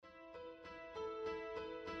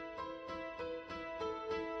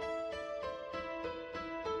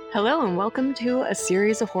Hello and welcome to A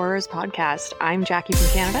Series of Horrors podcast. I'm Jackie from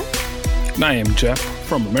Canada. And I am Jeff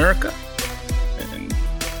from America. And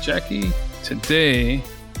Jackie, today,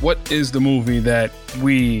 what is the movie that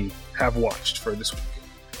we have watched for this week?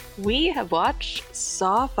 We have watched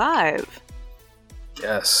Saw 5.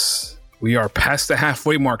 Yes, we are past the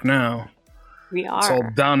halfway mark now. We are. It's all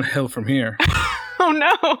downhill from here. Oh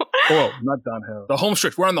no. Oh, not downhill. The home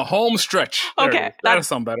stretch. We're on the home stretch. Okay. That'll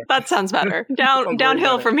sound better. That sounds better.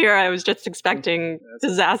 Downhill from here, I was just expecting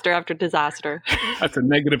disaster after disaster. That's a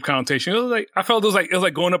negative connotation. I felt it was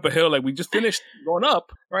like going up a hill. Like we just finished going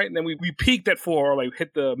up, right? And then we peaked at 4, or like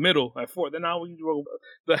hit the middle at 4. Then now we drove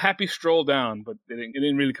the happy stroll down, but it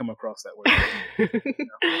didn't really come across that way.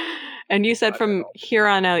 And you said from here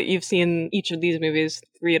on out, you've seen each of these movies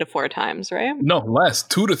 3 to 4 times, right? No, less.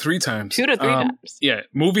 2 to 3 times. 2 to 3 times. Yeah,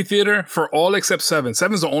 movie theater for all except 7.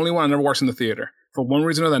 7's the only one I never watched in the theater. For one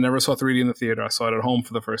reason or another, I never saw 3D in the theater. I saw it at home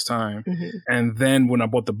for the first time. Mm-hmm. And then when I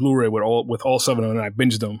bought the Blu-ray with all 7 of them, I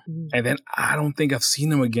binged them. Mm-hmm. And then I don't think I've seen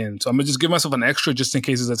them again. So I'm going to just give myself an extra just in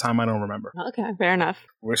case it's a time I don't remember. Okay, fair enough.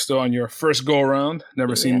 We're still on your first go-around.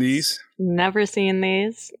 Never seen these. Never seen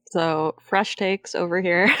these. So fresh takes over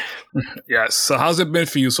here. Yes. So how's it been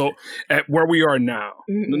for you? So at where we are now,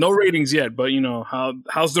 no ratings yet, but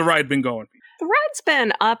how's the ride been going? The ride's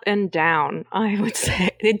been up and down, I would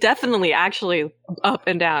say. It definitely actually up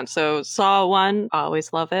and down. So Saw 1,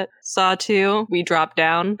 always love it. Saw 2, we dropped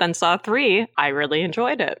down. Then Saw 3, I really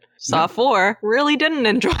enjoyed it. Saw 4, really didn't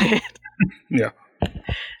enjoy it. Yeah.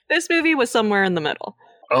 This movie was somewhere in the middle.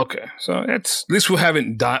 Okay, so at least we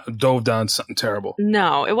haven't dove down something terrible.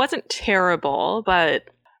 No, it wasn't terrible, but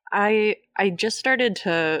I just started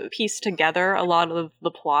to piece together a lot of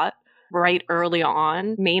the plot right early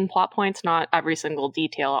on. Main plot points, not every single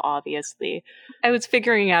detail, obviously. I was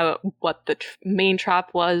figuring out what the main trap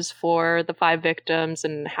was for the 5 victims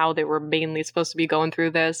and how they were mainly supposed to be going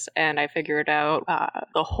through this, and I figured out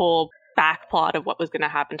the whole back plot of what was going to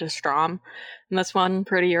happen to Strom in this one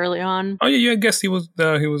pretty early on. Oh yeah, I guess he was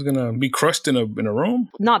gonna be crushed in a room.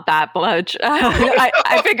 Not that much.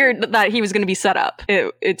 I figured that he was going to be set up.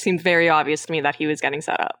 It seemed very obvious to me that he was getting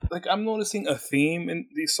set up. Like I'm noticing a theme in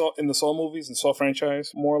the Saw movies and Saw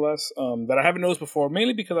franchise, more or less, that I haven't noticed before.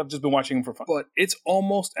 Mainly because I've just been watching them for fun. But it's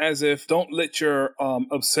almost as if don't let your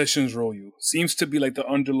obsessions roll you. Seems to be like the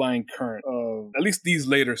underlying current of at least these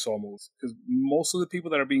later Saw movies. Because most of the people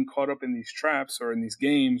that are being caught up in these traps or in these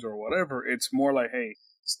games or whatever, it's more like, hey,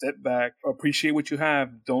 step back, appreciate what you have.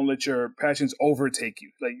 Don't let your passions overtake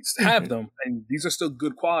you. Like, have them. And these are still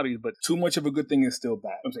good qualities, but too much of a good thing is still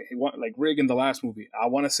bad. I'm saying, hey, like Rig in the last movie, I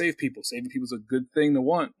want to save people. Saving people is a good thing to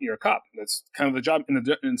want. You're a cop. That's kind of the job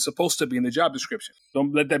and supposed to be in the job description.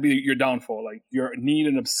 Don't let that be your downfall. Like, your need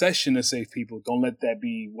and obsession to save people. Don't let that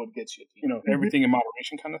be what gets you. Everything in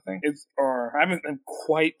moderation kind of thing. I haven't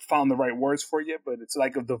quite found the right words for it yet, but it's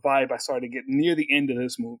like the vibe I started to get near the end of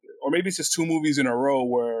this movie. Or maybe it's just 2 movies in a row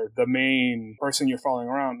where the main person you're following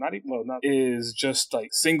around, is just like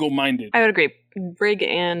single-minded. I would agree. Rig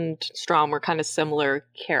and Strom were kind of similar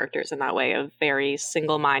characters in that way, of very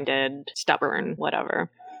single-minded, stubborn,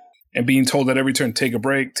 whatever. And being told at every turn, take a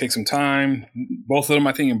break, take some time. Both of them,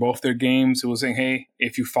 I think, in both their games, it was saying, hey,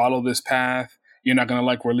 if you follow this path, you're not going to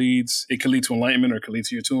like where it leads. It could lead to enlightenment or it could lead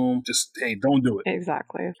to your tomb. Just, hey, don't do it.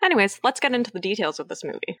 Exactly. Anyways, let's get into the details of this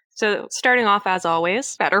movie. So starting off, as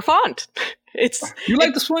always, better font. You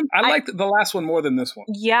like this one? I liked the last one more than this one.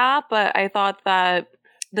 Yeah, but I thought that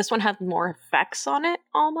this one had more effects on it,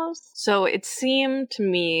 almost. So it seemed to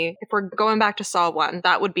me, if we're going back to Saw 1,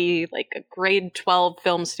 that would be like a grade 12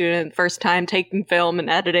 film student, first time taking film and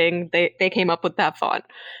editing. They came up with that font.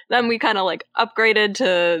 Then we kind of like upgraded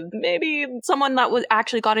to maybe someone that was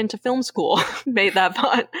actually got into film school made that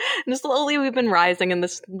font. And slowly we've been rising. And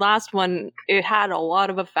this last one, it had a lot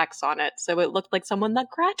of effects on it. So it looked like someone that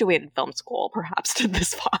graduated film school perhaps did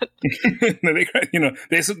this font.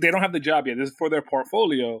 They don't have the job yet. This is for their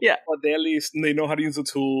portfolio. Yeah. But they at least they know how to use the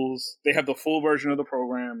tools. They have the full version of the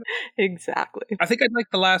program. Exactly. I think I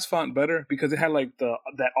liked the last font better because it had like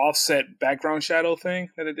that offset background shadow thing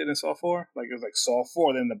that it did in Saw 4. Like it was like Saw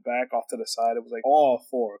 4, then the back off to the side. It was like all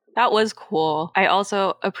 4. That was cool. I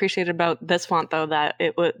also appreciated about this font though that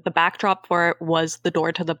the backdrop for it was the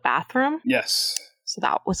door to the bathroom. Yes. So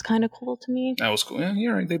that was kind of cool to me. That was cool. Yeah,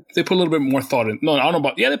 you're right. They put a little bit more thought in. No, I don't know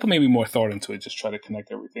about. Yeah, they put maybe more thought into it. Just try to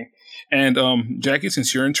connect everything. And Jackie,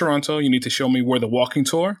 since you're in Toronto, you need to show me where the walking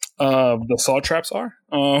tour of the Saw traps are.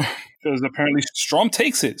 Because apparently Strom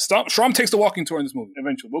takes it. Strom takes the walking tour in this movie.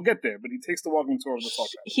 Eventually, we'll get there, but he takes the walking tour of the Saw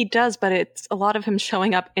traps. He does, but it's a lot of him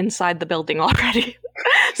showing up inside the building already.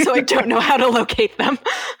 So I don't know how to locate them.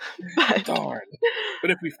 But Darn.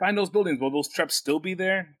 But if we find those buildings, will those traps still be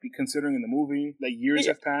there? Be considering in the movie that years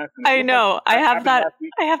have passed. And I know. like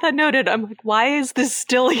I have that noted. I'm like, why is this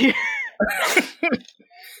still here?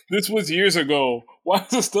 This was years ago. Why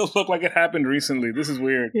does it still look like it happened recently? This is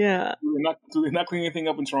weird. Yeah. Do they not clean anything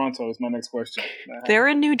up in Toronto? Is my next question. They're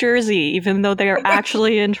in New Jersey, even though they are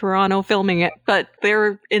actually in Toronto filming it. But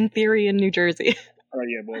they're in theory in New Jersey. Oh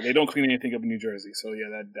yeah, well, they don't clean anything up in New Jersey, so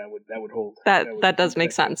yeah, that would hold. That does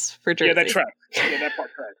make sense for Jersey. Yeah, that tracks. Yeah, that part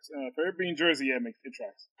tracks. For it being Jersey, yeah, it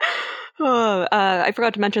tracks. I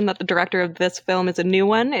forgot to mention that the director of this film is a new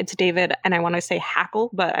one. It's David, and I want to say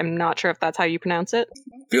Hackle, but I'm not sure if that's how you pronounce it.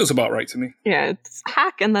 Feels about right to me. Yeah, it's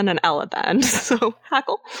Hack and then an L at the end, so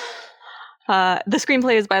Hackle. The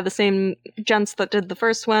screenplay is by the same gents that did the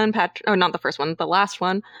first one, not the first one, the last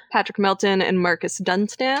one, Patrick Melton and Marcus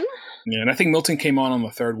Dunstan. Yeah, and I think Milton came on the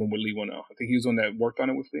third one with Lee Whannell. I think he was the one that worked on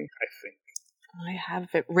it with Lee, I think. I have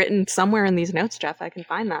it written somewhere in these notes, Jeff. I can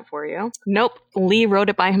find that for you. Nope. Lee wrote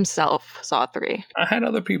it by himself, Saw 3. I had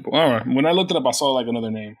other people. All right. When I looked it up, I saw like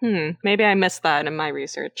another name. Maybe I missed that in my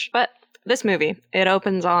research. But this movie, it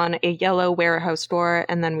opens on a yellow warehouse door,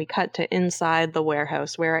 and then we cut to inside the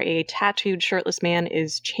warehouse where a tattooed shirtless man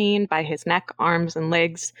is chained by his neck, arms, and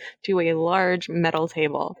legs to a large metal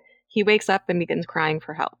table. He wakes up and begins crying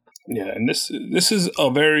for help. Yeah, and this is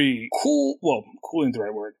a very cool isn't the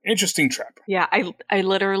right word, interesting trap. Yeah, I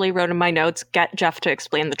literally wrote in my notes, get Jeff to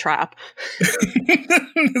explain the trap. This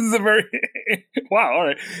is a very, wow, all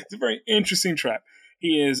right. It's a very interesting trap.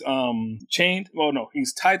 He is chained. Well, no,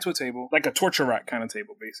 he's tied to a table, like a torture rack kind of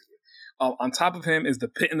table, basically. On top of him is the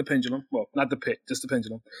pit and the pendulum. Well, not the pit, just the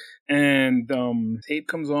pendulum. And tape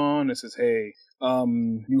comes on. It says, hey,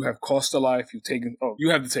 you have cost a life. You've taken... Oh, you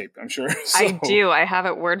have the tape, I'm sure. So. I do. I have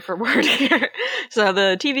it word for word here. So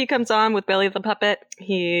the TV comes on with Billy the Puppet.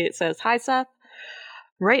 He says, hi, Seth.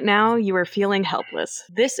 Right now, you are feeling helpless.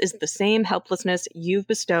 This is the same helplessness you've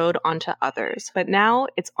bestowed onto others, but now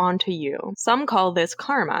it's onto you. Some call this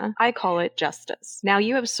karma. I call it justice. Now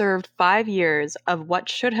you have served 5 years of what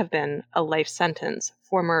should have been a life sentence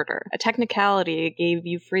for murder. A technicality gave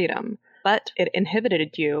you freedom, but it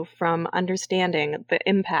inhibited you from understanding the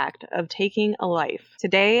impact of taking a life.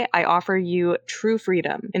 Today, I offer you true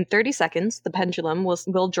freedom. In 30 seconds, the pendulum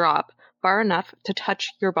will drop far enough to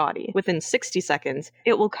touch your body. Within 60 seconds,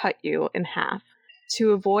 it will cut you in half.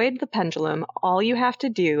 To avoid the pendulum, all you have to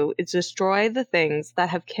do is destroy the things that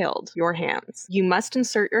have killed your hands. You must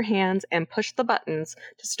insert your hands and push the buttons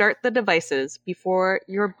to start the devices before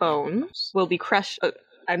your bones will be crushed.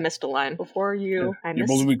 I missed a line. Your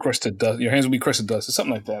bones will be crushed to dust. Your hands will be crushed to dust. It's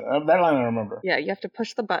something like that. That line I remember. Yeah, you have to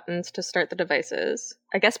push the buttons to start the devices.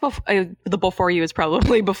 I guess the before you is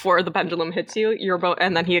probably before the pendulum hits you.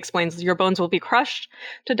 And then he explains your bones will be crushed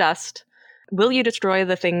to dust. Will you destroy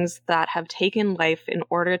the things that have taken life in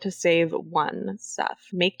order to save one, Seth?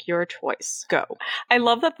 Make your choice. Go. I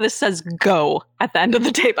love that this says go at the end of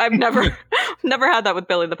the tape. I've never had that with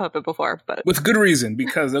Billy the Puppet before. But with good reason,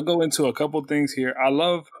 because they'll go into a couple things here. I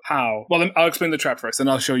love how... Well, I'll explain the trap first, then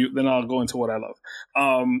I'll show you, then I'll go into what I love.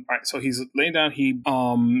 All right, so he's laying down,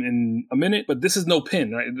 in a minute, but this is no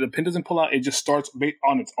pin, right? The pin doesn't pull out, it just starts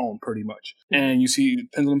on its own, pretty much. And you see the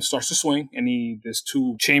pendulum starts to swing, and there's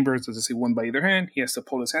two chambers, let's say one by either hand. He has to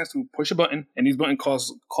pull his hands to push a button, and these buttons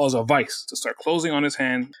cause a vice to start closing on his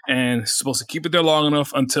hand, and it's supposed to keep it there long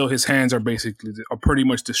enough until his hands are pretty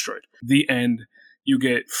much destroyed. The end. You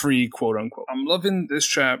get free, quote unquote. I'm loving this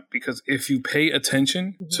trap because if you pay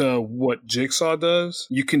attention to what Jigsaw does,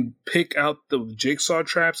 you can pick out the Jigsaw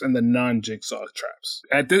traps and the non-Jigsaw traps.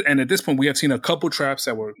 At this point, we have seen a couple traps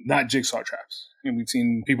that were not Jigsaw traps. And we've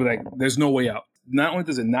seen people that there's no way out. Not only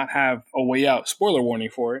does it not have a way out, spoiler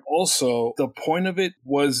warning for it, also the point of it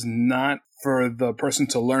was not for the person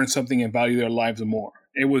to learn something and value their lives more.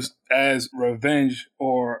 It was as revenge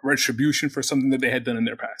or retribution for something that they had done in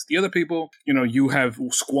their past. The other people, you have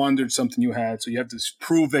squandered something you had, so you have to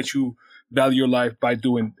prove that you value your life by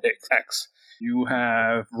doing X. You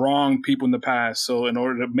have wronged people in the past, so in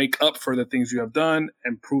order to make up for the things you have done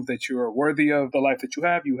and prove that you are worthy of the life that you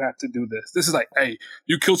have to do this. This is like, hey,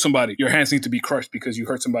 you killed somebody. Your hands need to be crushed because you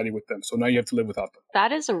hurt somebody with them, so now you have to live without them.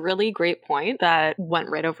 That is a really great point that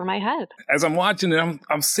went right over my head. As I'm watching it,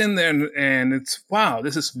 I'm sitting there and it's, wow,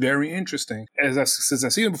 this is very interesting. Since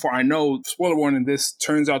I've seen it before, I know, spoiler warning, this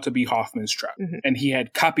turns out to be Hoffman's trap. Mm-hmm. And he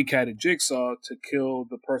had copycatted Jigsaw to kill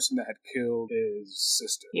the person that had killed his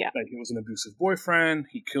sister. Yeah. Like, he was an abusive his boyfriend.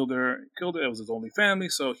 He killed her. It was his only family.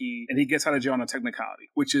 So he gets out of jail on a technicality,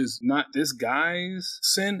 which is not this guy's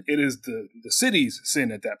sin. It is the city's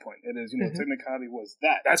sin at that point. It is, technicality was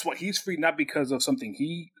that. That's why he's free, not because of something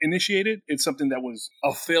he initiated. It's something that was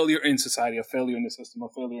a failure in society, a failure in the system, a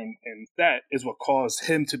failure and that is what caused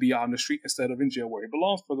him to be on the street instead of in jail where he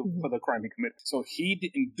belongs for the crime he committed. So he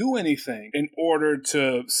didn't do anything in order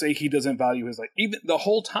to say he doesn't value his life. Even the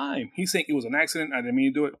whole time, he's saying it was an accident. I didn't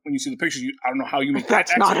mean to do it. When you see the pictures, I don't know how you make that.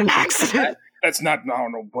 That's not an accident. That's not, I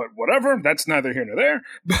don't know, but whatever. That's neither here nor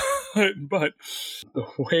there. But the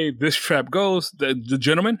way this trap goes, the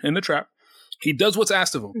gentleman in the trap, he does what's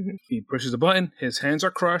asked of him. Mm-hmm. He pushes a button. His hands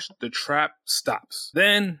are crushed. The trap stops.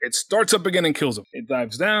 Then it starts up again and kills him. It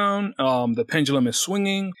dives down. The pendulum is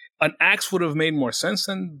swinging. An axe would have made more sense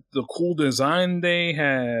than the cool design they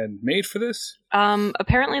had made for this.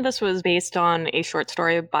 Apparently this was based on a short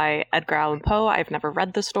story by Edgar Allan Poe. I've never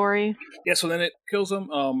read the story. Yeah, so then it kills him.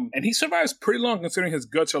 And he survives pretty long considering his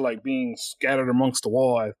guts are like being scattered amongst the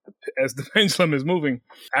wall as the pendulum is moving.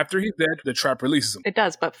 After he's dead, the trap releases him. It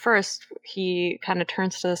does, but first he kind of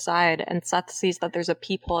turns to the side and Seth sees that there's a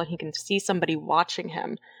peephole and he can see somebody watching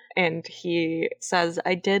him. And he says,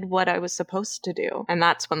 I did what I was supposed to do. And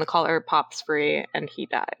that's when the collar pops free and he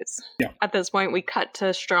dies. Yeah. At this point, we cut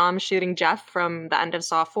to Strom shooting Jeff from the end of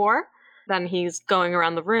Saw 4. Then he's going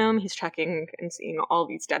around the room, he's checking and seeing all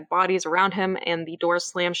these dead bodies around him, and the door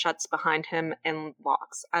slams shuts behind him and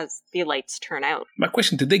locks as the lights turn out. My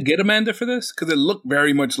question, did they get Amanda for this? Because it looked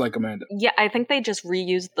very much like Amanda. Yeah, I think they just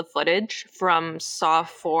reused the footage from Saw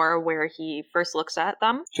 4 where he first looks at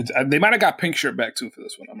them. They might have got Pink Shirt back too for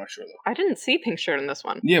this one, I'm not sure though. I didn't see Pink Shirt in this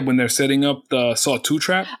one. Yeah, when they're setting up the Saw 2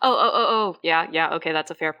 trap. Oh. Yeah, okay,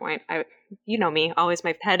 that's a fair point. You know me, always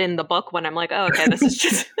my head in the book when I'm like, oh, okay, this is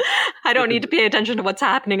just, I don't need to pay attention to what's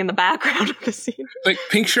happening in the background of the scene. Like,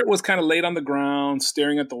 Pink Shirt was kind of laid on the ground,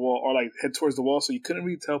 staring at the wall, or like head towards the wall, so you couldn't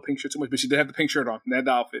really tell Pink Shirt too much, but she did have the pink shirt on, and had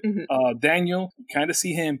the outfit. Mm-hmm. Daniel, you kind of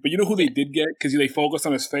see him, but you know who they did get, because they focused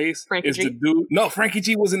on his face? Frankie G? The dude. No, Frankie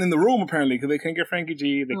G wasn't in the room, apparently, because they couldn't get Frankie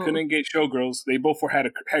G, they couldn't get Showgirls, they both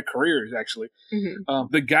had careers, actually. Mm-hmm.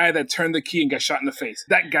 The guy that turned the key and got shot in the face,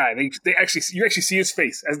 that guy, you actually see his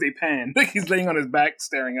face as they pan, like he's laying on his back,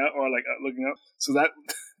 staring up, or like looking up, so that...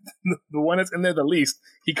 the one that's in there the least,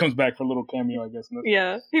 he comes back for a little cameo, I guess.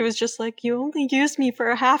 Yeah, he was just like, you only used me for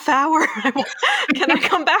a half hour. Can I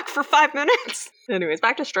come back for 5 minutes? Anyways,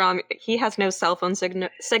 back to Strom. He has no cell phone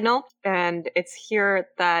signal, and it's here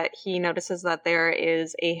that he notices that there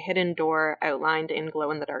is a hidden door outlined in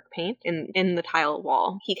glow-in-the-dark paint in the tile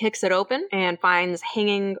wall. He kicks it open and finds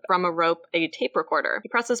hanging from a rope a tape recorder. He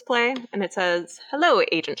presses play, and it says, Hello,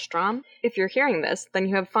 Agent Strom. If you're hearing this, then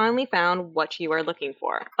you have finally found what you are looking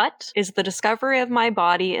for. But is the discovery of my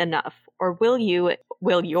body enough? Or will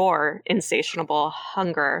your insatiable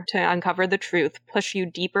hunger to uncover the truth push you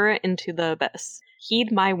deeper into the abyss?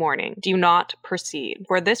 Heed my warning. Do not proceed.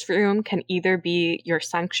 For this room can either be your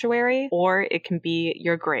sanctuary or it can be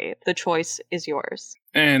your grave. The choice is yours.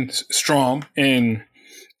 And Strom, in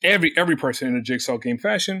every person in a Jigsaw game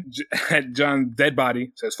fashion, John's dead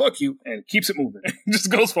body says "fuck you" and keeps it moving. Just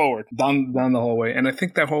goes forward down the hallway, and I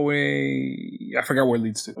think that hallway, I forgot where it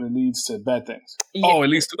leads to. It leads to bad things. Yeah. Oh, it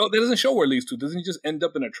leads to. Oh, that doesn't show where it leads to. Doesn't he just end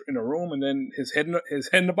up in a room and then his head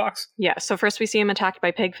in the box? Yeah. So first we see him attacked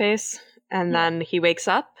by Pigface, and then he wakes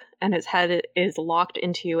up. And his head is locked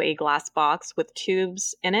into a glass box with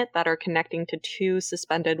tubes in it that are connecting to 2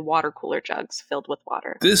 suspended water cooler jugs filled with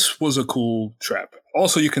water. This was a cool trap.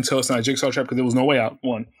 Also, you can tell it's not a Jigsaw trap because there was no way out.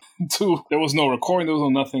 1. 2, there was no recording. There was no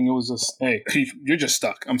nothing. It was just, hey, you're just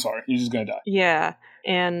stuck. I'm sorry. You're just going to die. Yeah.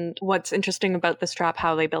 And what's interesting about this trap,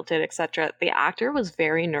 how they built it, etc., the actor was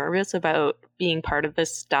very nervous about being part of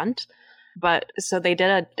this stunt. But so they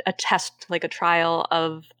did a test, like a trial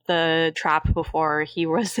of the trap before he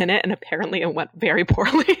was in it, and apparently it went very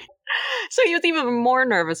poorly. So he was even more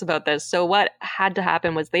nervous about this. So what had to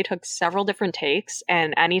happen was they took several different takes,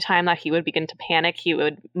 and anytime that he would begin to panic, he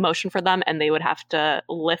would motion for them, and they would have to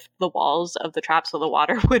lift the walls of the trap so the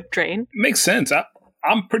water would drain. Makes sense.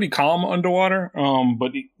 I'm pretty calm underwater,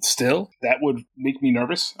 but still, that would make me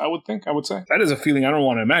nervous, I would say. That is a feeling I don't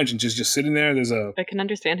want to imagine, just sitting there. I can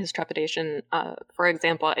understand his trepidation. For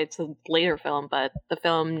example, it's a later film, but the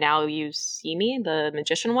film Now You See Me, the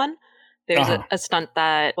magician one, there's a stunt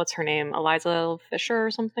that, what's her name? Eliza Fisher or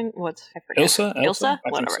something? I forget. Ilsa?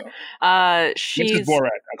 Whatever. So. She's Mrs. Borat.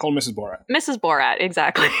 I call her Mrs. Borat. Mrs. Borat,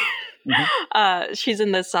 exactly. She's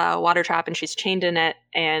in this water trap and she's chained in it,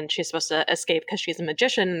 and she's supposed to escape because she's a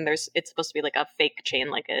magician, and it's supposed to be like a fake chain,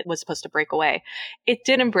 like it was supposed to break away. It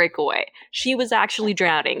didn't break away. She was actually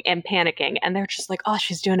drowning and panicking, and they're just like, oh,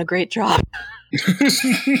 she's doing a great job.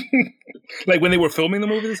 Like when they were filming the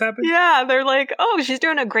movie this happened? Yeah, they're like, oh, she's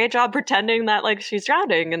doing a great job pretending that like she's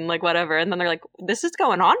drowning and like whatever. And then they're like, this is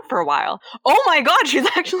going on for a while. Oh my god, she's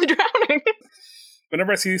actually drowning.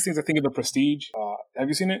 Whenever I see these things, I think of The Prestige. Have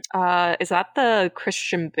you seen it? Is that the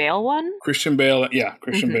Christian Bale one? Christian Bale, yeah,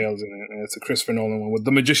 Christian Bale's in it, and it's a Christopher Nolan one with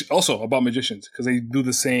the magician. Also about magicians, because they do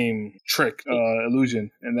the same trick, illusion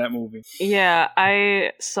in that movie. Yeah,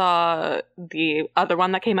 I saw the other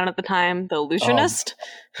one that came out at the time, The Illusionist.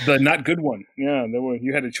 The not good one. Yeah,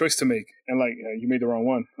 you had a choice to make, and like you made the wrong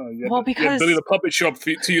one. Because you had Billy the Puppet show up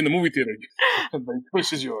to you in the movie theater. The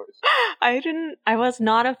choice is yours. I was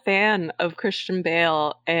not a fan of Christian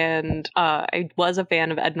Bale, and I was a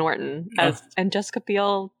fan of Ed Norton. And Jessica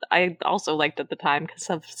Biel, I also liked at the time because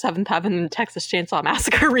of Seventh Heaven and Texas Chainsaw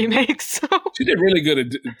Massacre remakes. So. She did really good at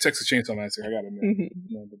Texas Chainsaw Massacre, I gotta admit.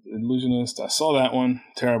 The Illusionist, I saw that one.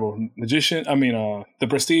 Terrible. The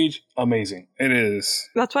Prestige, amazing. It is.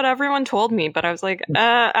 That's what everyone told me, but I was like,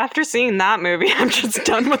 after seeing that movie, I'm just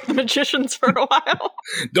done with the magicians for a while.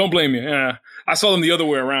 Don't blame me. Yeah. I saw them the other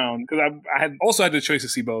way around because I had the choice to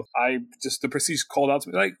see both. The Prestige called out to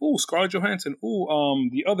me like, "Ooh, Scarlett Johansson. Ooh,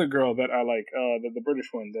 the other girl that I like, the British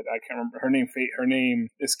one that I can't remember her name. Her name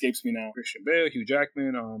escapes me now. Christian Bale, Hugh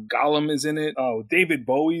Jackman, Gollum is in it. Oh, David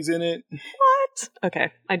Bowie's in it. What?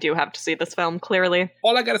 Okay, I do have to see this film. Clearly,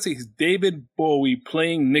 all I gotta see is David Bowie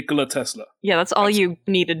playing Nikola Tesla. Yeah, that's all you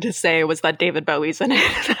needed to say was that David Bowie's in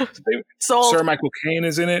it. Sir Michael Caine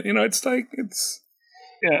is in it.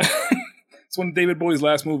 Yeah. It's one of David Bowie's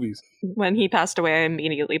last movies. When he passed away, I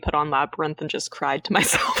immediately put on Labyrinth and just cried to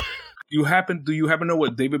myself. Do you happen to know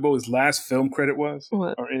what David Bowie's last film credit was?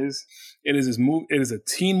 What? Or is? It is his movie. It is a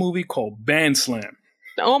teen movie called Band Slam.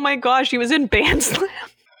 Oh my gosh, he was in Band Slam.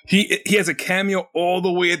 He has a cameo all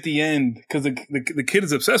the way at the end because the kid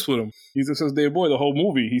is obsessed with him. He's obsessed with David Bowie the whole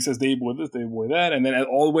movie. He says David Bowie this, David Bowie that, and then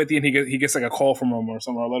all the way at the end he gets like a call from him or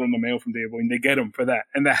something, or a letter in the mail from David Bowie, and they get him for that,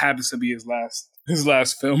 and that happens to be his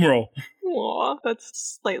last film role. Aw,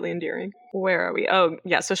 that's slightly endearing. Where are we? Oh,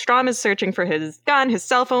 yeah, so Strom is searching for his gun, his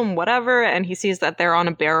cell phone, whatever, and he sees that they're on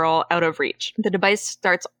a barrel out of reach. The device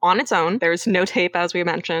starts on its own. There's no tape, as we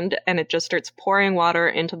mentioned, and it just starts pouring water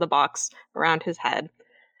into the box around his head.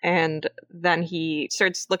 And then he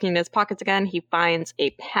starts looking in his pockets again. He finds a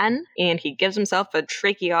pen and he gives himself a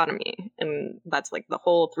tracheotomy. And that's like the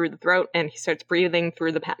hole through the throat. And he starts breathing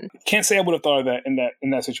through the pen. Can't say I would have thought of that in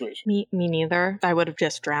that situation. Me neither. I would have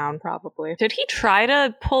just drowned probably. Did he try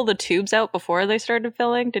to pull the tubes out before they started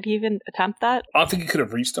filling? Did he even attempt that? I don't think he could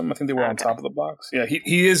have reached them. I think they were on top of the box. Yeah,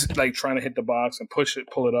 he is like trying to hit the box and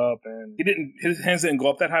pull it up. And his hands didn't go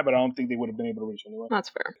up that high, but I don't think they would have been able to reach anyway. That's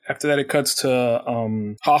fair. After that, it cuts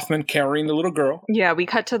to Hoffman carrying the little girl. Yeah, we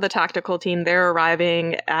cut to the tactical team. They're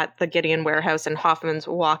arriving at the Gideon warehouse, and Hoffman's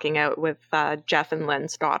walking out with Jeff and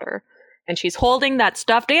Lynn's daughter. And she's holding that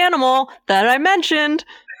stuffed animal that I mentioned.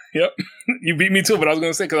 Yep. You beat me too, but I was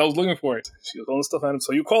going to say because I was looking for it. She was on the stuffed animal.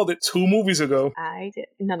 So you called it 2 movies ago. I did.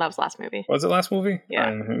 No, that was last movie. Was it last movie? Yeah.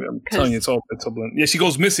 I'm telling you, it's all blend. Yeah, she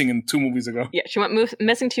goes missing in 2 movies ago. Yeah, she went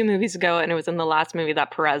missing 2 movies ago, and it was in the last movie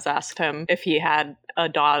that Perez asked him if he had a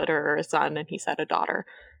daughter or a son, and he said a daughter.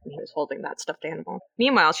 And he was holding that stuffed animal.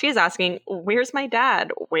 Meanwhile, she's asking, where's my dad?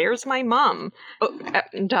 Where's my mom?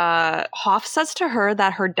 And Hoff says to her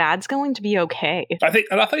that her dad's going to be okay. I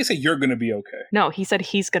thought he said you're going to be okay. No, he said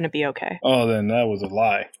he's going to be okay. Oh, then that was a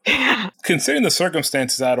lie. Considering the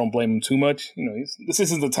circumstances, I don't blame him too much. This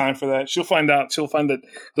isn't the time for that. She'll find out. She'll find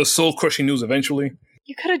the soul-crushing news eventually.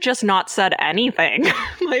 You could have just not said anything.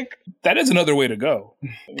 That is another way to go.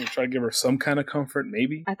 Try to give her some kind of comfort,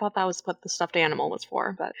 maybe. I thought that was what the stuffed animal was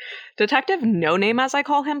for. But Detective No Name, as I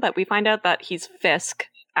call him, but we find out that he's Fisk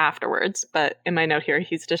afterwards. But in my note here,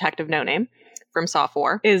 he's Detective No Name from Saw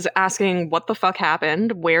 4, is asking what the fuck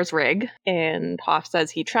happened, where's Rig? And Hoff says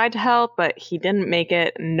he tried to help, but he didn't make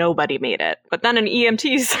it. Nobody made it. But then an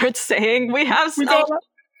EMT starts saying, we got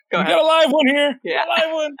a live one here. Yeah. A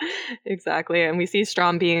live one. Exactly. And we see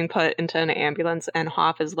Strom being put into an ambulance, and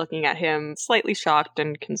Hoff is looking at him slightly shocked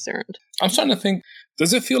and concerned. I'm starting to think,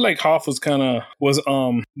 does it feel like Hoff was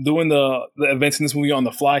doing the events in this movie on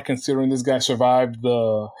the fly, considering this guy survived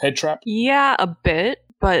the head trap? Yeah, a bit.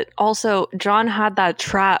 But also, John had that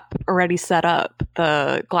trap already set up,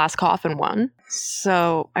 the glass coffin one.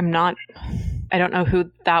 So I don't know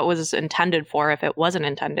who that was intended for, if it wasn't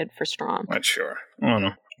intended for Strom. Not sure. I don't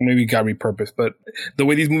know. Maybe it got repurposed. But the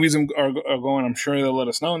way these movies are going, I'm sure they'll let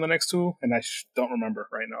us know in the next two. And I don't remember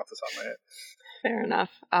right now off the top of my head. Fair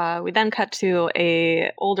enough. We then cut to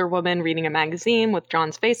a older woman reading a magazine with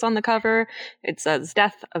John's face on the cover. It says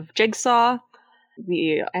Death of Jigsaw.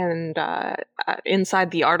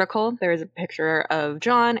 Inside the article, there is a picture of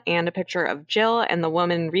John and a picture of Jill, and the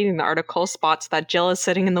woman reading the article spots that Jill is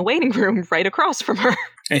sitting in the waiting room right across from her.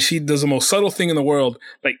 And she does the most subtle thing in the world,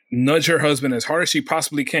 like nudge her husband as hard as she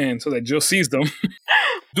possibly can so that Jill sees them.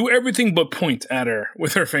 Do everything but point at her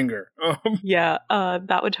with her finger. Yeah,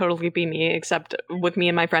 that would totally be me, except with me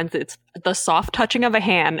and my friends, it's the soft touching of a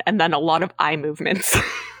hand and then a lot of eye movements.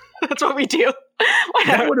 That's what we do.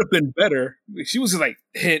 That would have been better. She was like,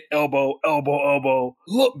 hit, elbow, elbow, elbow.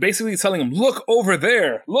 Look, basically telling him, look over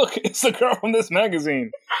there. Look, it's the girl from this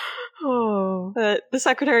magazine. Oh. The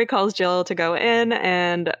secretary calls Jill to go in,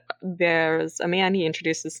 and there's a man. He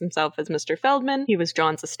introduces himself as Mr. Feldman. He was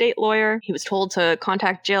John's estate lawyer. He was told to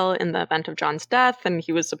contact Jill in the event of John's death, and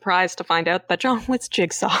he was surprised to find out that John was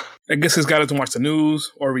Jigsaw. I guess this guy doesn't watch the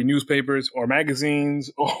news or read newspapers or magazines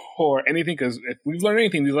or anything, because if we've learned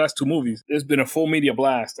anything these last two movies, there's been a full media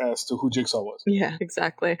blast as to who Jigsaw was. Yeah,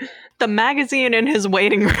 exactly. The magazine in his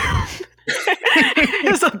waiting room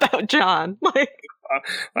is about John.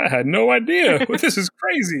 I had no idea. This is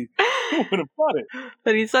crazy. Who would have thought it?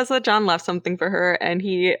 But he says that John left something for her, and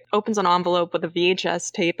he opens an envelope with a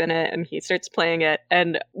VHS tape in it, and he starts playing it.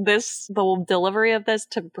 And the delivery of this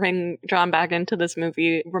to bring John back into this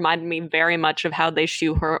movie reminded me very much of how they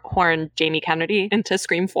shoehorn Jamie Kennedy into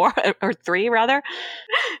Scream 4, or 3, rather.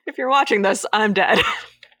 If you're watching this, I'm dead.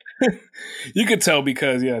 You could tell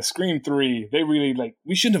because, Scream 3, they really,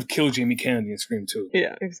 we shouldn't have killed Jamie Kennedy in Scream 2.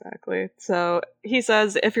 Yeah, exactly. So he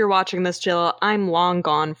says, if you're watching this, Jill, I'm long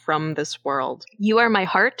gone from this world. You are my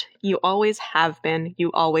heart. You always have been.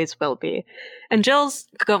 You always will be. And Jill's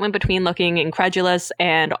going between looking incredulous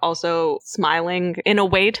and also smiling in a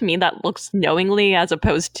way to me that looks knowingly as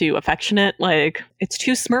opposed to affectionate. It's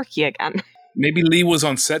too smirky again. Maybe Lee was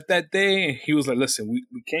on set that day and he was like, listen, we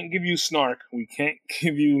can't give you snark. We can't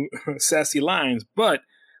give you sassy lines, but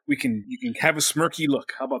you can have a smirky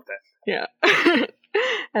look. How about that? Yeah.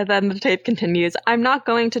 And then the tape continues. I'm not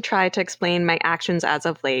going to try to explain my actions as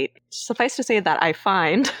of late. Suffice to say that I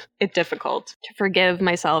find it difficult to forgive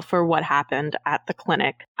myself for what happened at the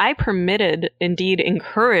clinic. I permitted, indeed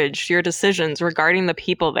encouraged, your decisions regarding the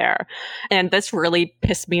people there. And this really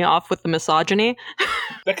pissed me off with the misogyny.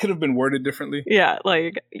 That could have been worded differently. Yeah,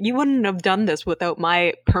 you wouldn't have done this without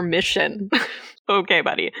my permission. Okay,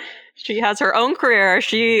 buddy. She has her own career.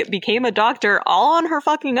 She became a doctor all on her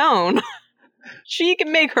fucking own. She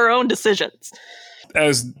can make her own decisions.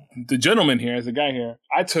 As the gentleman here, as the guy here,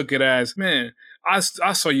 I took it as, man, I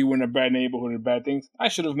saw you were in a bad neighborhood and bad things. I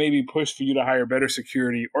should have maybe pushed for you to hire better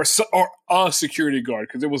security or a security guard,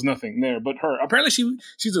 because there was nothing there but her. Apparently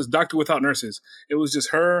she's a doctor without nurses. It was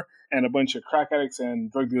just her and a bunch of crack addicts and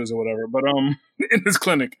drug dealers or whatever. But in this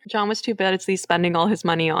clinic, John was too busy spending all his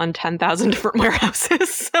money on 10,000 different warehouses,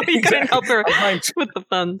 so he couldn't help her with the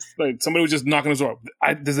funds. Somebody was just knocking on his door.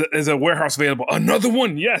 There's a warehouse available. Another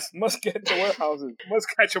one, yes. Must get the warehouses. Must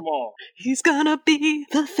catch them all. He's gonna be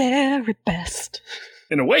the very best.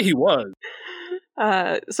 In a way, he was.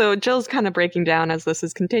 So Jill's kind of breaking down as this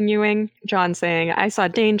is continuing. John saying, I saw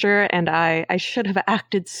danger and I should have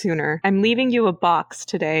acted sooner. I'm leaving you a box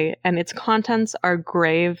today and its contents are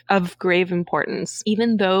of grave importance.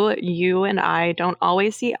 Even though you and I don't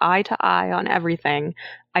always see eye to eye on everything,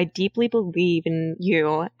 I deeply believe in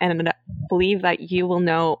you and believe that you will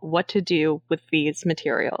know what to do with these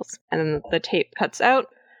materials. And the tape cuts out.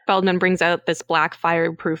 Feldman brings out this black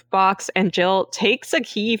fireproof box, and Jill takes a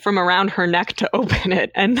key from around her neck to open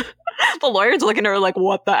it. And the lawyer's looking at her like,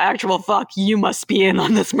 what the actual fuck? You must be in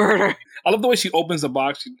on this murder. I love the way she opens the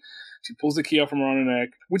box. She pulls the key out from around her neck,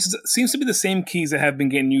 which seems to be the same keys that have been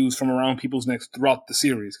getting used from around people's necks throughout the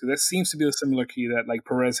series. Because that seems to be a similar key that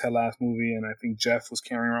Perez had last movie, and I think Jeff was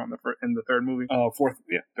carrying around in the third movie.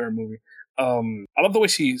 Third movie. I love the way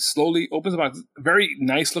she slowly opens the box. Very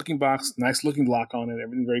nice looking box, nice looking lock on it.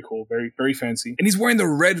 Everything very cool, very, very fancy. And he's wearing the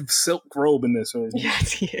red silk robe in this.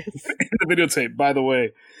 Yes, he is. In the videotape, by the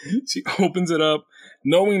way. She opens it up,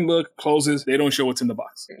 knowing look, closes. They don't show what's in the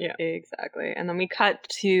box. Yeah, exactly. And then we cut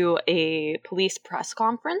to a police press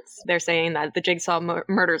conference. They're saying that the Jigsaw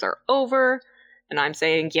murders are over. And I'm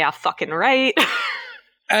saying, yeah, fucking right.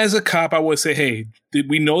 As a cop, I would say, hey,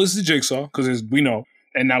 we know this is Jigsaw, because we know.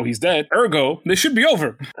 And now he's dead. Ergo, they should be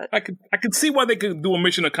over. But I could see why they could do a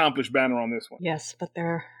mission accomplished banner on this one. Yes, but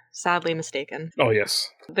they're sadly mistaken. Oh, yes.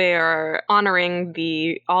 They are honoring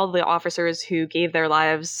all the officers who gave their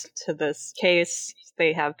lives to this case.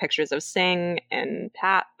 They have pictures of Singh and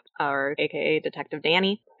Pat, or aka Detective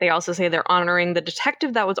Danny. They also say they're honoring the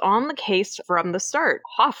detective that was on the case from the start,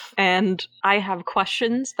 Hoff. And I have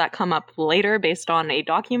questions that come up later based on a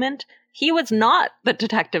document. He was not the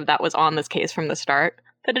detective that was on this case from the start.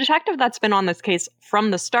 The detective that's been on this case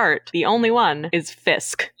from the start, the only one, is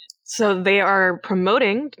Fisk. So they are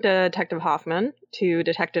promoting Detective Hoffman to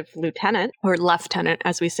Detective Lieutenant, or Lieutenant,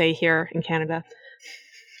 as we say here in Canada.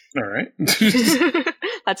 All right.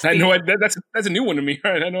 That's a new one to me. I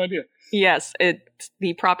had no idea. Yes, it's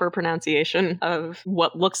the proper pronunciation of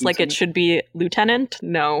what looks like it should be lieutenant.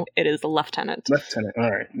 No, it is a lieutenant. Lieutenant.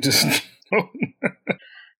 All right. Just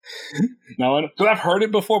no, because I've heard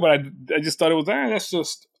it before, but I just thought it was that's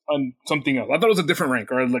just something else. I thought it was a different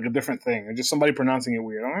rank or like a different thing, or just somebody pronouncing it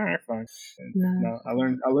weird. All right, fine. No, I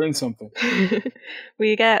learned something.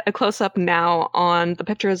 We get a close up now on the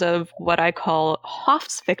pictures of what I call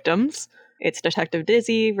Hoff's victims. It's Detective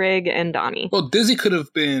Dizzy, Rig, and Donnie. Well, Dizzy could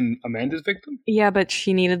have been Amanda's victim. Yeah, but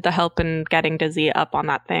she needed the help in getting Dizzy up on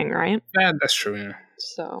that thing, right? Yeah, that's true, yeah.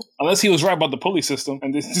 So, unless he was right about the pulley system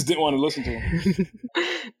and they just didn't want to listen to him.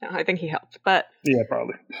 No, I think he helped. But yeah,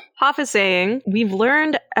 probably. Hoff is saying, we've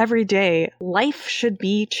learned every day life should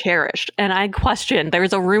be cherished. And I question,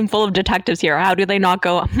 there's a room full of detectives here. How do they not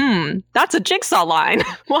go, that's a Jigsaw line.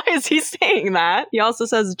 Why is he saying that? He also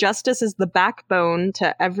says justice is the backbone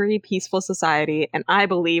to every peaceful society. And I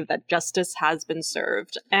believe that justice has been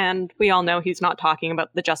served. And we all know he's not talking about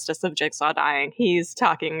the justice of Jigsaw dying. He's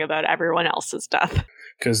talking about everyone else's death.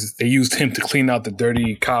 Because they used him to clean out the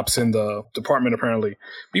dirty cops in the department, apparently.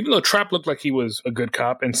 Even though Trapp looked like he was a good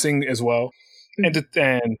cop, and Singh as well, and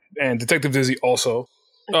Detective Dizzy also.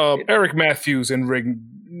 Eric Matthews and Rig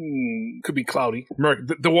could be cloudy.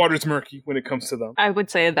 The water's murky when it comes to them. I would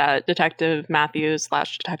say that Detective Matthews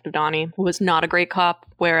 / Detective Donnie was not a great cop,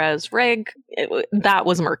 whereas Rig, that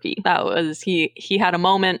was murky. That was he had a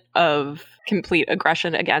moment of complete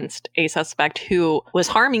aggression against a suspect who was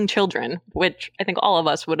harming children, which I think all of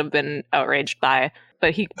us would have been outraged by,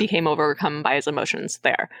 but he became overcome by his emotions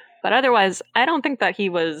there. But otherwise, I don't think that he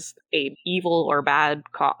was a evil or bad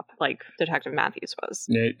cop like Detective Matthews was.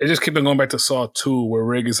 Yeah, it just kept on going back to Saw 2, where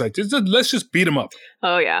Rig is like, let's just beat him up.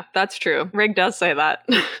 Oh yeah, that's true. Rig does say that.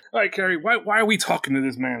 All right, Carrie, why are we talking to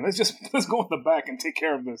this man? Let's go in the back and take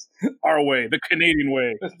care of this our way, the Canadian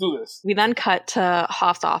way. Let's do this. We then cut to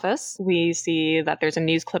Hoff's office. We see that there's a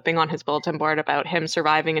news clipping on his bulletin board about him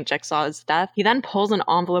surviving a Jigsaw's death. He then pulls an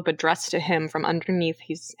envelope addressed to him from underneath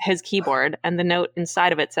his keyboard, and the note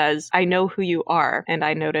inside of it says, "I know who you are, and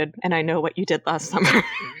I know what you did last summer."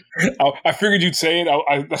 I figured you'd say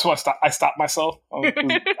it. That's why I stopped myself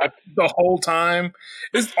the whole time.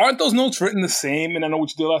 Aren't those notes written the same? And I know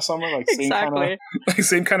what you did last summer, like exactly,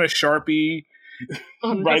 same kind of Sharpie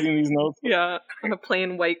writing these notes. Yeah, on a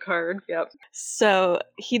plain white card. Yep. So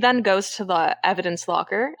he then goes to the evidence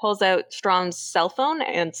locker, pulls out Strom's cell phone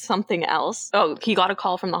and something else. Oh, he got a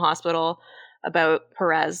call from the hospital about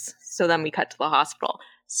Perez. So then we cut to the hospital.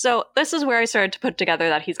 So this is where I started to put together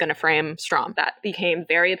that he's going to frame Strom. That became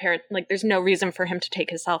very apparent. Like, there's no reason for him to take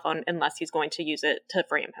his cell phone unless he's going to use it to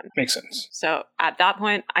frame him. Makes sense. So at that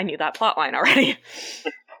point, I knew that plot line already.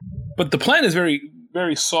 But the plan is very,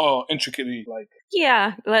 very Saw intricately, like.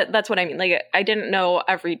 Yeah, that's what I mean. Like, I didn't know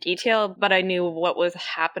every detail, but I knew what was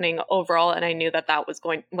happening overall, and I knew that was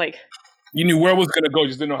going, like... You knew where it was going to go,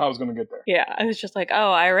 just didn't know how it was going to get there. Yeah, I was just like,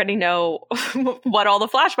 oh, I already know what all the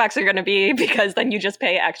flashbacks are going to be, because then you just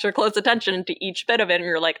pay extra close attention to each bit of it, and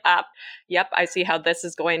you're like, yep, I see how this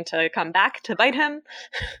is going to come back to bite him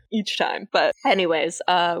each time. But anyways,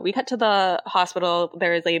 we cut to the hospital.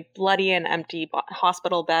 There is a bloody and empty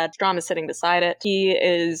hospital bed. Strom is sitting beside it. He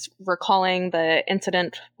is recalling the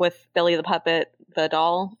incident with Billy the Puppet, the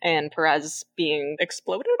doll, and Perez being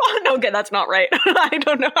exploded on. Okay, that's not right. I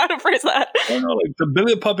don't know how to phrase that. I don't know, like the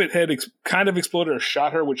Billy the Puppet head kind of exploded or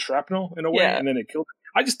shot her with shrapnel in a way, and then it killed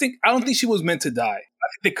her. I don't think she was meant to die. I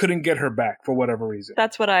think they couldn't get her back for whatever reason.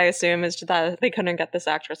 That's what I assume, is that they couldn't get this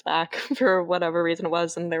actress back for whatever reason it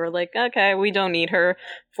was, and they were like, okay, we don't need her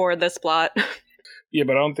for this plot. Yeah,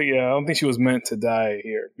 but I don't think she was meant to die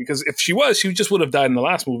here, because if she was, she just would have died in the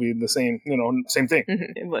last movie. The same thing.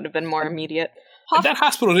 Mm-hmm. It would have been more immediate. That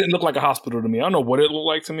hospital didn't look like a hospital to me. I don't know what it looked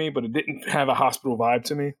like to me, but it didn't have a hospital vibe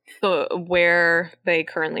to me. So where they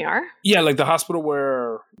currently are? Yeah, like the hospital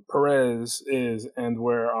where Perez is and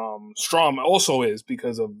where Strom also is,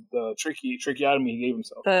 because of the tracheotomy he gave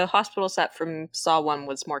himself. The hospital set from Saw 1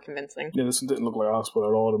 was more convincing. Yeah, this didn't look like a hospital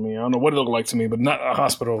at all to me. I don't know what it looked like to me, but not a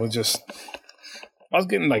hospital. It just... I was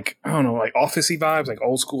getting like, I don't know, like officey vibes, like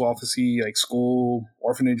old school officey, like school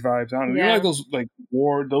orphanage vibes. I don't know. You know, like those like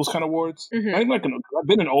those kind of wards. I think like I've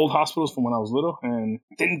been in old hospitals from when I was little, and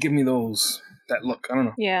it didn't give me that look. I don't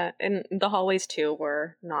know. Yeah, and the hallways too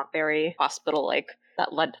were not very hospital-like.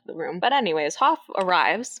 That led to the room. But anyways, Hoff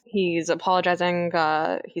arrives. He's apologizing.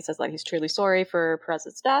 He says that he's truly sorry for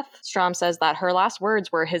Perez's death. Strom says that her last words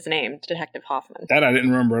were his name, Detective Hoffman. That I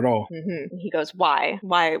didn't remember at all. He goes, why?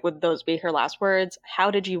 Why would those be her last words? How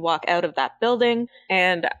did you walk out of that building?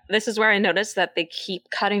 And this is where I noticed that they keep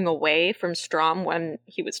cutting away from Strom when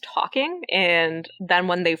he was talking. And then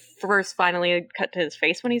when they first finally cut to his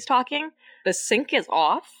face when he's talking, the sync is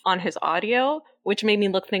off on his audio, which made me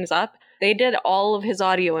look things up. They did all of his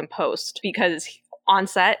audio in post because on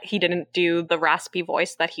set, he didn't do the raspy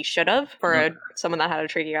voice that he should have for someone that had a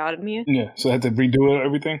tracheotomy. Yeah, so they had to redo it,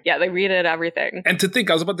 everything? Yeah, they redid everything. And to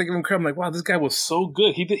think, I was about to give him credit. I'm like, wow, this guy was so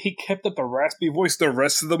good. He kept up the raspy voice the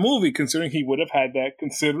rest of the movie, considering he would have had that,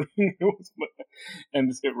 considering it was...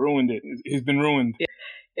 And it ruined it. He's been ruined.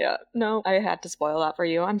 Yeah, no, I had to spoil that for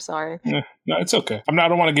you. I'm sorry. No, it's okay. I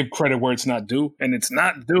don't want to give credit where it's not due, and it's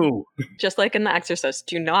not due. Just like in The Exorcist,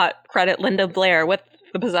 do not credit Linda Blair with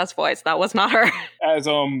the possessed voice. That was not her. As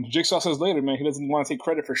Jigsaw says later, man, he doesn't want to take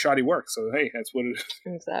credit for shoddy work. So, hey, that's what it is.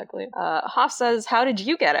 Exactly. Hoff says, how did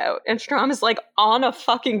you get out? And Strom is like, on a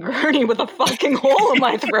fucking gurney with a fucking hole in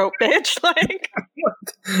my throat, bitch. Like,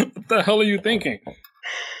 what the hell are you thinking?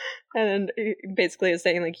 And he basically is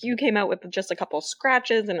saying, like, you came out with just a couple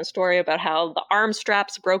scratches and a story about how the arm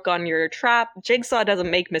straps broke on your trap. Jigsaw doesn't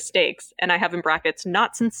make mistakes. And I have in brackets,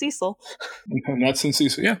 not since Cecil. Not since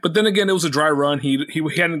Cecil, yeah. But then again, it was a dry run. He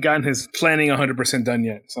hadn't gotten his planning 100% done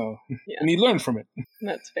yet. So, and he learned from it.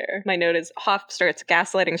 That's fair. My note is Hoff starts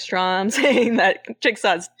gaslighting Strom, saying that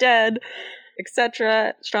Jigsaw's dead,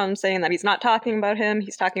 etc. Strom saying that he's not talking about him,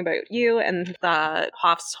 he's talking about you and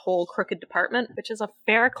Hoff's whole crooked department, which is a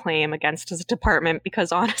fair claim against his department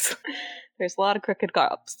because honestly, there's a lot of crooked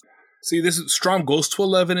cops. See, this is Strom goes to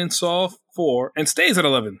 11 in Saw 4 and stays at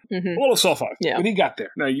 11. Well, Saw 5. Yeah. But he got there.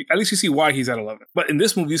 Now, at least you see why he's at 11. But in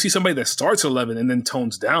this movie, you see somebody that starts at 11 and then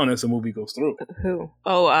tones down as the movie goes through. Who?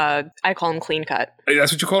 Oh, I call him Clean Cut.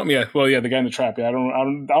 That's what you call him? Yeah. Well, yeah, the guy in the trap. Yeah, I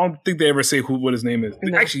don't think they ever say what his name is.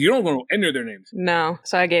 No. Actually, you don't know any of their names. No.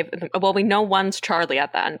 So I gave, well, we know one's Charlie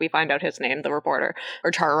at the end. We find out his name, the reporter. Or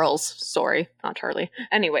Charles. Sorry, not Charlie.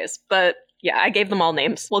 Anyways, but yeah, I gave them all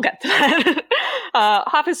names. We'll get to that.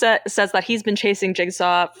 Hoffa says that he's been chasing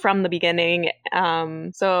Jigsaw from the beginning.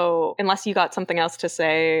 So unless you got something else to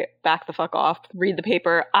say, back the fuck off. Read the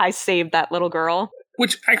paper. I saved that little girl.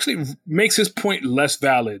 Which actually makes his point less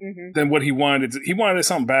valid than what he wanted. He wanted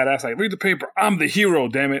something badass, like, read the paper, I'm the hero,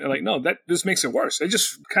 damn it. Like, no, this makes it worse. It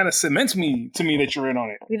just kind of cements to me that you're in on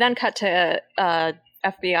it. We then cut to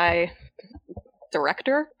FBI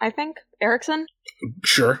director, I think, Erickson.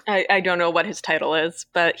 Sure. I don't know what his title is,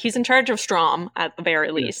 but he's in charge of Strom at the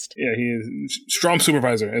very least. Yeah, he is. Strom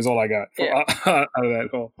supervisor is all I got out of that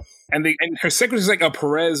whole. And her secretary's like a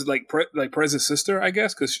Perez, like Perez's sister, I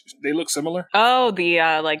guess, because they look similar. Oh,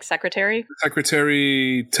 the secretary?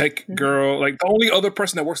 Secretary, tech girl, like the only other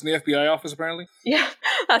person that works in the FBI office, apparently. Yeah,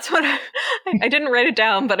 that's what I didn't write it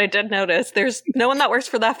down, but I did notice. There's no one that works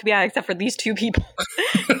for the FBI except for these two people.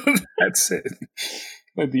 That's it.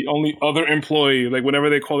 Like the only other employee, like whenever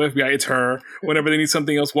they call the FBI, it's her. Whenever they need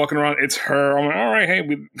something else walking around, it's her. I'm like, all right, hey,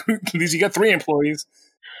 at least you got 3 employees.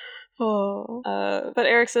 But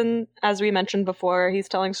Erickson, as we mentioned before, he's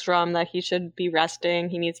telling Strom that he should be resting.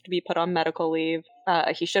 He needs to be put on medical leave.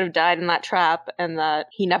 He should have died in that trap, and that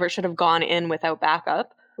he never should have gone in without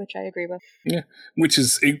backup. Which I agree with. Yeah, which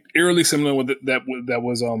is eerily similar with that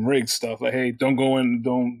was Riggs stuff. Like, hey, don't go in,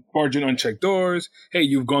 don't barge in unchecked doors. Hey,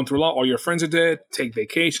 you've gone through a lot. All your friends are dead. Take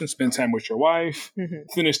vacation. Spend time with your wife.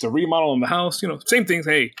 Finish the remodel in the house. You know, same things.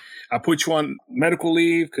 Hey, I put you on medical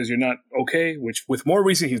leave because you're not okay. Which, with more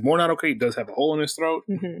reason, he's more not okay. He does have a hole in his throat.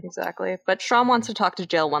 Exactly. But Strom wants to talk to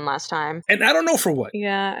Jill one last time, and I don't know for what.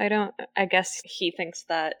 Yeah, I guess he thinks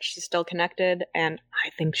that she's still connected, and I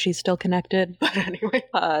think she's still connected. But anyway.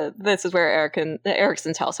 This is where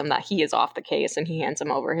Erickson tells him that he is off the case, and he hands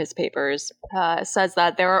him over his papers. Says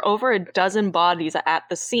that there are over a dozen bodies at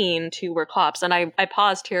the scene, 2 were cops. And I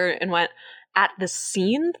paused here and went, at the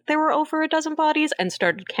scene there were over a dozen bodies, and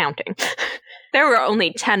started counting. There were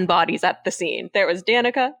only 10 bodies at the scene. There was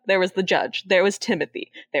Danica, there was the judge, there was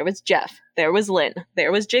Timothy, there was Jeff, there was Lynn,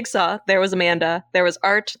 there was Jigsaw, there was Amanda, there was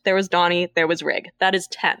Art, there was Donnie, there was Rig. That is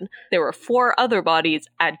 10. There were 4 other bodies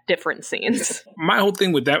at different scenes. My whole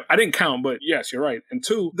thing with that, I didn't count, but yes, you're right. And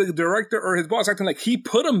 2, the director or his boss acting like he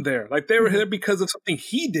put them there. Like they were there because of something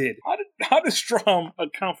he did. how does Strom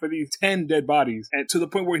account for these 10 dead bodies and to the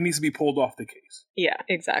point where he needs to be pulled off the case? Yeah,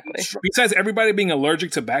 exactly. Besides everybody being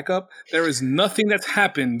allergic to backup, there is nothing that's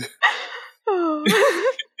happened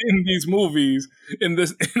in these movies, in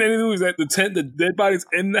any movies, that the dead bodies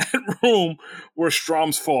in that room were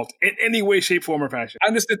Strom's fault in any way, shape, form, or fashion. I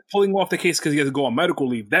understand pulling off the case because he has to go on medical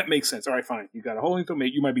leave. That makes sense. All right, fine. You got a holding through.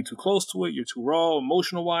 You might be too close to it. You're too raw,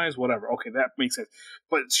 emotional wise, whatever. Okay, that makes sense.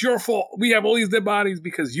 But it's your fault. We have all these dead bodies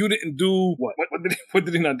because you didn't do what? What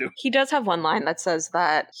did he not do? He does have one line that says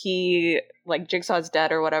that he, like, Jigsaw's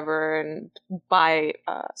dead or whatever, and by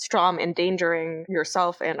Strom endangering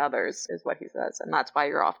yourself and others is what he says, and that's why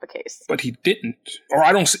you're off the case. But he didn't. Or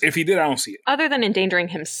I don't. If he did, I don't see it. Other than endangering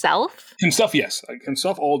himself? Himself, yes. Like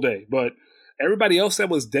himself all day. But everybody else that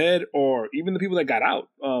was dead, or even the people that got out,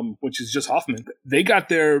 which is just Hoffman, they got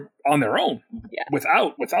there on their own. Yeah.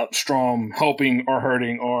 Without Strom helping or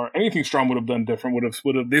hurting or anything Strom would have done different,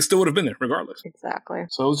 they still would have been there regardless. Exactly.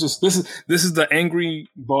 So it was just, this is the angry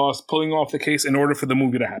boss pulling off the case in order for the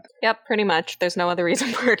movie to happen. Yep, pretty much. There's no other reason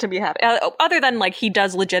for it to be happening. Other than, like, he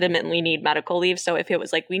does legitimately need medical leave, so if it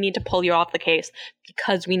was like, we need to pull you off the case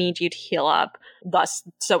because we need you to heal up, thus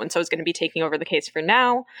so-and-so is going to be taking over the case for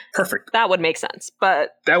now. Perfect. That would make sense,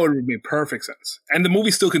 but... That would make perfect sense. And the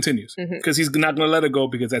movie still continues because he's not going to let it go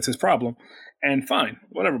because that's his problem. And fine,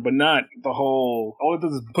 whatever, but not the whole... All it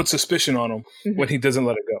does is put suspicion on him when he doesn't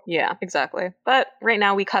let it go. Yeah, exactly. But right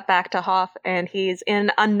now we cut back to Hoff, and he's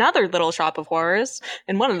in another little shop of horrors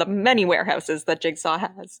in one of the many warehouses that Jigsaw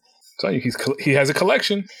has. So he has a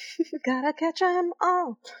collection. Gotta catch them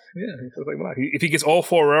all. Yeah, he's like, wow. If he gets all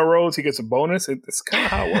 4 railroads, he gets a bonus. It's kind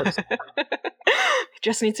of how it works. He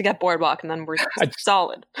just needs to get Boardwalk, and then we're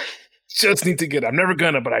solid. Just need to get it. I'm never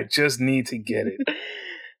gonna, but I just need to get it.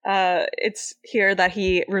 It's here that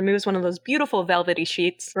he removes one of those beautiful velvety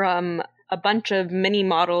sheets from a bunch of mini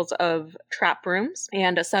models of trap rooms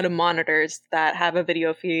and a set of monitors that have a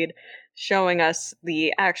video feed showing us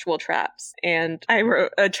the actual traps. And I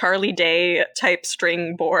wrote a Charlie Day type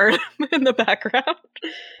string board in the background.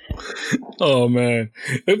 Oh man,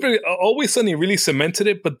 Always Sunny really cemented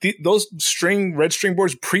it, but those red string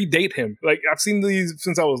boards predate him. Like, I've seen these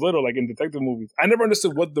since I was little, like in detective movies. I never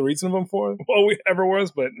understood what the reason of them for ever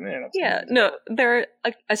was, but man, they're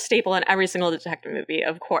a staple in every single detective movie,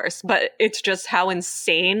 of course. But it's just how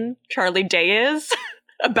insane Charlie Day is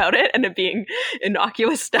about it, and it being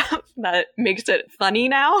innocuous stuff that makes it funny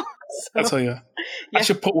now. So, I'll tell you, I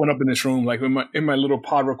should put one up in this room, like in my little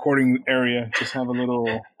pod recording area. Just have a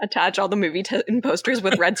little attach all the movie posters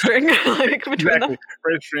with red string, like between them.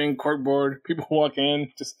 Red string, corkboard. People walk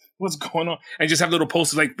in, just what's going on, and just have little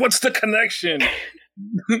posters like, "What's the connection?"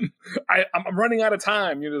 I'm running out of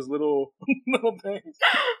time. Just little things.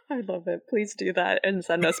 I love it. Please do that and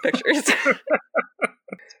send us pictures.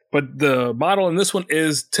 But the model in this one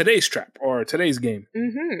is today's trap, or today's game.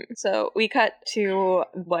 Mm-hmm. So we cut to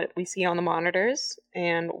what we see on the monitors.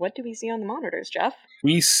 And what do we see on the monitors, Jeff?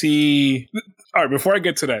 We see... All right, before I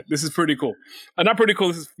get to that, this is pretty cool. Not pretty cool,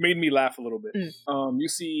 this has made me laugh a little bit. You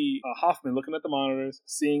see Hoffman looking at the monitors,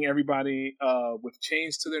 seeing everybody with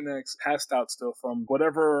chains to their necks, passed out still from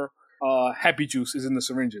whatever... happy juice is in the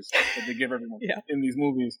syringes that they give everyone in these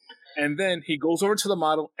movies. And then he goes over to the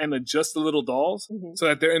model and adjusts the little dolls so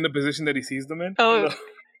that they're in the position that he sees them in. Oh.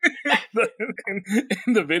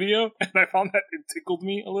 In the video. And I found that it tickled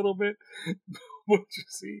me a little bit. What you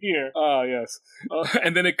see here? Yes.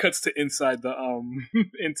 And then it cuts to inside the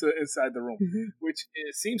inside the room, which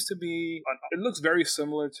it seems to be. It looks very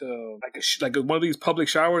similar to like one of these public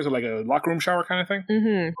showers or like a locker room shower kind of thing.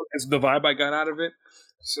 It's the vibe I got out of it.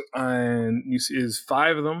 So, and you see, is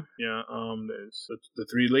 5 of them. Yeah. There's the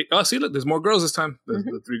 3 ladies. Oh, see, look, there's more girls this time. There's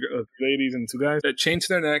the 3 ladies and 2 guys that chained to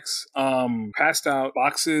their necks, passed out.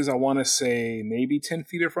 Boxes, I want to say maybe 10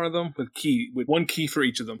 feet in front of them with 1 key for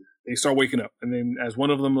each of them. They start waking up, and then as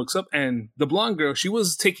one of them looks up, and the blonde girl, she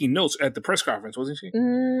was taking notes at the press conference, wasn't she?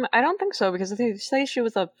 I don't think so, because they say she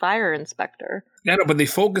was a fire inspector. Yeah, no, but they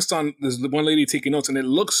focused on this one lady taking notes, and it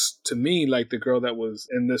looks to me like the girl that was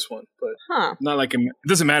in this one, but not like it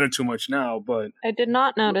doesn't matter too much now. But I did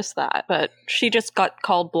not notice that, but she just got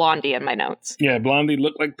called Blondie in my notes. Yeah, Blondie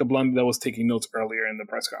looked like the blondie that was taking notes earlier in the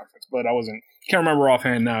press conference, but I can't remember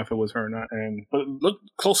offhand now if it was her or not, but it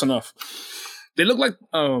looked close enough. They look like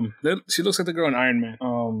she looks like the girl in Iron Man.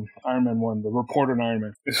 Iron Man 1, the reporter in Iron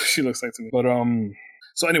Man. She looks like to me. But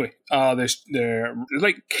so anyway, they're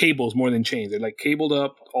like cables more than chains. They're like cabled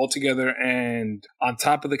up all together, and on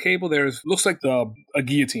top of the cable looks like a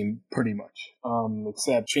guillotine pretty much.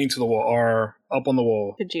 except chained to the wall or up on the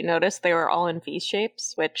wall. Did you notice they were all in V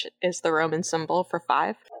shapes, which is the Roman symbol for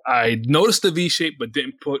 5? I noticed the V shape, but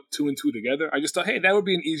didn't put 2 and 2 together. I just thought, hey, that would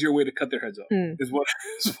be an easier way to cut their heads off. Is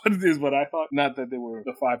what I thought. Not that they were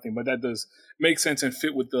the 5 thing, but that does make sense and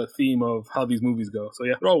fit with the theme of how these movies go. So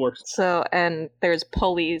yeah, it all works. So, and there's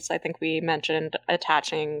pulleys, I think we mentioned,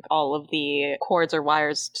 attaching all of the cords or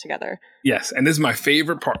wires together. Yes, and this is my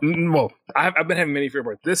favorite part. Well, I've been having many favorite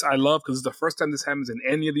parts. This I love because it's the first time this happens in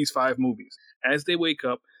any of these 5 movies. As they wake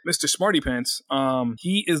up, Mr. Smarty Pants,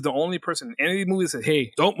 he is the only person in any movie that says,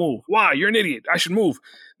 hey, don't move. Why? You're an idiot. I should move.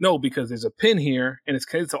 No, because there's a pin here, and it's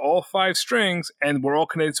connected to all 5 strings, and we're all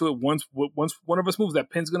connected to it. Once one of us moves,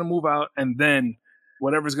 that pin's going to move out, and then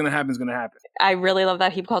whatever's going to happen is going to happen. I really love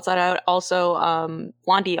that he calls that out. Also,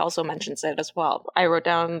 Blondie also mentions it as well. I wrote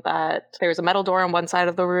down that there's a metal door on one side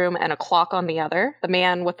of the room and a clock on the other. The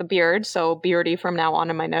man with the beard, so Beardy from now on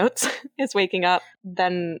in my notes, is waking up.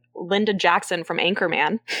 Then Linda Jackson from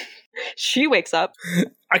Anchorman, she wakes up.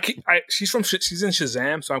 She's in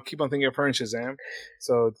Shazam, so I keep on thinking of her in Shazam.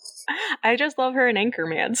 So I just love her in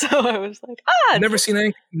Anchorman. So I was like, never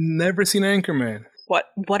seen Anchorman.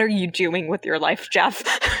 What are you doing with your life, Jeff?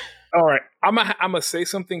 All right, I'm gonna say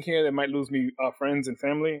something here that might lose me friends and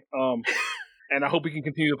family. And I hope we can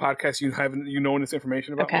continue the podcast. You knowing this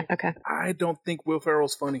information about me. Okay. I don't think Will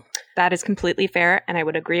Ferrell's funny. That is completely fair, and I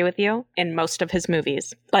would agree with you in most of his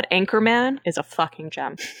movies. But Anchorman is a fucking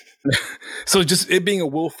gem. So just it being a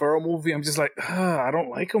Will Ferrell movie, I'm just like, I don't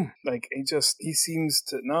like him. Like he seems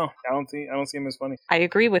to I don't see him as funny. I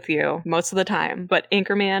agree with you most of the time, but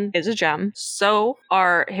Anchorman is a gem. So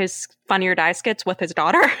are his Funny or Die skits with his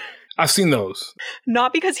daughter. I've seen those.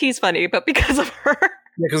 Not because he's funny, but because of her.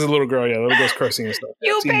 Yeah, because the little girl's cursing and stuff.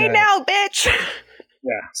 You pay now, bitch!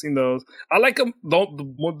 Yeah, seen those. I like him.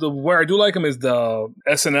 Where I do like him is the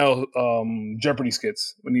SNL Jeopardy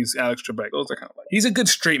skits when he's Alex Trebek. Those are kind of like. He's a good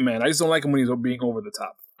straight man. I just don't like him when he's being over the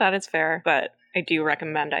top. That is fair, but I do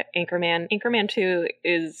recommend Anchorman. Anchorman 2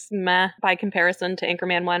 is meh by comparison to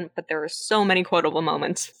Anchorman 1, but there are so many quotable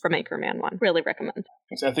moments from Anchorman 1. Really recommend.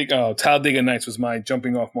 So I think Talladega Nights was my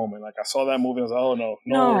jumping off moment. Like I saw that movie, I was like, oh no.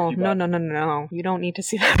 No. You don't need to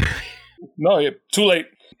see that movie. No, too late.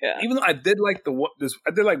 Yeah. Even though I did like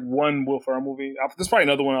one Will Ferrell movie. There's probably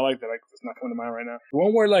another one I like that it's not coming to mind right now. The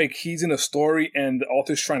one where like he's in a story and the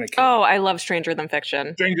author's trying to kill him. I love Stranger Than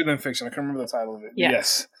Fiction. Stranger Than Fiction. I can't remember the title of it. Yeah.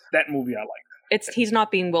 Yes, that movie I like. He's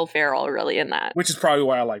not being Will Ferrell really in that. Which is probably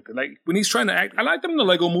why I liked it. Like when he's trying to act, I liked him in the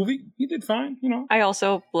Lego movie. He did fine, you know. I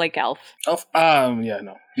also like Elf.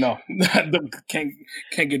 No. Can't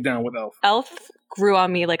get down with Elf. Elf grew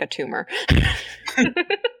on me like a tumor.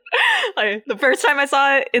 Like, the first time I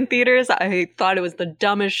saw it in theaters, I thought it was the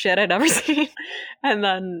dumbest shit I'd ever seen. And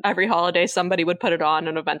then every holiday, somebody would put it on,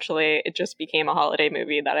 and eventually it just became a holiday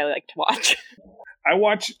movie that I like to watch. I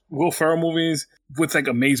watch Will Ferrell movies with like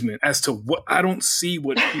amazement as to what I don't see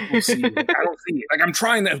what people see. Like, I don't see it. Like I'm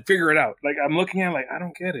trying to figure it out. Like I'm looking at it, like I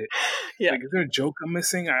don't get it. Yeah. Like is there a joke I'm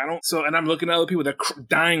missing? I don't. So and I'm looking at other people that are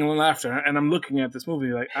dying of laughter, and I'm looking at this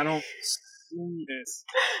movie like I don't.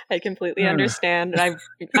 I completely understand.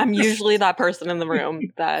 I'm usually that person in the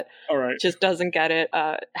room that just doesn't get it.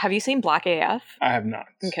 Have you seen Black AF? I have not.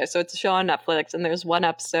 Okay, so it's a show on Netflix, and there's one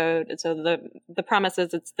episode. So the premise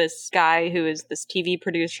is it's this guy who is this TV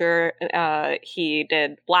producer. He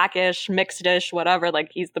did Blackish, Mixed-ish, whatever.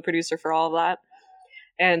 Like he's the producer for all of that.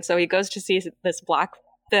 And so he goes to see this black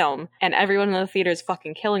film, and everyone in the theater is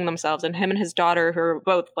fucking killing themselves, and him and his daughter, who are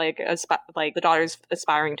both like the daughter's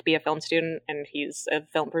aspiring to be a film student and he's a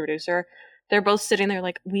film producer, they're both sitting there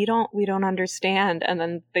like we don't understand. And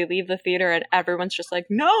then they leave the theater and everyone's just like,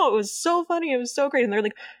 no, it was so funny, it was so great. And they're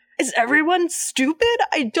like, is everyone stupid?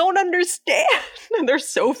 I don't understand. And they're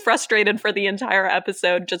so frustrated for the entire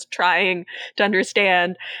episode just trying to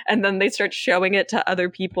understand. And then they start showing it to other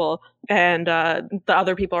people. And the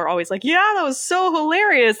other people are always like, yeah, that was so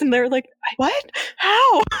hilarious. And they're like, what?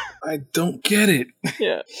 How? I don't get it.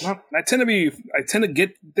 Yeah. Well, I tend to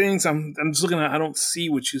get things. I'm just looking at, I don't see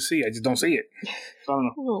what you see. I just don't see it. So I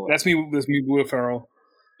don't know. That's me with Will Ferrell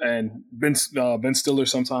and Ben Stiller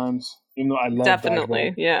sometimes. Even though I love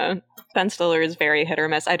definitely, yeah. Ben Stiller is very hit or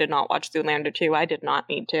miss. I did not watch Zoolander 2. I did not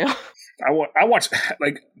need to. I watched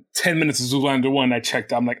like 10 minutes of Zoolander 1. I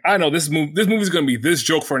checked. I'm like, I know this movie's going to be this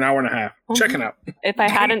joke for an hour and a half. Mm-hmm. Check it out. If I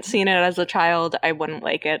hadn't seen it as a child, I wouldn't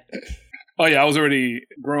like it. Oh yeah, I was already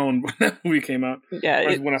grown when that movie came out.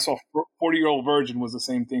 Yeah, when I saw 40-Year-Old Virgin was the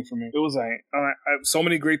same thing for me. It was like I have so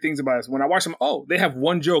many great things about it. When I watch them, they have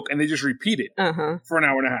one joke and they just repeat it for an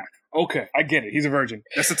hour and a half. Okay, I get it. He's a virgin.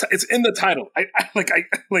 That's it's in the title. I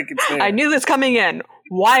it's there. I knew this coming in.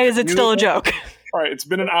 Why is it still a joke? All right, it's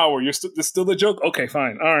been an hour. It's still the joke? Okay,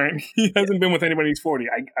 fine. All right. He hasn't been with anybody who's 40.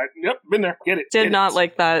 Yep, been there. Get it. Did not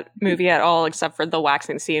like that movie at all, except for the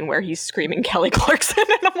waxing scene where he's screaming Kelly Clarkson.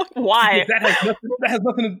 And I'm like, why? Yeah, that has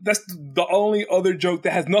nothing that's the only other joke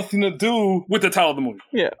that has nothing to do with the title of the movie.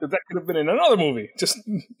 Yeah. That could have been in another movie. Just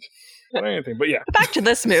not anything. But yeah. Back to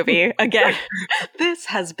this movie. Again, this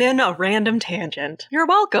has been a random tangent. You're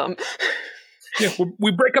welcome. Yeah,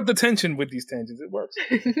 we break up the tension with these tangents. It works.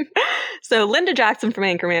 So Linda Jackson from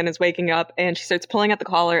Anchorman is waking up and she starts pulling at the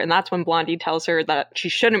collar, and that's when Blondie tells her that she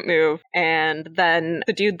shouldn't move. And then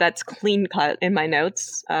the dude that's clean cut in my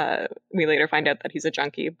notes, we later find out that he's a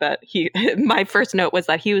junkie, but my first note was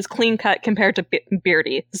that he was clean cut compared to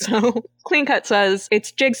Beardy. So clean cut says,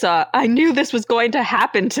 "It's Jigsaw. I knew this was going to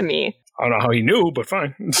happen to me." I don't know how he knew, but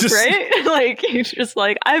fine. Right? Like, he's just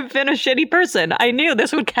like, I've been a shitty person. I knew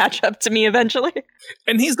this would catch up to me eventually.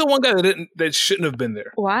 And he's the one guy that shouldn't have been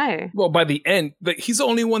there. Why? Well, by the end, he's the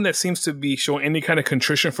only one that seems to be showing any kind of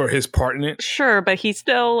contrition for his part in it. Sure, but he's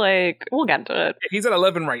still like, we'll get to it. He's at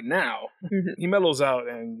 11 right now. Mm-hmm. He mellows out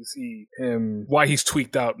and you see him, why he's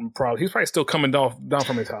tweaked out and he's probably still coming down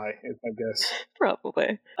from his high, I guess.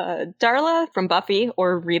 Probably. Darla from Buffy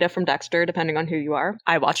or Rita from Dexter, depending on who you are.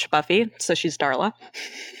 I watched Buffy, so she's Darla.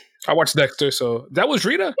 I watched Dexter, so that was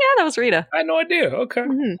Rita? Yeah, that was Rita. I had no idea. Okay.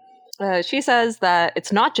 Mm-hmm. She says that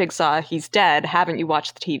it's not Jigsaw, he's dead. Haven't you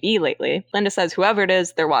watched the TV lately? Linda says, whoever it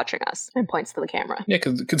is, they're watching us, and points to the camera. Yeah,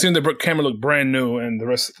 because considering the camera looked brand new and the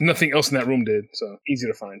rest, nothing else in that room did, so easy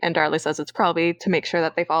to find. And Darla says it's probably to make sure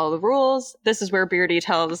that they follow the rules. This is where Beardy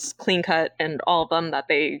tells Clean Cut and all of them that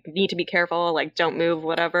they need to be careful, like don't move,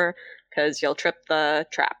 whatever, because you'll trip the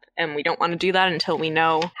trap. And we don't want to do that until we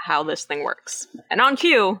know how this thing works. And on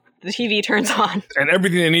cue, the TV turns on. And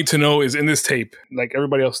everything they need to know is in this tape. Like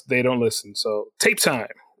everybody else, they don't listen. So, tape time.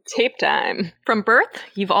 Tape time. From birth,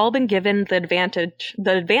 you've all been given the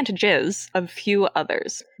advantages of few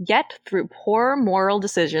others. Yet, through poor moral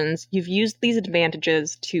decisions, you've used these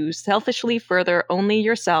advantages to selfishly further only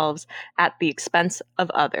yourselves at the expense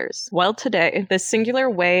of others. Well, today, this singular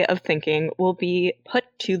way of thinking will be put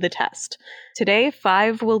to the test. Today,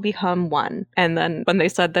 5 will become 1. And then when they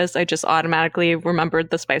said this, I just automatically remembered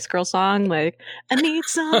the Spice Girl song, like, I need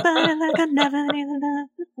somebody like I never need love.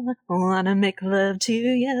 I wanna make love to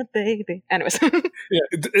you, baby. Anyways. Yeah,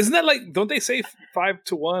 isn't that like, don't they say 5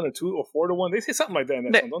 to 1 or 2 or 4 to 1? They say something like that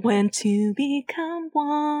in that song, don't they? When to become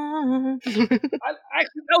one.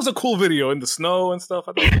 That was a cool video in the snow and stuff.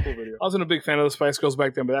 I thought it was a cool video. I wasn't a big fan of the Spice Girls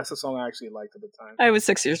back then, but that's the song I actually liked at the time. I was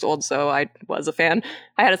 6 years old, so I was a fan.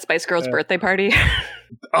 I had a Spice Girls birthday party.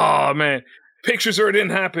 Oh, man. Pictures or it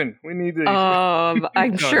didn't happen. We need these.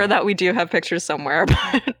 I'm sure that we do have pictures somewhere,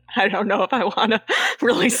 but I don't know if I want to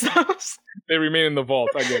release those. They remain in the vault.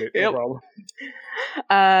 I get it. No problem.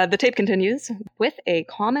 The tape continues. With a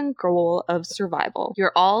common goal of survival,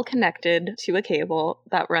 you're all connected to a cable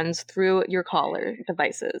that runs through your collar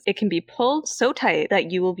devices. It can be pulled so tight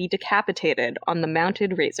that you will be decapitated on the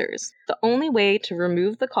mounted razors. The only way to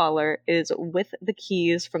remove the collar is with the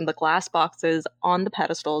keys from the glass boxes on the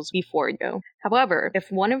pedestals before you. However,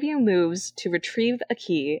 if one of you moves to retrieve a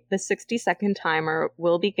key, the 60-second timer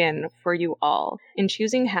will begin for you all. In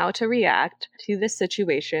choosing how to react to this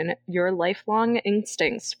situation, your lifelong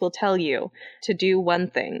instincts will tell you to do one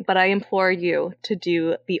thing, but I implore you to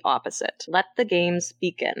do the opposite. Let the games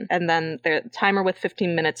begin. And then the timer with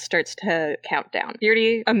 15 minutes starts to count down.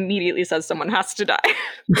 Beardy immediately says someone has to die.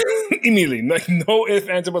 Immediately. Like, no ifs,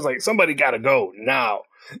 ands, or buts. Like, somebody gotta go now.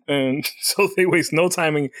 And so they waste no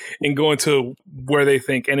time in going to where they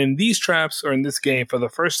think. And in these traps, or in this game, for the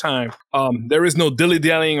first time, there is no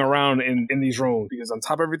dilly-dallying around in these rooms. Because on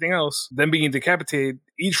top of everything else, them being decapitated,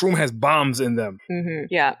 each room has bombs in them. Mm-hmm.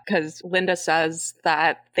 Yeah, because Linda says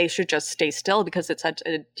that they should just stay still because it's had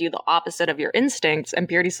to do the opposite of your instincts. And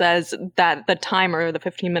Beardy says that the timer, the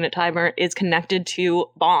 15-minute timer, is connected to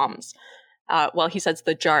bombs. Well, he says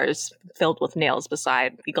the jars filled with nails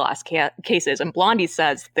beside the glass cases, and Blondie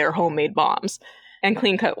says they're homemade bombs. And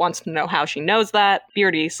Clean Cut wants to know how she knows that.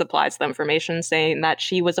 Beardy supplies the information, saying that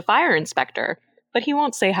she was a fire inspector, but he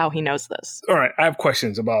won't say how he knows this. All right, I have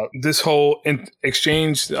questions about this whole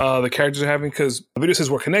exchange the characters are having, because the video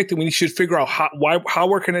says we're connected. We should figure out how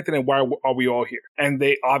we're connected and why are we all here. And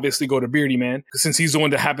they obviously go to Beardy Man, since he's the one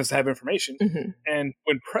that happens to have information. Mm-hmm. And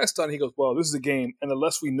when pressed on, he goes, well, this is a game, and the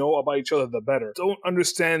less we know about each other, the better. Don't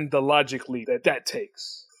understand the logic leap that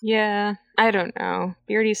takes. Yeah, I don't know.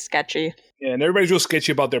 Beardy's sketchy. Yeah, and everybody's real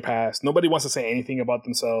sketchy about their past. Nobody wants to say anything about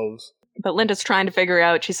themselves. But Linda's trying to figure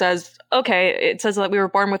out, she says, okay, it says that we were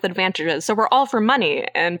born with advantages, so we're all for money.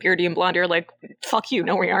 And Beardy and Blondie are like, fuck you,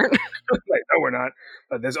 no we aren't. Like, no, we're not.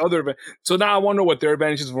 There's other. So now I wonder what their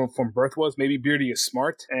advantages from birth was. Maybe Beardy is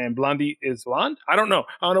smart and Blondie is blonde. I don't know.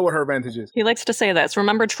 I don't know what her advantage is. He likes to say this.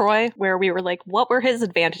 Remember Troy, where we were like, what were his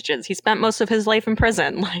advantages? He spent most of his life in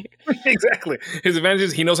prison. Like, exactly. His advantage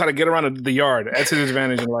is he knows how to get around the yard. That's his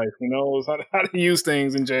advantage in life. He knows how to use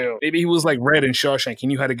things in jail. Maybe he was like Red in Shawshank. He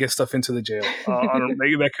knew how to get stuff into the jail. I don't know.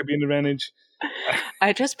 Maybe that could be an advantage.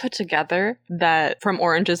 I just put together that from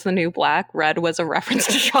Orange is the New Black, Red was a reference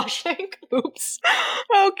to Shawshank. Oops.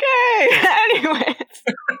 Okay. Anyways.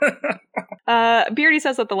 Beardy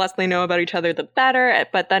says that the less they know about each other, the better,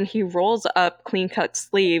 but then he rolls up Clean Cut's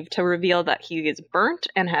sleeve to reveal that he is burnt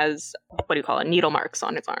and has, needle marks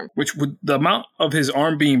on his arm. Which, with the amount of his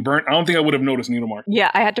arm being burnt, I don't think I would have noticed needle marks.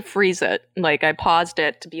 Yeah, I had to freeze it. Like, I paused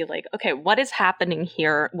it to be like, okay, what is happening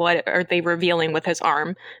here? What are they revealing with his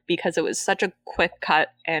arm? Because it was such a quick cut,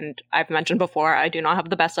 and I've mentioned before, I do not have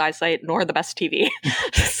the best eyesight nor the best TV.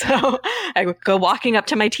 So I would go walking up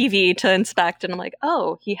to my TV to inspect, and I'm like,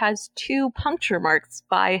 oh, he has 2 puncture marks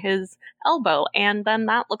by his elbow, and then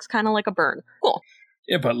that looks kind of like a burn. Cool.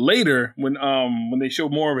 Yeah, but later, when they show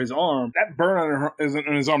more of his arm, that burn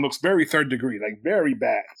on his arm looks very third degree, like very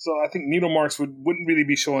bad. So I think needle marks wouldn't really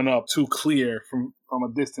be showing up too clear from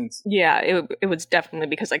a distance. Yeah, it was definitely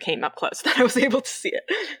because I came up close that I was able to see it.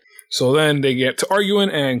 So then they get to arguing,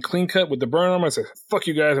 and Clean Cut with the burn arm, I said, "Fuck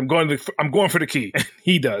you guys! I'm going for the key." And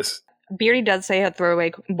he does. Beardy does say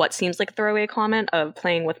what seems like a throwaway comment of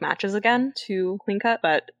playing with matches again to Clean Cut,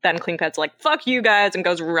 but then Clean Cut's like, fuck you guys, and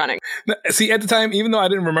goes running. See, at the time, even though I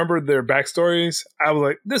didn't remember their backstories, I was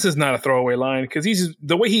like, this is not a throwaway line, because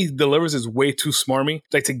the way he delivers is way too smarmy.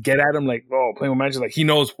 Like, to get at him, like, oh, playing with matches, like, he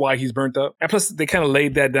knows why he's burnt up. And plus, they kind of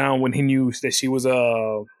laid that down when he knew that she was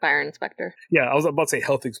a... fire inspector. Yeah, I was about to say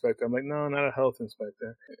health inspector. I'm like, no, not a health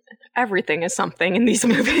inspector. Everything is something in these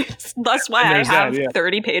movies. That's why I have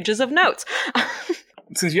 30 pages of notes.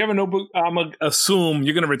 Since you have a notebook, I'm going to assume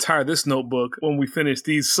you're going to retire this notebook when we finish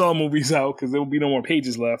these Saw movies out, because there will be no more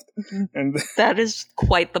pages left. And that is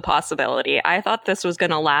quite the possibility. I thought this was going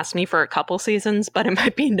to last me for a couple seasons, but it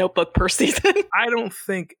might be notebook per season. I don't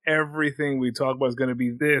think everything we talk about is going to be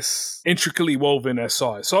this intricately woven as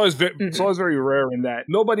Saw is. Saw is very rare in that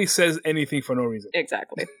nobody says anything for no reason.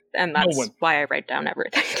 Exactly. And that's why I write down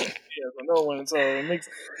everything. No one. So it makes.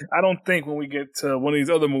 I don't think when we get to one of these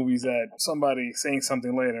other movies that somebody saying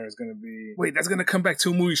something later is going to be. Wait, that's going to come back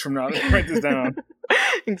 2 movies from now. Let's write this down.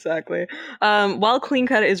 Exactly. While Clean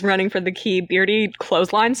Cut is running for the key, Beardy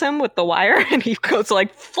clotheslines him with the wire, and he goes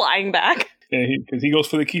like flying back. Yeah, because he goes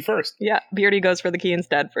for the key first. Yeah, Beardy goes for the key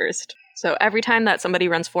instead first. So every time that somebody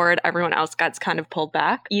runs forward, everyone else gets kind of pulled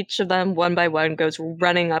back. Each of them, one by one, goes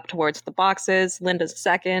running up towards the boxes. Linda's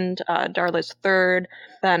second, Darla's third.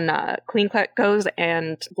 Then Clean Cut goes,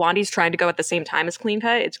 and Blondie's trying to go at the same time as Clean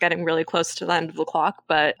Cut. It's getting really close to the end of the clock,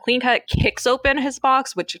 but Clean Cut kicks open his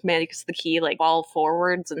box, which makes the key like fall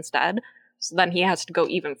forwards instead. So then he has to go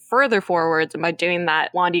even further forwards, and by doing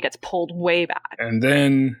that, Blondie gets pulled way back. And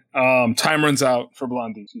then time runs out for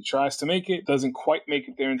Blondie. She tries to make it, doesn't quite make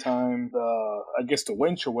it there in time. The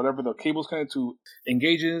winch or whatever the cable's connected to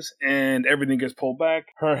engages, and everything gets pulled back.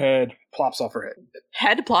 Her head plops off her head.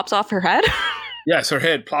 Head plops off her head? Yes, her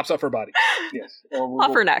head plops off her body. Yes.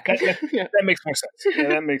 Off her neck. That makes more sense. Yeah,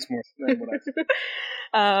 that makes more sense than what I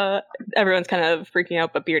said. Everyone's kind of freaking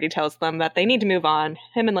out, but Beardy tells them that they need to move on.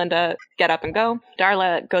 Him and Linda get up and go.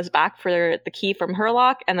 Darla goes back for the key from her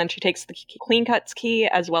lock, and then she takes the Clean Cut's key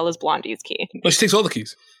as well as Blondie's key. Well, she takes all the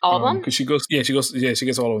keys. All of them? Because she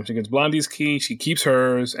gets all of them. She gets Blondie's key, she keeps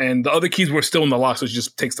hers, and the other keys were still in the lock, so she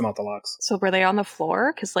just takes them out the locks. So were they on the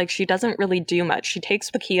floor? Because she doesn't really do much. She takes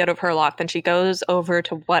the key out of her lock, then she goes over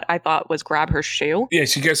to what I thought was grab her shoe. Yeah,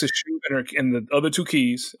 she gets a shoe and the other 2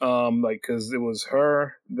 keys, because it was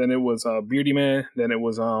her, then it was Beardy Man, then it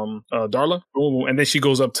was Darla, and then she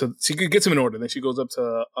gets him in order. Then she goes up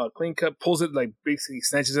to Clean Cut, pulls it, basically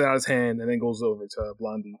snatches it out of his hand, and then goes over to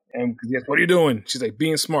Blondie. And yes, what are you doing? She's like,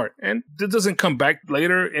 being smart. And it doesn't come back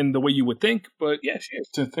later in the way you would think, but yeah, she is.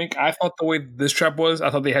 To think, I thought the way this trap was, I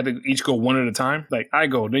thought they had to each go one at a time. Like, I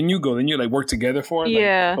go, then you go, then you work together for it.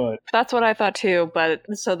 Yeah, that's what I thought too. But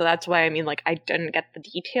so that's why I didn't get the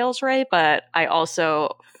details right, but I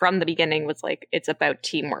also from the beginning was like, it's about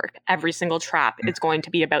teamwork. teamwork. Every single trap is going to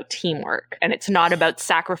be about teamwork. And it's not about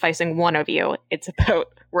sacrificing one of you. It's about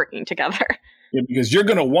working together. Yeah, because you're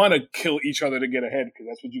going to want to kill each other to get ahead, because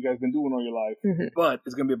that's what you guys been doing all your life. Mm-hmm. But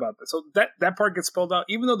it's going to be about that. So that part gets spelled out,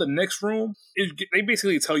 even though the next room, they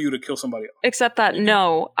basically tell you to kill somebody else. Except that,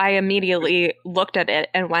 no, I immediately looked at it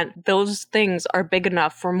and went, those things are big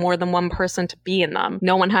enough for more than one person to be in them.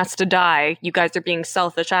 No one has to die. You guys are being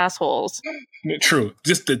selfish assholes. True.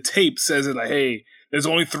 Just the tape says it like, hey, there's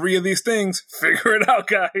only 3 of these things. Figure it out,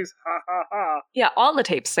 guys. Ha, ha, ha. Yeah, all the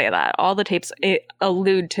tapes say that. All the tapes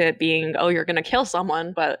allude to it being, oh, you're going to kill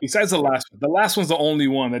someone, but... Besides the last one. The last one's the only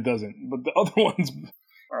one that doesn't. But the other ones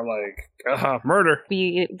are like, murder.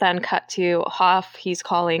 We then cut to Hoff. He's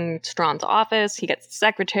calling Strawn's office. He gets the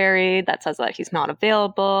secretary that says that he's not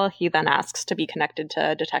available. He then asks to be connected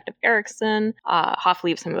to Detective Erickson. Hoff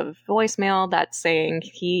leaves him a voicemail that's saying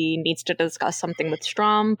he needs to discuss something with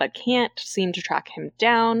Strawn, but can't seem to track him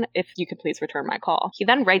down. If you could please return my call. He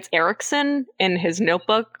then writes Erickson in his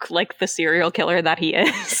notebook like the serial killer that he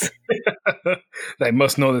is. They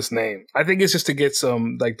must know this name. I think it's just to get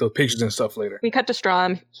some, like, the pictures and stuff later. We cut to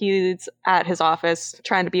Strawn. He's at his office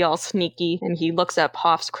trying to be all sneaky, and he looks up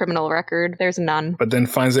Hoff's criminal record. There's none. But then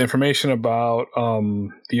finds the information about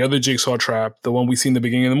the other jigsaw trap, the one we see in the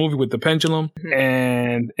beginning of the movie with the pendulum,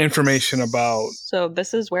 and information about... So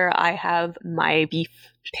this is where I have my beef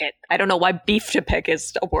pit. I don't know why beef to pick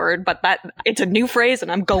is a word, but it's a new phrase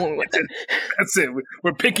and I'm going with it. That's it.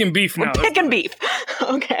 We're picking beef now. We're picking beef.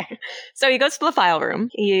 Okay. So he goes to the file room.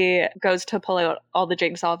 He goes to pull out all the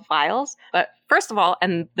jigsaw files. But first of all,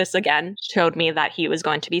 and this again showed me that he was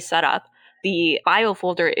going to be set up, the file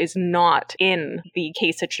folder is not in the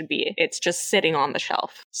case it should be. It's just sitting on the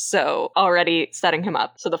shelf. So already setting him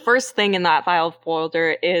up. So the first thing in that file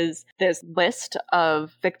folder is this list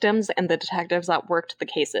of victims and the detectives that worked the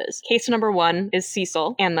cases. Case number 1 is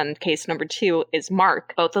Cecil, and then case number 2 is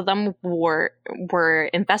Mark. Both of them were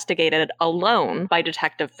investigated alone by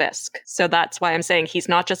Detective Fisk. So that's why I'm saying he's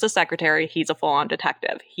not just a secretary, he's a full-on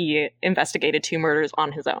detective. He investigated 2 murders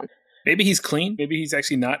on his own. Maybe he's clean. Maybe he's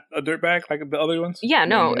actually not a dirtbag like the other ones. Yeah,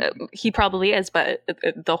 no, he probably is. But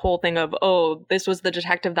the whole thing of, oh, this was the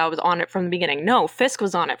detective that was on it from the beginning. No, Fisk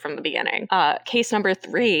was on it from the beginning. Case number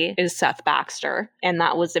 3 is Seth Baxter, and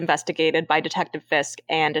that was investigated by Detective Fisk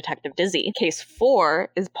and Detective Dizzy. Case 4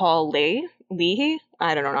 is Paul Leahy.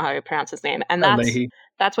 I don't know how you pronounce his name. And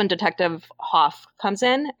that's when Detective Hoff comes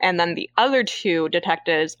in. And then the other 2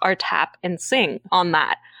 detectives are Tapp and Singh on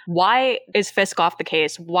that. Why is Fisk off the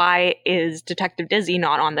case? Why is Detective Dizzy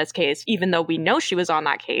not on this case, even though we know she was on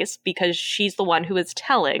that case? Because she's the one who is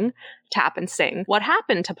telling Tapp and Singh what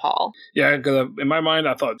happened to Paul. Yeah, because in my mind,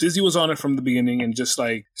 I thought Dizzy was on it from the beginning, and just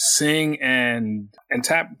like Singh and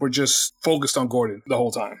Tapp were just focused on Gordon the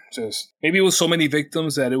whole time. Just maybe it was so many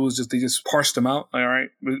victims that it was just, they just parsed them out. All right,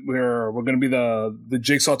 we're going to be the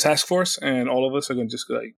Jigsaw Task Force, and all of us are going to just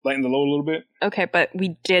like lighten the load a little bit. Okay, but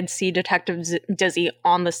we did see Detective Dizzy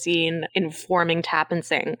on the scene informing Tapp and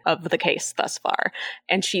Singh of the case thus far,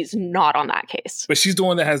 and she's not on that case. But she's the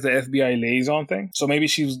one that has the FBI liaison thing, so maybe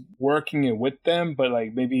she's working it with them, but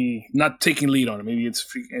like maybe not taking lead on it. Maybe it's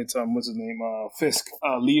what's his name, Fisk,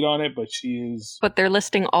 lead on it, but she is. But they're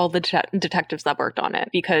listing all the detectives that worked on it,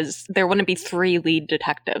 because there wouldn't be 3 lead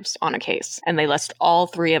detectives on a case, and they list all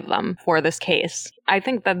 3 of them for this case. I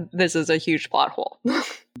think that this is a huge plot hole.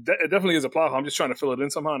 It definitely is a plot hole. I'm just trying to fill it in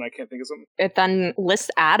somehow, and I can't think of something. It then lists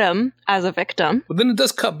Adam as a victim. But then it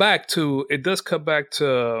does cut back to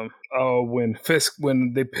when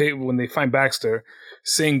they find Baxter,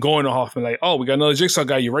 Singh going to Hoffman like, oh, we got another Jigsaw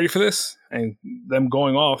guy. You ready for this? And them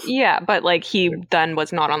going off. Yeah, but like he then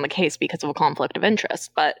was not on the case because of a conflict of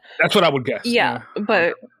interest. But that's what I would guess. Yeah,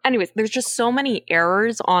 but anyways, there's just so many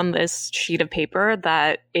errors on this sheet of paper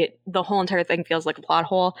that the whole entire thing feels like a plot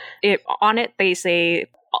hole. On it, they say.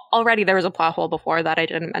 Already there was a plot hole before that I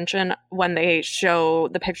didn't mention when they show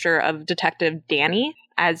the picture of Detective Danny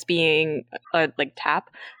as being like Tapp,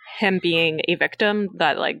 him being a victim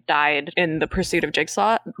that like died in the pursuit of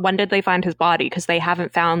Jigsaw. When did they find his body? Because they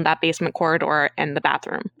haven't found that basement corridor and the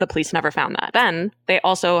bathroom. The police never found that. Then they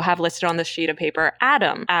also have listed on this sheet of paper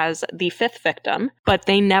Adam as the 5th victim, but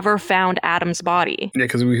they never found Adam's body. Yeah,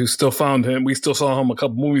 because we still found him. We still saw him a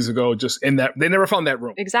couple movies ago just in that. They never found that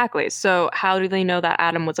room. Exactly. So how do they know that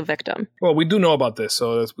Adam was a victim? Well, we do know about this.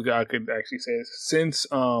 So I could actually say this. Since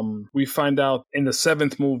we find out in the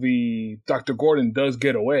 7th movie, Dr. Gordon does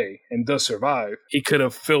get away and does survive. He could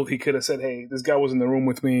have said, hey, this guy was in the room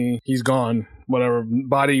with me. He's gone. whatever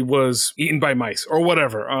body was eaten by mice or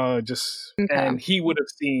whatever. And he would have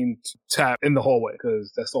seen Tap in the hallway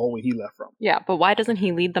because that's the hallway he left from. Yeah, but why doesn't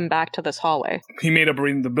he lead them back to this hallway? He made up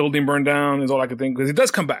reading the building burned down is all I could think, because he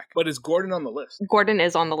does come back. But is Gordon on the list? Gordon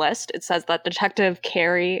is on the list. It says that Detective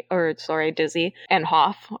Dizzy and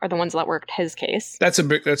Hoff are the ones that worked his case. That's a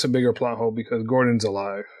bigger plot hole because Gordon's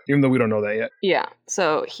alive, even though we don't know that yet. Yeah,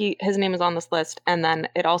 so his name is on this list, and then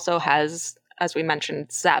it also has, as we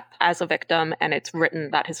mentioned, Zepp as a victim, and it's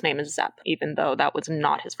written that his name is Zepp, even though that was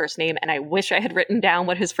not his first name. And I wish I had written down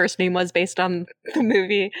what his first name was based on the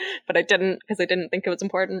movie, but I didn't, because I didn't think it was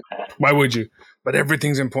important. Why would you? But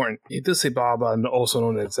everything's important. He does say Baba, also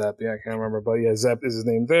known as Zepp. Yeah, I can't remember, but yeah, Zepp is his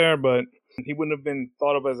name there, but he wouldn't have been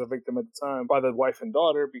thought of as a victim at the time by the wife and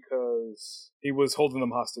daughter because he was holding them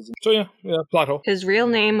hostage. So yeah, plot hole. His real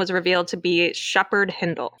name was revealed to be Shepard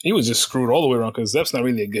Hindle. He was just screwed all the way around because Zepp's not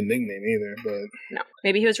really a good nickname either. But no,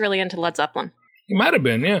 maybe he was really into Led Zeppelin. He might have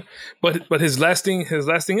been, yeah. But his lasting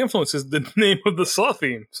influence is the name of the Saw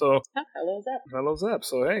theme. So hello Zepp. Hello Zepp.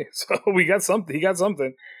 So hey, so we got something. He got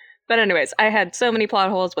something. But anyways, I had so many plot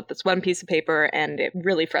holes with this one piece of paper, and it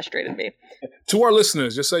really frustrated me. To our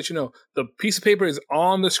listeners, just so that you know, the piece of paper is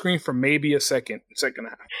on the screen for maybe a second and a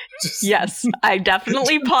half. Yes, I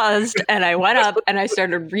definitely paused, and I went up, and I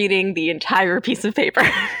started reading the entire piece of paper.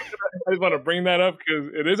 I just want to bring that up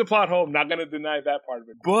because it is a plot hole. I'm not going to deny that part of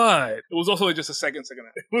it. But it was also just a second.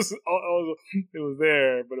 It was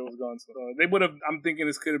there, but it was gone. So they would have, I'm thinking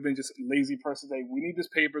this could have been just a lazy person saying, we need this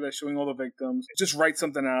paper that's showing all the victims. Just write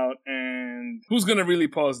something out. And who's going to really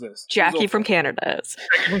pause this? Jackie from Canada is.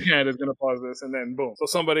 Jackie from Canada is going to pause this. And then boom. So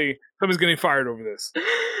somebody's getting fired over this.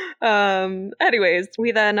 Anyways,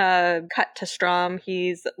 we then cut to Strom.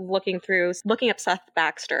 He's looking up Seth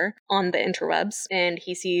Baxter on the interwebs, and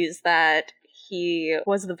he sees that he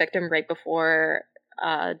was the victim right before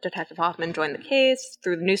Detective Hoffman joined the case.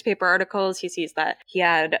 Through the newspaper articles, he sees that he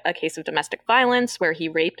had a case of domestic violence where he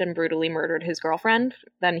raped and brutally murdered his girlfriend.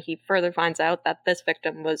 Then he further finds out that this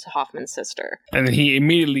victim was Hoffman's sister. And then he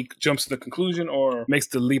immediately jumps to the conclusion or makes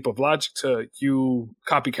the leap of logic to you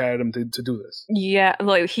copycat him to do this. Yeah,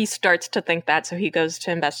 like he starts to think that, so he goes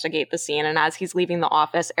to investigate the scene. And as he's leaving the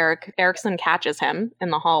office, Erickson catches him in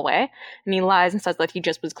the hallway, and he lies and says that he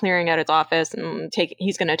just was clearing out his office and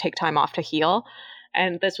he's going to take time off to heal.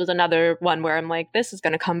 And this was another one where I'm like, this is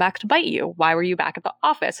going to come back to bite you. Why were you back at the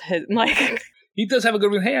office? Like, he does have a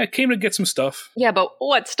good reason. Hey, I came to get some stuff. Yeah, but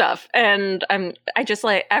what stuff? And I just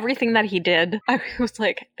like everything that he did. I was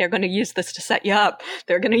like, they're going to use this to set you up.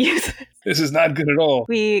 They're going to use it. This is not good at all.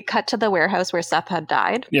 We cut to the warehouse where Seth had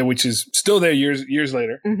died. Yeah, which is still there years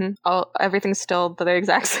later. Mm-hmm. Everything's still the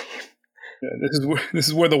exact same. Yeah, this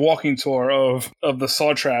is where the walking tour of the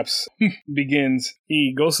saw traps begins.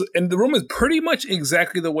 He goes, and the room is pretty much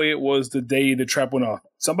exactly the way it was the day the trap went off.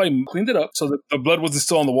 Somebody cleaned it up so that the blood was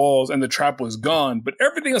still on the walls and the trap was gone, but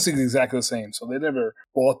everything else is exactly the same. So they never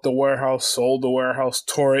bought the warehouse, sold the warehouse,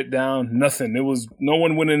 tore it down, nothing. No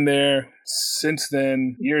one went in there since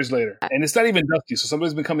then, years later. And it's not even dusty, so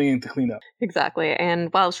somebody's been coming in to clean up. Exactly.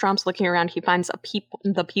 And while Strom's looking around, he finds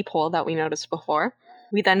the peephole that we noticed before.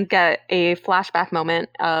 We then get a flashback moment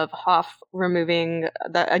of Hoff removing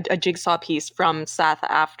a jigsaw piece from Seth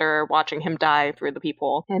after watching him die through the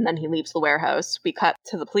peephole, and then he leaves the warehouse. We cut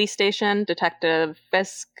to the police station. Detective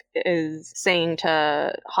Fisk is saying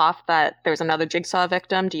to Hoff that there's another jigsaw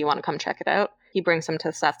victim. Do you want to come check it out? He brings him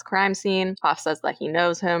to Seth's crime scene. Hoff says that he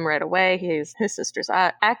knows him right away. He's his sister's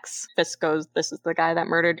ex. Fisk goes, "This is the guy that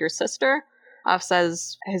murdered your sister." Hoff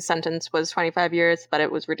says his sentence was 25 years, but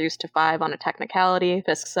it was reduced to 5 on a technicality.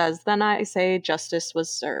 Fisk says, then I say justice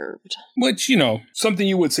was served. Which, something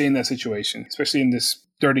you would say in that situation, especially in this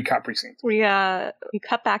dirty cop precinct. We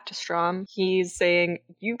cut back to Strom. He's saying,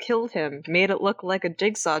 you killed him, made it look like a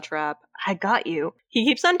jigsaw trap. I got you. He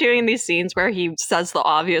keeps on doing these scenes where he says the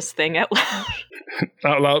obvious thing out loud.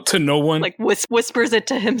 Out loud to no one. Like whispers it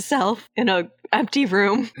to himself in a empty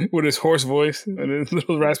room. With his hoarse voice and his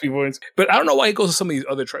little raspy voice. But I don't know why he goes to some of these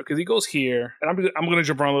other traps. Because he goes here, and I'm going to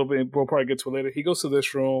jump around a little bit. We'll probably get to it later. He goes to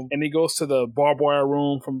this room, and he goes to the barbed wire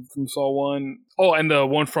room from Saw 1. Oh, and the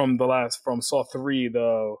one from Saw 3,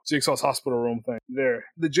 the Jigsaw's hospital room thing. There.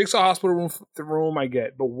 The Jigsaw hospital room I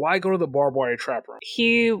get. But why go to the barbed wire trap room?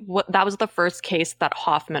 That was the first case that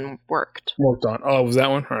Hoffman worked on. Oh, was that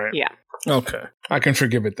one? All right. Yeah. Okay. I can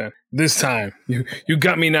forgive it then. This time. You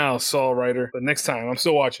got me now, Saw writer. But next time, I'm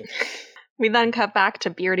still watching. We then cut back to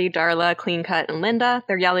Beardy, Darla, Clean Cut, and Linda.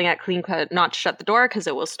 They're yelling at Clean Cut not to shut the door because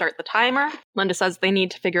it will start the timer. Linda says they need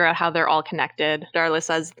to figure out how they're all connected. Darla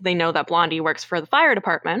says they know that Blondie works for the fire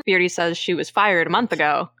department. Beardy says she was fired a month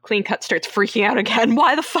ago. Clean Cut starts freaking out again.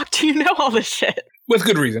 Why the fuck do you know all this shit? With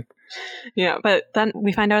good reason. Yeah, but then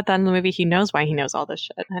we find out at the end of the movie he knows why he knows all this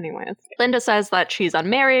shit. Anyways, Linda says that she's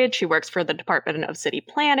unmarried, she works for the Department of City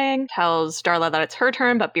Planning, tells Darla that it's her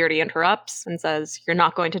turn, but Beardy interrupts and says, you're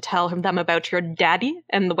not going to tell them about your daddy?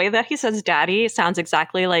 And the way that he says daddy sounds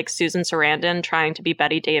exactly like Susan Sarandon trying to be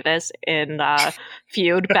Betty Davis in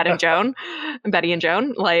Feud, Betty and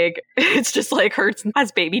Joan. Like, it's just like her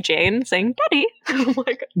as Baby Jane saying daddy. I'm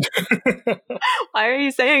like, why are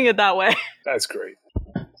you saying it that way? That's great.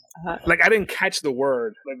 Like, I didn't catch the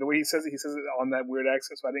word. Like, the way he says it on that weird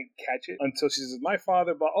accent, so I didn't catch it until she says, my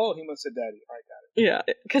father, but, oh, he must have daddy. All right, got it.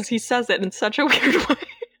 Yeah, because he says it in such a weird way.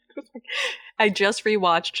 I just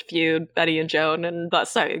rewatched Feud, Betty and Joan, and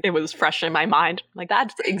thus it was fresh in my mind. Like,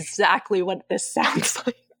 that's exactly what this sounds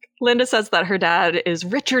like. Linda says that her dad is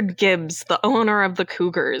Richard Gibbs, the owner of the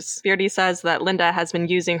Cougars. Beardy says that Linda has been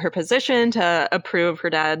using her position to approve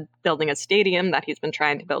her dad building a stadium that he's been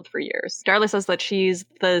trying to build for years. Darla says that she's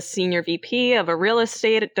the senior VP of a real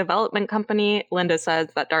estate development company. Linda says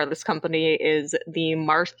that Darla's company is the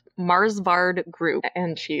Marsvard Group,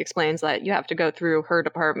 and she explains that you have to go through her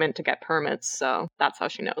department to get permits, so that's how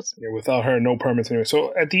she knows. Yeah, without her, no permits anyway.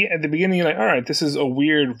 So at the beginning, you're like, all right, this is a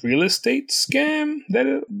weird real estate scam.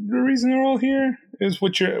 The reason they're all here is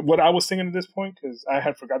what I was thinking at this point, because I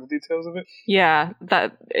had forgot the details of it. Yeah,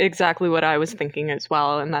 that exactly what I was thinking as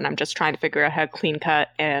well. And then I'm just trying to figure out how Clean Cut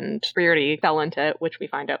and Beardy fell into it, which we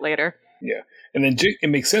find out later. Yeah. And then it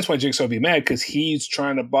makes sense why Jigsaw would be mad, because he's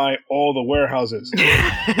trying to buy all the warehouses.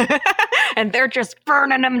 And they're just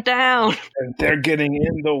burning them down. And they're getting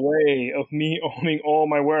in the way of me owning all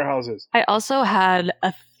my warehouses. I also had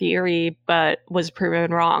a theory, but was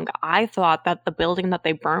proven wrong. I thought that the building that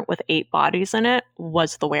they burnt with 8 bodies in it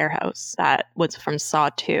was the warehouse that was from Saw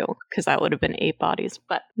 2, because that would have been 8 bodies.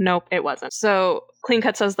 But nope, it wasn't. So Clean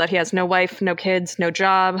Cut says that he has no wife, no kids, no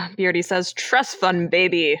job. Beardy says, trust fund,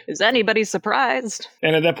 baby. Is anybody surprised?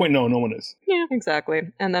 And at that point, no one is. Yeah, exactly.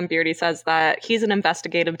 And then Beardy says that he's an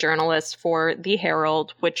investigative journalist for The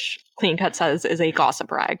Herald, which Clean Cut says is a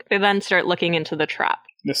gossip rag. They then start looking into the trap.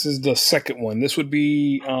 This is the second one. This would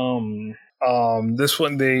be this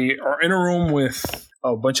one. They are in a room with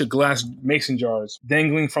a bunch of glass mason jars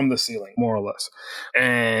dangling from the ceiling, more or less,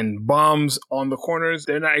 and bombs on the corners.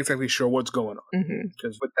 They're not exactly sure what's going on,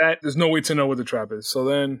 because with that, there's no way to know what the trap is. So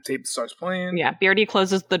then tape starts playing. Yeah, Beardy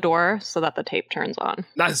closes the door so that the tape turns on.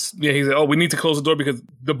 He's like, oh, we need to close the door because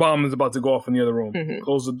the bomb is about to go off in the other room.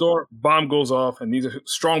 Close the door, bomb goes off, and these are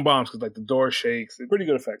strong bombs because like the door shakes. It's pretty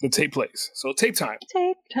good effect. The tape plays. So tape time.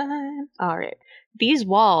 Tape time. All right. These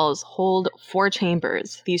walls hold 4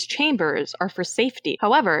 chambers. These chambers are for safety.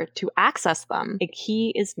 However, to access them, a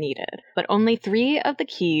key is needed. But only 3 of the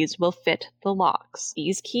keys will fit the locks.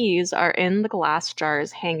 These keys are in the glass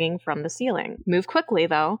jars hanging from the ceiling. Move quickly,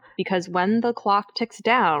 though, because when the clock ticks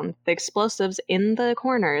down, the explosives in the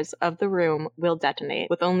corners of the room will detonate.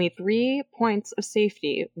 With only 3 points of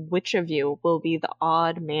safety, which of you will be the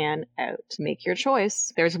odd man out? Make your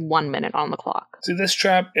choice. There's 1 minute on the clock. See, this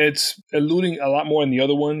trap, it's alluding a lot more in the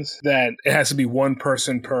other ones that it has to be 1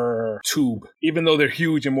 person per tube, even though they're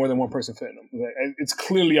huge and more than 1 person fit in them. It's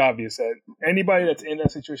clearly obvious that anybody that's in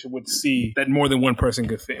that situation would see that more than 1 person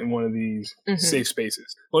could fit in one of these safe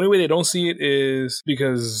spaces. The only way they don't see it is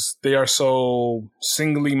because they are so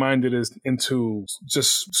singly minded as into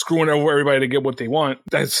just screwing over everybody to get what they want.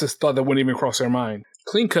 That's just thought that wouldn't even cross their mind.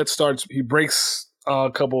 Clean Cut starts, he breaks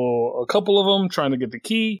a couple of them trying to get the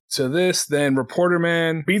key to this. Then Reporter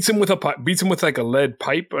Man beats him with like a lead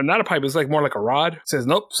pipe, or not a pipe. It's like more like a rod. Says,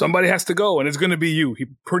 nope, somebody has to go, and it's going to be you. He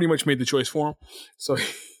pretty much made the choice for him. So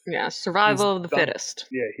yeah, survival of the fittest.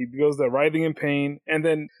 Yeah, he goes there writhing in pain, and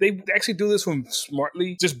then they actually do this one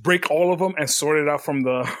smartly. Just break all of them and sort it out from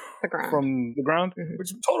the ground,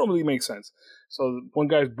 which totally makes sense. So one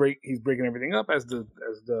guy's he's breaking everything up as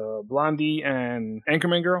the Blondie and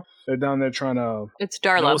Anchorman girl. They're down there trying to. It's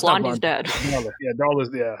Darla. No, Blondie's dead. Darla.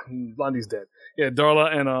 Yeah, Blondie's dead. Yeah,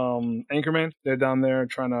 Darla and Anchorman. They're down there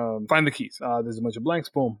trying to find the keys. There's a bunch of blanks.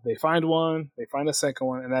 Boom. They find one. They find a second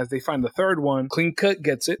one, and as they find the third one, Clean Cut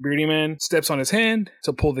gets it. Beardy Man steps on his hand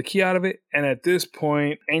to pull the key out of it, and at this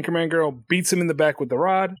point, Anchorman girl beats him in the back with the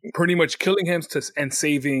rod, pretty much killing him and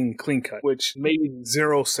saving Clean Cut, which made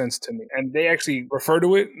 0 sense to me. And they actually actually refer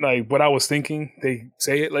to it like what I was thinking. They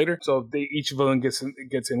say it later. So each villain gets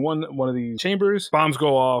in one of these chambers. Bombs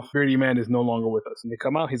go off. Beardy Man is no longer with us. And they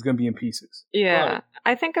come out. He's going to be in pieces. Yeah. But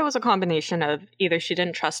I think it was a combination of either she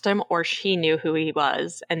didn't trust him or she knew who he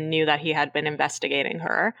was and knew that he had been investigating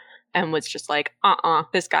her and was just like,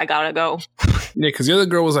 this guy gotta go. yeah, because the other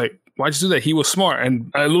girl was like, why'd you do that? He was smart.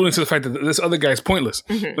 And alluding to the fact that this other guy's pointless.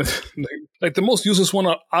 Mm-hmm. like the most useless one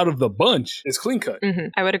out of the bunch is Clean Cut. Mm-hmm.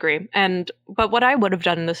 I would agree. But what I would have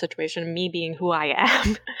done in this situation, me being who I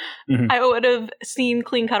am, I would have seen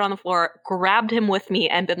Clean Cut on the floor, grabbed him with me,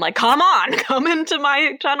 and been like, come on, come into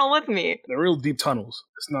my tunnel with me. They're real deep tunnels.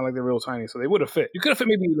 It's not like they're real tiny, so they would have fit. You could have fit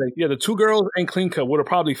maybe the two girls and Clean Cut would have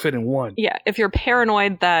probably fit in one. Yeah, if you're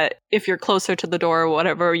paranoid that if you're closer to the door or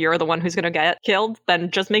whatever, you're the one who's going to get killed,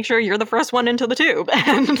 then just make sure you're the first one into the tube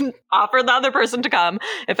and offer the other person to come.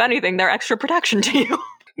 If anything, they're extra protection to you.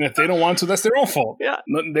 And if they don't want to, that's their own fault. Yeah.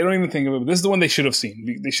 No, they don't even think of it. But this is the one they should have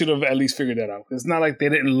seen. They should have at least figured that out. It's not like they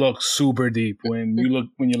didn't look super deep when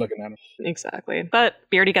you're looking at them. Exactly. But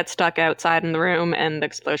Beardy gets stuck outside in the room and the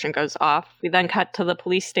explosion goes off. We then cut to the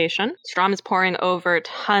police station. Strom is poring over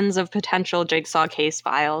tons of potential Jigsaw case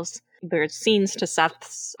files. There's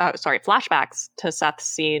flashbacks to Seth's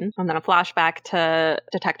scene, and then a flashback to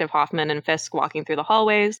Detective Hoffman and Fisk walking through the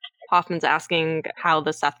hallways. Hoffman's asking how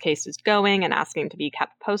the Seth case is going and asking to be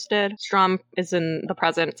kept posted. Strom is in the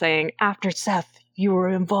present saying, after Seth, you were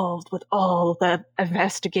involved with all the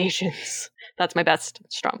investigations. That's my best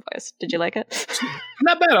Strom voice. Did you like it?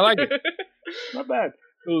 Not bad. I like it. Not bad.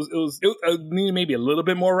 It needed maybe a little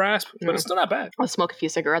bit more rasp, but it's still not bad. I'll smoke a few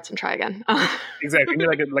cigarettes and try again. Exactly. You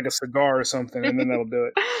need like a cigar or something, and then that'll do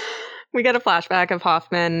it. We get a flashback of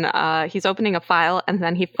Hoffman. He's opening a file, and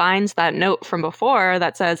then he finds that note from before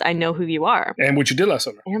that says, I know who you are. And what you did last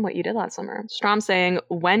summer. And what you did last summer. Strom saying,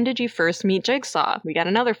 when did you first meet Jigsaw? We get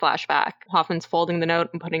another flashback. Hoffman's folding the note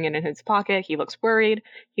and putting it in his pocket. He looks worried.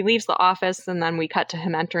 He leaves the office, and then we cut to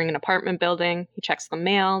him entering an apartment building. He checks the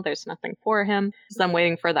mail. There's nothing for him. He's then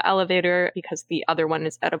waiting for the elevator because the other one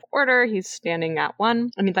is out of order. He's standing at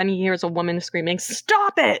one. And then he hears a woman screaming,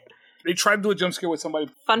 stop it! They tried to do a jump scare with somebody.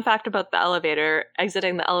 Fun fact about the elevator,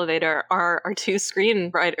 exiting the elevator are our two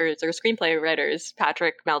screenplay writers,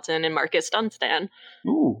 Patrick Melton and Marcus Dunstan.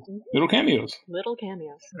 Ooh, little cameos. Little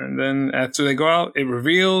cameos. And then after they go out, it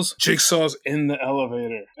reveals Jigsaw's in the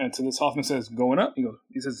elevator. And to this, Hoffman says, going up?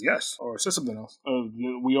 He says, yes, or says something else.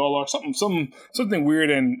 We all are something weird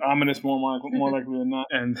and ominous, more likely than not.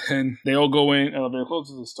 And then they all go in, elevator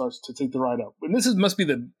closes, and starts to take the ride up. And this must be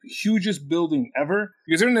the hugest building ever,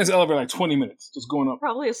 because they're in this elevator like 20 minutes, just going up.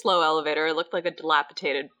 Probably a slow elevator. It looked like a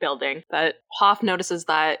dilapidated building. But Hoff notices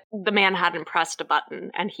that the man hadn't pressed a button,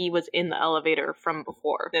 and he was in the elevator from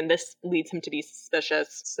before. And this leads him to be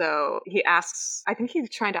suspicious. So he asks, I think he's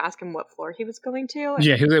trying to ask him what floor he was going to.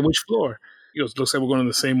 Yeah, he's like, which floor? He goes, looks like we're going to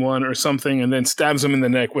the same one or something, and then stabs him in the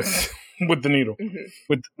neck with the needle,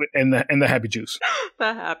 with the happy juice.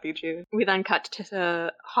 The happy juice. We then cut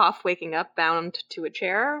to Hoff waking up, bound to a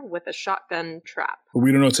chair with a shotgun trap. But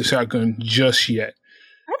we don't know it's a shotgun just yet.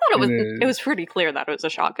 I thought it was pretty clear that it was a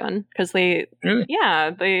shotgun because they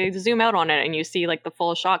zoom out on it and you see like the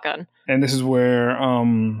full shotgun. And this is where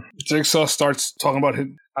Jigsaw starts talking about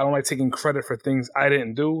I don't like taking credit for things I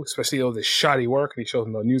didn't do, especially all this shoddy work. And he shows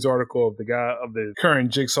him the news article of the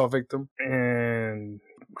current Jigsaw victim and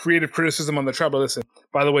creative criticism on the trap. But listen,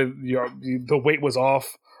 by the way, the weight was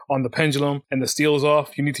off on the pendulum and the steel is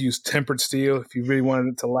off. You need to use tempered steel if you really want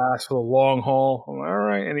it to last for the long haul. I'm like, all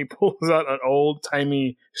right. And he pulls out an old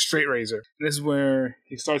timey straight razor. And this is where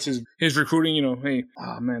he starts his recruiting, hey,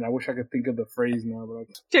 oh man, I wish I could think of the phrase now, but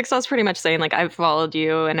Jigsaw's pretty much saying like, I've followed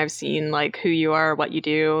you and I've seen like who you are, what you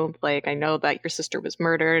do. Like, I know that your sister was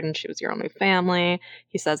murdered and she was your only family.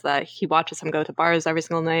 He says that he watches him go to bars every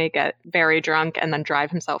single night, get very drunk and then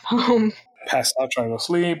drive himself home. Passed out trying to go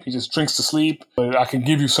sleep. He just drinks to sleep. But I can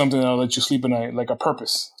give you something that'll let you sleep at night, like a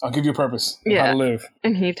purpose. I'll give you a purpose. How to live.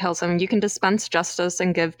 And he tells him, you can dispense justice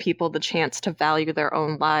and give people the chance to value their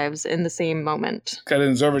own lives in the same moment. I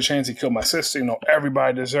didn't deserve a chance. He killed my sister.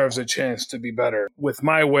 Everybody deserves a chance to be better. With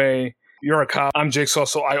my way, you're a cop. I'm Jigsaw,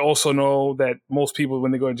 so I also know that most people,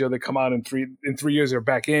 when they go to jail, they come out in 3 years, they're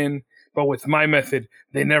back in. But with my method,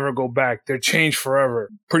 they never go back. They're changed forever.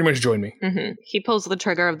 Pretty much join me. Mm-hmm. He pulls the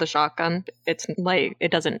trigger of the shotgun. It's like,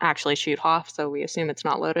 it doesn't actually shoot Hoff, so we assume it's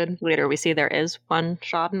not loaded. Later, we see there is one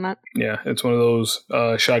shot in it. Yeah, it's one of those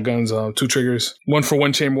shotguns, 2 triggers. One for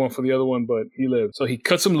one chamber, one for the other one, but he lived. So he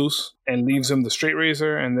cuts him loose and leaves him the straight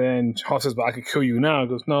razor. And then Hoff says, but I could kill you now. He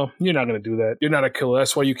goes, no, you're not going to do that. You're not a killer.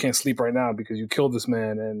 That's why you can't sleep right now, because you killed this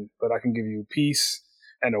man. But I can give you peace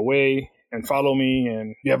and a way and follow me,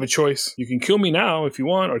 and you have a choice. You can kill me now if you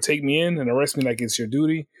want, or take me in and arrest me like it's your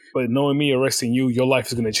duty. But knowing me arresting you, your life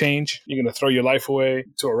is going to change. You're going to throw your life away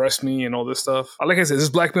to arrest me and all this stuff. Like I said, is this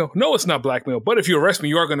blackmail? No, it's not blackmail. But if you arrest me,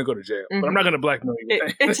 you are going to go to jail. But I'm not going to blackmail you.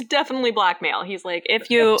 It's definitely blackmail. He's like,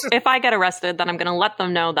 if I get arrested, then I'm going to let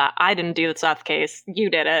them know that I didn't do the Seth case. You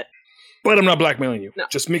did it. But I'm not blackmailing you. No.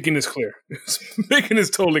 Just making this clear. Making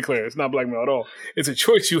this totally clear. It's not blackmail at all. It's a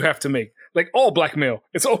choice you have to make. Like all blackmail,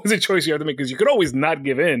 it's always a choice you have to make because you could always not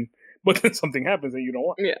give in, but then something happens that you don't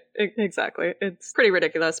want. Yeah, exactly. It's pretty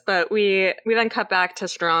ridiculous. But we then cut back to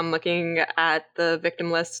Strom looking at the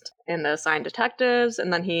victim list and the assigned detectives,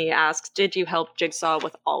 and then he asks, did you help Jigsaw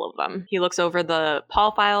with all of them? He looks over the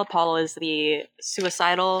Paul file. Paul is the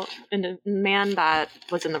suicidal man that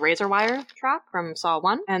was in the razor wire trap from Saw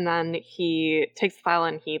 1. And then he takes the file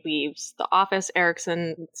and he leaves the office.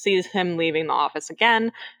 Erickson sees him leaving the office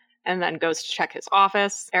again, and then goes to check his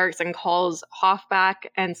office. Erickson calls Hoff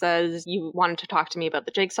back and says, you wanted to talk to me about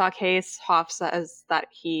the Jigsaw case. Hoff says that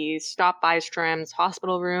he stopped by Strom's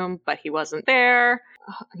hospital room, but he wasn't there.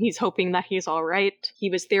 He's hoping that he's all right.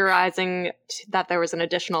 He was theorizing that there was an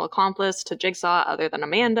additional accomplice to Jigsaw other than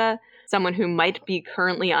Amanda, someone who might be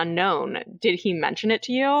currently unknown. Did he mention it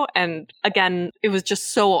to you? And again, it was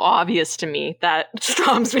just so obvious to me that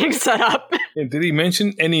Strom's being set up. And did he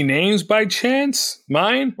mention any names by chance?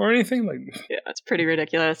 Mine or anything? Yeah, it's pretty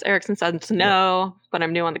ridiculous. Erickson said no, but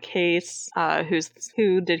I'm new on the case.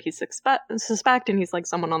 Who did he suspect? And he's like,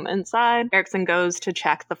 someone on the inside. Erickson goes to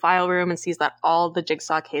check the file room and sees that all the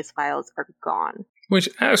Jigsaw case files are gone. Which,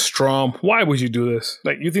 as Strom, why would you do this?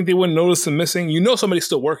 Like, you think they wouldn't notice them missing? You know somebody's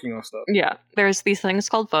still working on stuff. Yeah. There's these things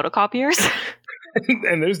called photocopiers.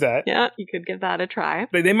 And there's that. Yeah, you could give that a try.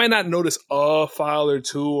 They might not notice a file or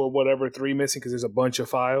two or whatever, 3 missing because there's a bunch of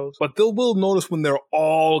files. But they will notice when they're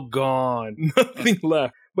all gone. Nothing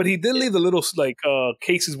left. But he did leave the little,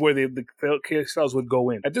 cases where the case files would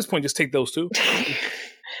go in. At this point, just take those two.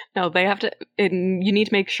 No, they have to. You need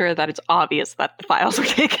to make sure that it's obvious that the files are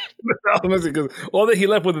taken. Because all that he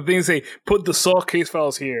left with the things say, put the Saw case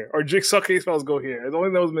files here, or Jigsaw case files go here. It's only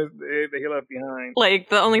those that he left behind. Like,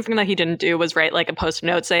 the only thing that he didn't do was write, like, a post-it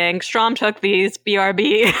note saying, Strom took these,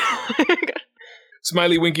 BRB.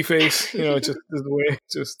 Smiley, winky face, just the way.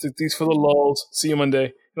 Just took these for the lulz. See you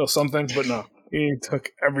Monday. Something, but no. He took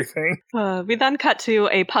everything. We then cut to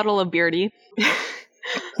a puddle of Beardy.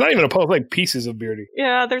 It's not even a puddle, it's like pieces of Beardy.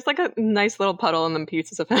 Yeah, there's like a nice little puddle and then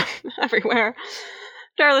pieces of him everywhere.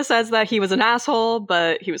 Darla says that he was an asshole,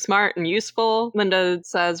 but he was smart and useful. Linda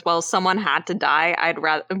says, well, someone had to die.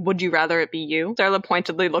 Would you rather it be you? Darla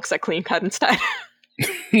pointedly looks at Clean Cut instead.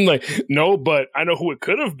 Like, no, but I know who it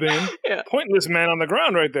could have been. Yeah. Pointless man on the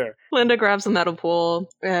ground right there. Linda grabs a metal pool,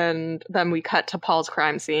 and then we cut to Paul's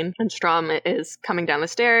crime scene. And Strom is coming down the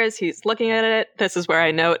stairs. He's looking at it. This is where I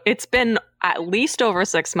note it's been at least over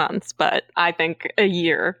 6 months, but I think a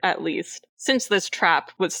year at least, since this trap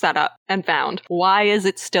was set up and found. Why is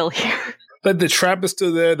it still here? But the trap is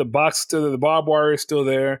still there, the box is still there, the barbed wire is still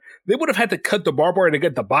there. They would have had to cut the barbed wire to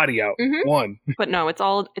get the body out. Mm-hmm. One. But no, it's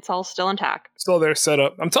all still intact. Still there, set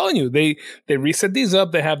up. I'm telling you, they reset these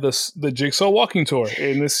up. They have the Jigsaw walking tour.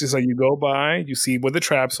 And this is like you go by, you see where the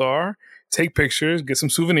traps are, take pictures, get some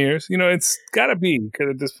souvenirs. It's gotta be, because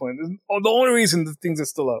at this point, the only reason the things are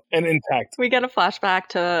still up and intact. We get a flashback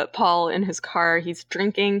to Paul in his car. He's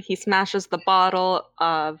drinking. He smashes the bottle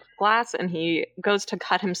of glass and he goes to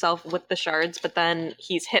cut himself with the shards, but then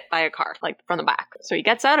he's hit by a car, like from the back. So he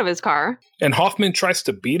gets out of his car. And Hoffman tries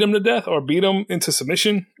to beat him to death or beat him into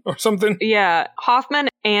submission or something. Yeah, Hoffman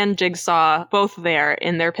and Jigsaw, both there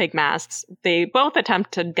in their pig masks. They both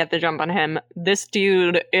attempt to get the jump on him. This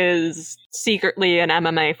dude is secretly an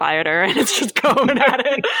MMA fighter and it's just going at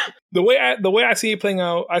it. The way I see it playing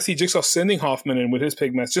out, I see Jigsaw sending Hoffman in with his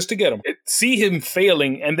pig mask just to get him. See him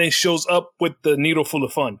failing and then shows up with the needle full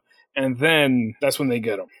of fun. And then that's when they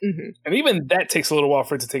get him. Mm-hmm. And even that takes a little while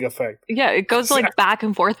for it to take effect. Yeah, it goes like back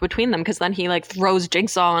and forth between them because then he like throws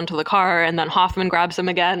Jigsaw onto the car and then Hoffman grabs him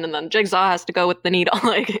again and then Jigsaw has to go with the needle.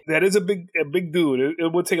 Like that is a big dude.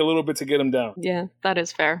 It would take a little bit to get him down. Yeah, that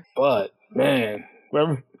is fair. But man,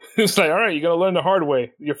 it's like, all right, you got to learn the hard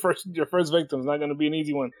way. Your first victim is not going to be an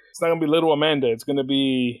easy one. It's not going to be little Amanda. It's going to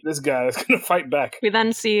be this guy that's going to fight back. We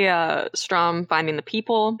then see Strom finding the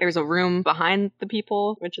people. There's a room behind the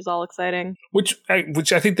people, which is all exciting. Which I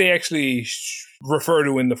think they actually refer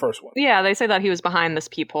to in the first one. Yeah, they say that he was behind this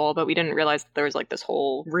people, but we didn't realize that there was like this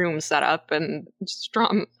whole room set up. And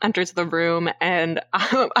Strom enters the room, and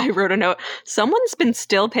I wrote a note. Someone's been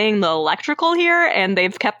still paying the electrical here, and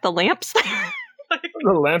they've kept the lamps there.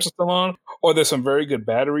 The lamps are still on, or there's some very good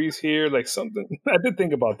batteries here. Like something, I did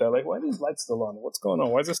think about that. Like, why are these lights still on? What's going on?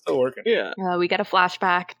 Why is it still working? Yeah. We get a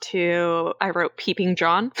flashback to, I wrote Peeping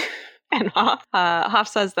John. And Hoff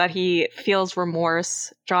says that he feels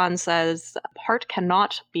remorse. John says, Hart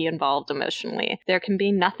cannot be involved emotionally. There can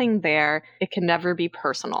be nothing there. It can never be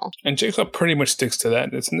personal. And Jigsaw pretty much sticks to that.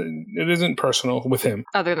 It isn't personal with him.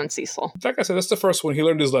 Other than Cecil. Like I said, that's the first one. He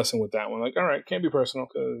learned his lesson with that one. Like, all right, can't be personal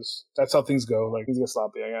because that's how things go. Like, things get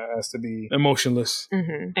sloppy. It has to be emotionless.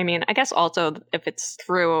 Mm-hmm. I mean, I guess also if it's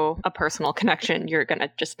through a personal connection, you're going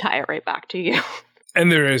to just tie it right back to you. And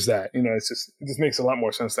there is that, it just makes a lot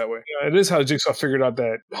more sense that way. It is how Jigsaw figured out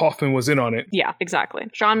that Hoffman was in on it. Yeah, exactly.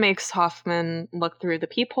 John makes Hoffman look through the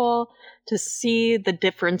peephole to see the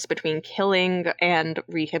difference between killing and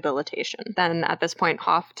rehabilitation. Then at this point,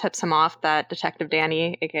 Hoff tips him off that Detective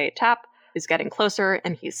Danny, aka Tap, is getting closer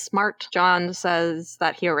and he's smart. John says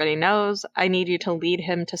that he already knows. I need you to lead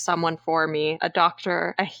him to someone for me, a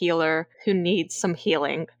doctor, a healer who needs some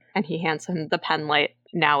healing. And he hands him the pen light,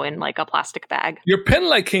 now in like a plastic bag. Your pen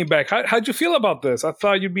light came back. How'd you feel about this? I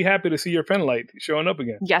thought you'd be happy to see your pen light showing up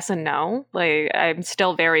again. Yes and no. Like, I'm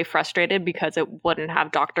still very frustrated because it wouldn't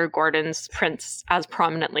have Dr. Gordon's prints as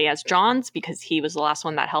prominently as John's because he was the last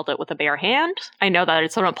one that held it with a bare hand. I know that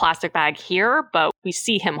it's in a plastic bag here, but we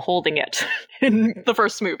see him holding it in the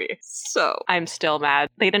first movie. So I'm still mad.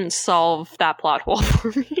 They didn't solve that plot hole for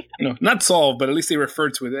me. No, not solved, but at least they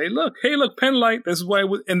referred to it. Hey, look, pen light. This is why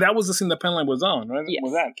and that was the scene the pen light was on, right? Yes,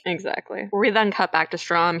 was that? Exactly. We then cut back to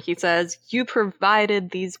Strom. He says, you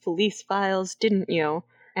provided these police files, didn't you?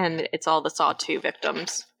 And it's all the Saw 2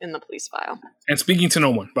 victims in the police file. And speaking to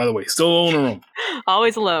no one, by the way. Still alone in a room.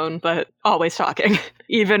 Always alone, but always talking.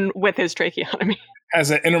 Even with his tracheotomy. Has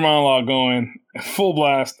an inner monologue going, full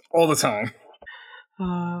blast, all the time.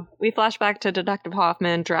 We flash back to Detective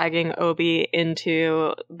Hoffman dragging Obi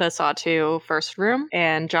into the Saw 2 first room,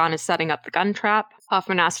 and John is setting up the gun trap.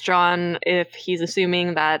 Hoffman asks John if he's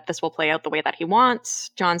assuming that this will play out the way that he wants.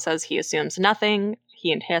 John says he assumes nothing.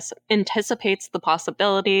 He anticipates the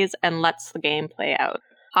possibilities and lets the game play out.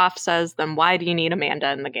 Hoff says, then why do you need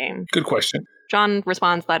Amanda in the game? Good question. John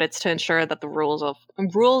responds that it's to ensure that the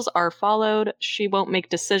rules are followed. She won't make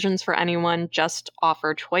decisions for anyone, just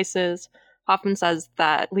offer choices. Hoffman says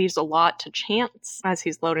that leaves a lot to chance as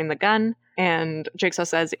he's loading the gun. And Jigsaw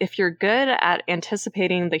says, if you're good at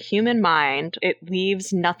anticipating the human mind, it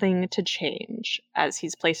leaves nothing to change, as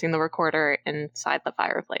he's placing the recorder inside the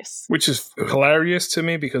fireplace. Which is hilarious to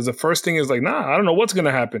me because the first thing is like, I don't know what's going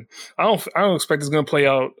to happen. I don't expect it's going to play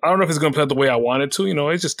out. I don't know if it's going to play out the way I want it to.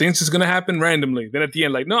 It's just things is going to happen randomly. Then at the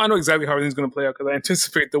end, like, no, I know exactly how everything's going to play out because I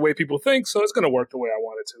anticipate the way people think, so it's going to work the way I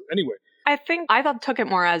want it to. Anyway. I took it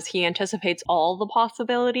more as he anticipates all the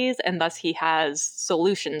possibilities and thus he has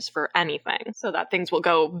solutions for anything so that things will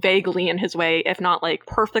go vaguely in his way, if not like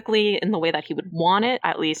perfectly in the way that he would want it.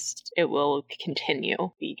 At least it will continue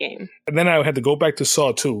the game. And then I had to go back to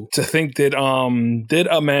Saw 2 to think did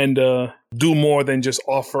Amanda do more than just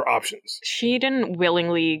offer options? She didn't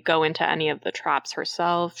willingly go into any of the traps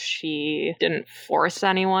herself. She didn't force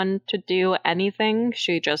anyone to do anything.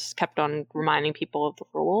 She just kept on reminding people of the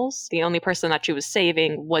rules. The only person that she was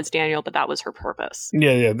saving was Daniel, but that was her purpose.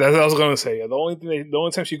 Yeah, that's what I was going to say. Yeah, the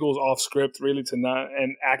only time she goes off script really to not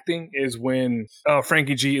and acting is when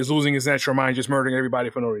Frankie G is losing his natural mind, just murdering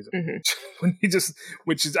everybody for no reason. Mm-hmm. When he just,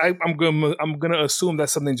 I'm gonna assume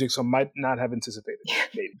that's something Jigsaw might not have anticipated.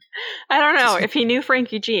 Maybe. I don't know if he knew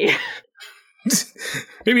Frankie G.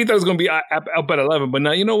 Maybe he thought it was going to be up at 11, but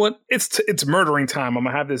now you know what? It's murdering time. I'm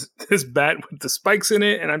going to have this bat with the spikes in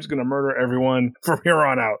it, and I'm just going to murder everyone from here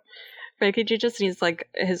on out. Frankie G just needs like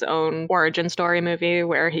his own origin story movie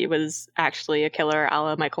where he was actually a killer a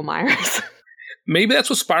la Michael Myers. Maybe that's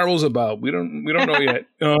what Spiral's about. We don't know yet.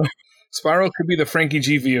 Spiral could be the Frankie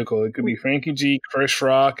G vehicle. It could be Frankie G, Chris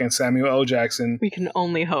Rock, and Samuel L. Jackson. We can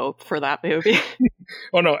only hope for that movie.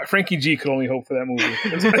 Oh no, Frankie G could only hope for that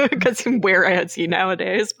movie. Because where is he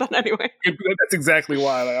nowadays? But anyway. That's exactly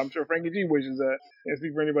why. Like, I'm sure Frankie G wishes that. Can't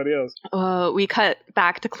speak for anybody else. We cut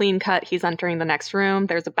back to Clean Cut. He's entering the next room.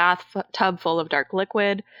 There's a bathtub full of dark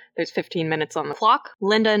liquid. There's 15 minutes on the clock.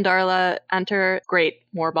 Linda and Darla enter. Great,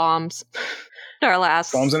 more bombs. Darla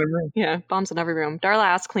asks... Bombs in every room? Yeah, bombs in every room. Darla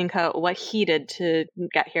asks Clean Cut what he did to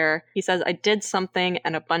get here. He says, I did something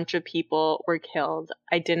and a bunch of people were killed.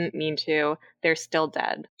 I didn't mean to. They're still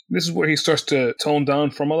dead. This is where he starts to tone down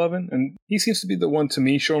from 11, and he seems to be the one, to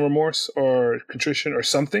me, showing remorse or contrition or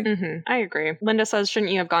something. Mm-hmm. I agree. Linda says,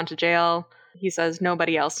 shouldn't you have gone to jail? He says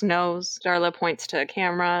nobody else knows. Darla points to a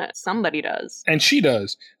camera. Somebody does. And she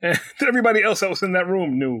does. And everybody else that was in that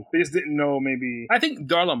room knew. They just didn't know maybe. I think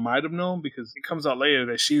Darla might have known because it comes out later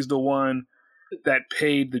that she's the one that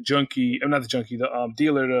paid the junkie, not the junkie, the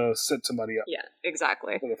dealer to set somebody up. Yeah,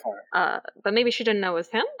 exactly. For the fire. But maybe she didn't know it was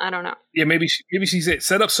him? I don't know. Yeah, maybe she said,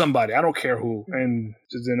 set up somebody. I don't care who. And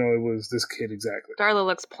just didn't know it was this kid exactly. Darla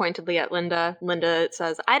looks pointedly at Linda. Linda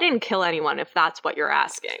says, I didn't kill anyone if that's what you're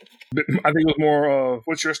asking. But I think it was more of,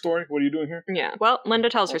 what's your story? What are you doing here? Yeah. Well, Linda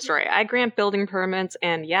tells her story. I grant building permits,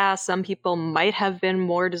 and yeah, some people might have been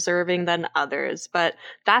more deserving than others, but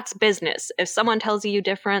that's business. If someone tells you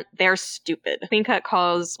different, they're stupid. Clean Cut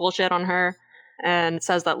calls bullshit on her and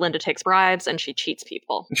says that Linda takes bribes and she cheats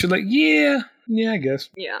people. And she's like, yeah, I guess.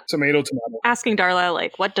 Yeah. Tomato. Asking Darla,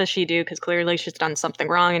 like, what does she do? Because clearly she's done something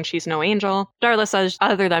wrong and she's no angel. Darla says,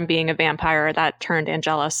 other than being a vampire that turned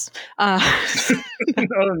Angelus. Other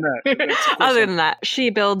than that,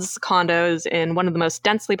 she builds condos in one of the most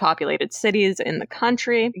densely populated cities in the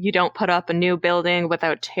country. You don't put up a new building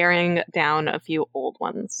without tearing down a few old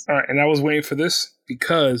ones. All right, and I was waiting for this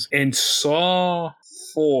because in Saw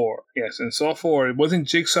 4, wasn't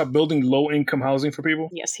Jigsaw building low-income housing for people?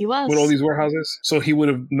 Yes, he was. With all these warehouses? So he would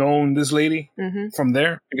have known this lady from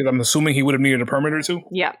there? Because I'm assuming he would have needed a permit or two?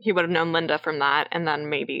 Yeah, he would have known Linda from that, and then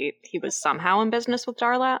maybe he was somehow in business with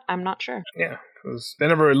Darla. I'm not sure. Yeah. They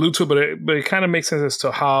never allude to it, but it kind of makes sense as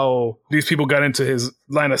to how these people got into his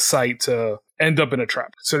line of sight to end up in a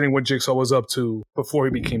trap, considering what Jigsaw was up to before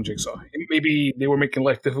he became Jigsaw. Maybe they were making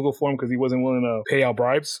life difficult for him because he wasn't willing to pay out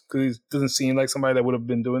bribes, because he doesn't seem like somebody that would have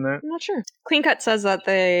been doing that. I'm not sure. Clean Cut says that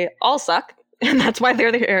they all suck, and that's why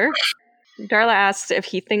they're there. Darla asks if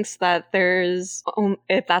he thinks that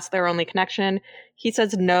if that's their only connection. He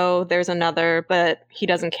says no, there's another, but he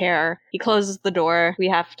doesn't care. He closes the door. We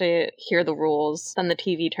have to hear the rules. Then the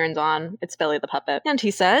TV turns on. It's Billy the Puppet. And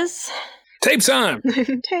he says... Tape time!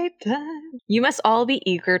 Tape time. You must all be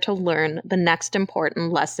eager to learn the next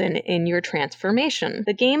important lesson in your transformation.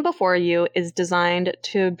 The game before you is designed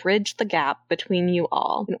to bridge the gap between you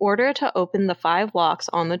all. In order to open the 5 locks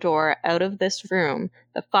on the door out of this room,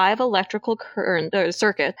 the 5 electrical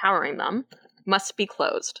circuits powering them must be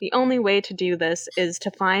closed. The only way to do this is to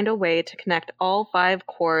find a way to connect all 5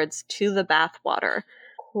 cords to the bath water.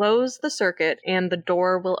 Close the circuit and the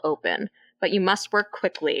door will open. But you must work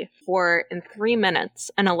quickly, for in 3 minutes,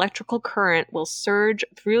 an electrical current will surge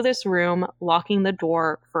through this room, locking the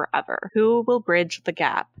door forever. Who will bridge the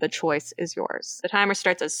gap? The choice is yours. The timer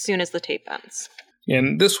starts as soon as the tape ends.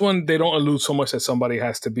 And this one, they don't allude so much that somebody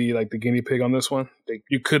has to be like the guinea pig on this one.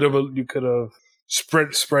 You could have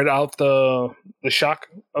spread out the shock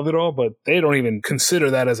of it all, but they don't even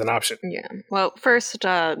consider that as an option. Yeah. Well, first,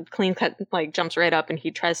 Clean Cut jumps right up and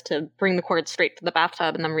he tries to bring the cord straight to the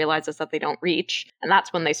bathtub and then realizes that they don't reach. And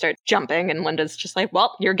that's when they start jumping and Linda's just like,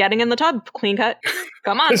 well, you're getting in the tub, Clean Cut.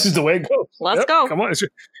 Come on. This is the way it goes. Let's go. Come on. It's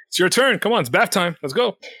your turn. Come on. It's bath time. Let's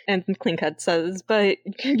go. And Clean Cut says, but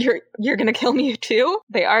you're going to kill me too?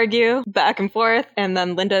 They argue back and forth. And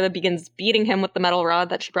then Linda begins beating him with the metal rod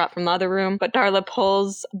that she brought from the other room. But Darla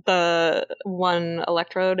pulls the one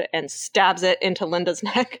electrode and stabs it into Linda's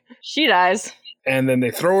neck. She dies. And then they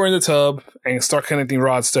throw her in the tub and start connecting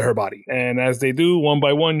rods to her body. And as they do, one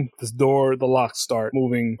by one, the locks start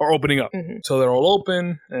moving or opening up. Mm-hmm. So they're all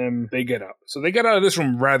open and they get out. So they get out of this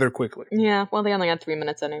room rather quickly. Yeah, well, they only had 3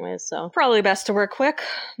 minutes anyways, so probably best to work quick.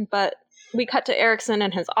 But we cut to Erickson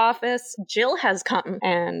in his office. Jill has come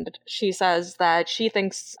and she says that she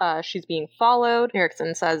thinks she's being followed.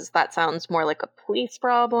 Erickson says that sounds more like a police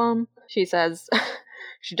problem. She says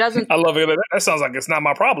she doesn't... I love it. That sounds like it's not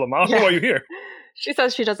my problem. I don't know why you're here. She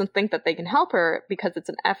says she doesn't think that they can help her because it's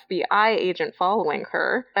an FBI agent following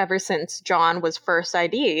her ever since John was first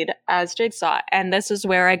ID'd as Jigsaw. And this is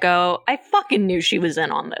where I go, I fucking knew she was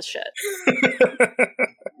in on this shit.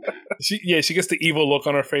 She gets the evil look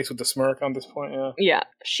on her face with the smirk on this point, yeah. Yeah.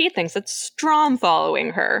 She thinks it's Strom following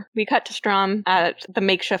her. We cut to Strom at the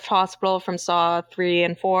makeshift hospital from Saw 3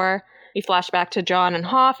 and 4. We flash back to John and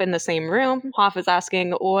Hoff in the same room. Hoff is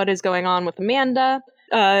asking, what is going on with Amanda?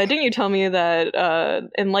 Didn't you tell me that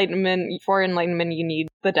for enlightenment, you need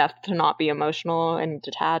the death to not be emotional and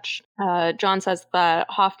detached? John says that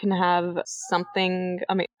Hoff can have something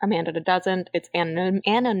Amanda doesn't. It's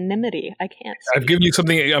anonymity. I can't speak. I've given you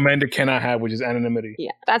something Amanda cannot have, which is anonymity.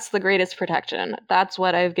 Yeah, that's the greatest protection. That's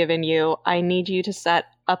what I've given you. I need you to set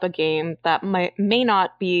up a game that may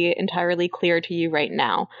not be entirely clear to you right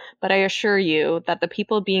now, but I assure you that the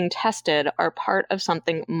people being tested are part of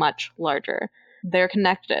something much larger. they're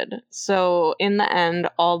connected. So in the end,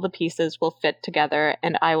 all the pieces will fit together,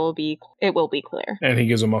 and it will be clear. And he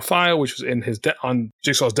gives him a file, which was in his on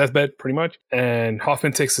Jigsaw's deathbed, pretty much. And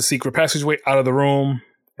Hoffman takes the secret passageway out of the room.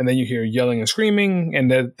 And then you hear yelling and screaming. And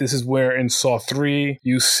then this is where in Saw 3,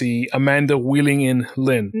 you see Amanda wheeling in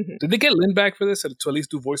Lynn. Mm-hmm. Did they get Lynn back for this? To at least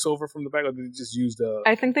do voiceover from the back? Or did they just use the...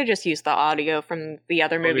 I think they just used the audio from the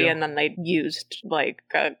other movie, and then they used like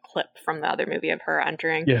a clip from the other movie of her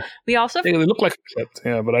entering. Yeah. We also... They look like a clip.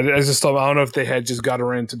 Yeah, but I just thought, I don't know if they had just got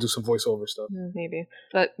her in to do some voiceover stuff. Maybe.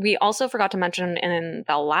 But we also forgot to mention in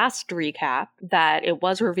the last recap that it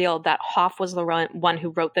was revealed that Hoff was the one who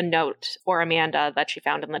wrote the note for Amanda that she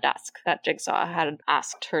found in the desk that Jigsaw had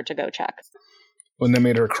asked her to go check. When they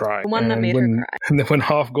made her cry. The one that made her cry. And then when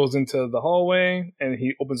Hoff goes into the hallway and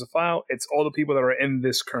he opens a file, it's all the people that are in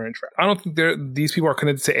this current trap. I don't think these people are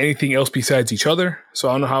connected to anything else besides each other. So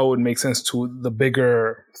I don't know how it would make sense to the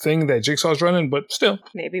bigger thing that Jigsaw's running, but still.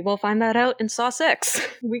 Maybe we'll find that out in Saw 6.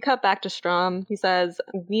 We cut back to Strom. He says,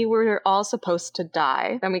 "We were all supposed to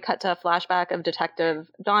die." Then we cut to a flashback of Detective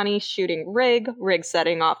Donnie shooting Rig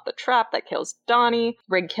setting off the trap that kills Donnie,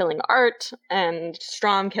 Rig killing Art, and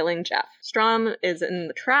Strom killing Jeff. Strom is in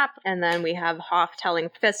the trap, and then we have Hoff telling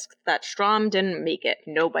Fisk that Strom didn't make it.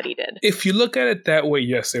 Nobody did. If you look at it that way,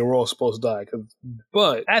 yes, they were all supposed to die.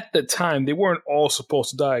 But at the time, they weren't all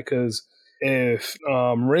supposed to die, because if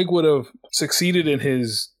Rig would have succeeded in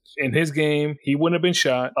his game, he wouldn't have been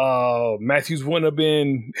shot. Matthews wouldn't have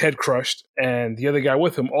been head crushed, and the other guy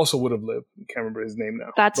with him also would have lived. I can't remember his name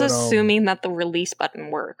now. That's assuming that the release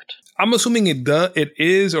button worked. I'm assuming it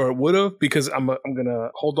is, or it would have, because I'm gonna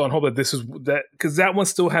hope that this is that, because that one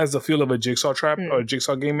still has the feel of a Jigsaw trap or a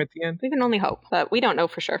Jigsaw game at the end. We can only hope, but we don't know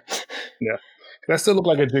for sure. Yeah. That still looked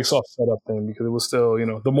like a Jigsaw setup thing, because it was still,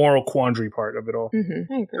 the moral quandary part of it all.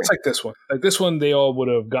 Mm-hmm. I agree. It's like this one. Like this one, they all would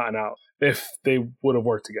have gotten out if they would have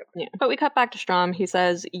worked together. Yeah. But we cut back to Strom. He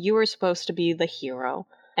says, "You were supposed to be the hero."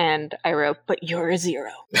 And I wrote, "But you're a zero."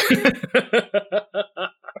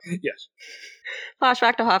 Yes.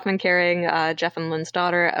 Flashback to Hoffman carrying Jeff and Lynn's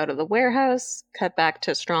daughter out of the warehouse. Cut back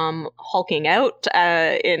to Strom hulking out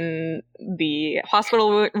in the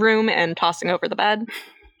hospital room and tossing over the bed.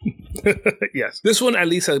 Yes. This one at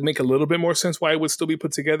least would make a little bit more sense why it would still be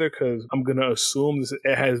put together, because I'm going to assume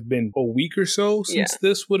it has been a week or so since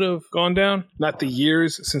this would have gone down. Not the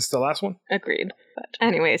years since the last one. Agreed. But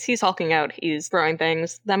anyways, he's hulking out. He's throwing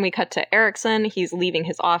things. Then we cut to Erickson. He's leaving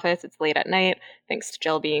his office. It's late at night, thanks to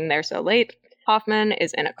Jill being there so late. Hoffman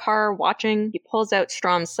is in a car watching. He pulls out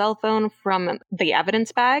Strom's cell phone from the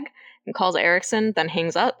evidence bag and calls Erickson, then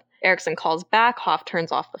hangs up. Erickson calls back. Hoff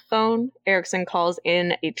turns off the phone. Erickson calls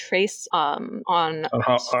in a trace on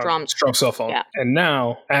Strom's cell phone. Yeah. And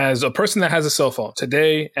now, as a person that has a cell phone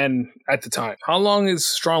today and at the time, how long is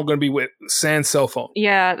Strom going to be with Sand's cell phone?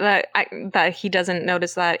 Yeah, that he doesn't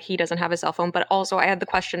notice that he doesn't have a cell phone. But also, I had the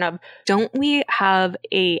question of, don't we have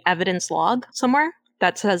a evidence log somewhere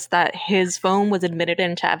that says that his phone was admitted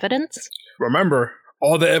into evidence? Remember,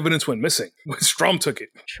 all the evidence went missing when Strom took it.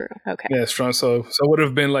 True. Okay. Yeah, Strom. So it would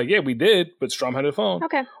have been like, yeah, we did, but Strom had a phone.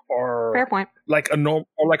 Okay. Or fair point. Like a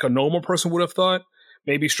normal person would have thought.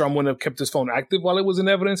 Maybe Strom wouldn't have kept his phone active while it was in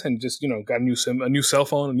evidence and just, got a new cell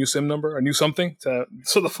phone, a new SIM number, a new something, so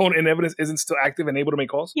the phone in evidence isn't still active and able to make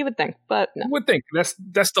calls. You would think, but no. You would think.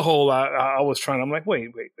 That's the whole I was trying. I'm like, wait.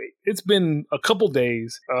 It's been a couple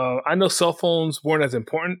days. I know cell phones weren't as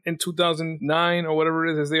important in 2009 or whatever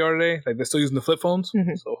it is as they are today. Like, they're still using the flip phones.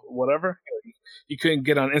 Mm-hmm. So whatever. You couldn't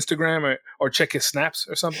get on Instagram or check his snaps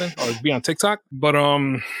or something, or be on TikTok. But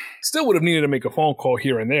still would have needed to make a phone call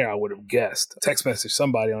here and there, I would have guessed. Text message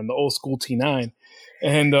somebody on the old school T9.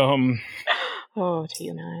 And oh,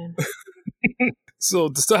 T9. So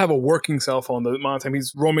to still have a working cell phone, the amount of time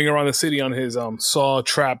he's roaming around the city on his Saw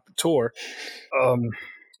Trap tour,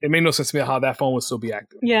 it made no sense to me how that phone would still be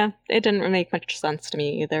active. Yeah, it didn't make much sense to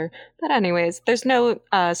me either. But anyways, there's no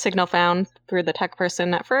signal found through the tech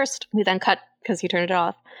person at first. We then cut, because he turned it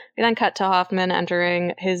off. We then cut to Hoffman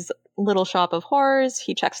entering his little shop of horrors.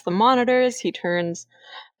 He checks the monitors. He turns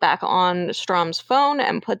back on Strom's phone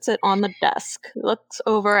and puts it on the desk. He looks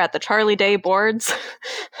over at the Charlie Day boards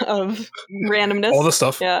of randomness. All the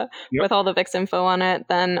stuff. Yeah, yep. With all the VIX info on it.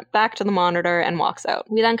 Then back to the monitor and walks out.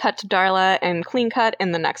 We then cut to Darla and Clean Cut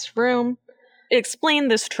in the next room. Explain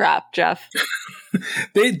this trap, Jeff.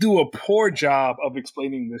 They do a poor job of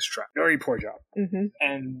explaining this trap. Very poor job. Mm-hmm.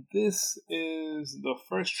 And this is the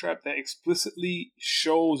first trap that explicitly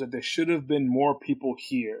shows that there should have been more people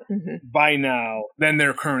here by now than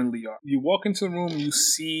there currently are. You walk into the room, you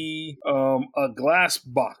see a glass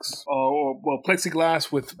box, or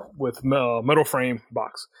plexiglass with metal frame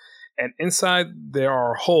box. and inside there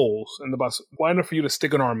are holes in the box wide enough for you to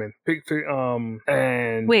stick an arm in.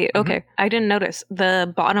 And wait, okay, I didn't notice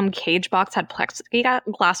the bottom cage box had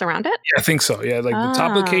plexiglass around it. Yeah, I think so. Yeah, like the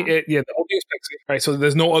top of the cage. The whole thing is plexi, right? So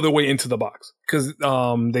there's no other way into the box because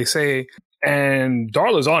they say, and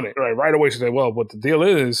Darla's on it right away. She said, "Well, what the deal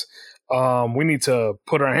is." We need to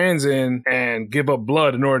put our hands in and give up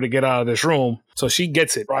blood in order to get out of this room. So she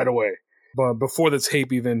gets it right away. But before the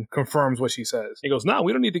tape even confirms what she says, he goes, "No,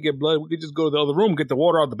 we don't need to get blood. We could just go to the other room, get the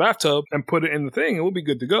water out of the bathtub, and put it in the thing, and we'll be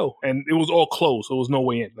good to go." And it was all closed, so there was no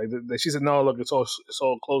way in. Like she said, "No, look, it's all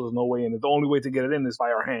closed. There's no way in. The only way to get it in is by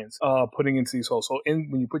our hands, putting into these holes." So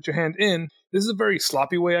when you put your hand in, this is a very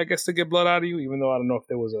sloppy way, I guess, to get blood out of you. Even though I don't know if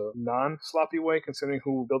there was a non-sloppy way, considering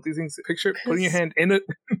who built these things. Picture putting your hand in it.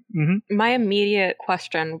 Mm-hmm. My immediate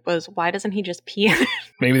question was, why doesn't he just pee in it?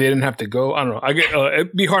 Maybe they didn't have to go. I don't know.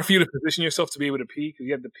 It'd be hard for you to position yourself to be able to pee because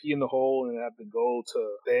you have to pee in the hole and have to go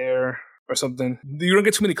to there or something. You don't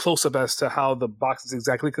get too many close-up as to how the box is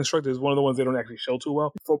exactly constructed. It's one of the ones they don't actually show too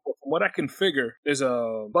well. From what I can figure, there's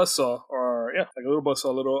a buzzsaw like a little buzzsaw,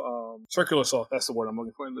 a little circular saw. That's the word I'm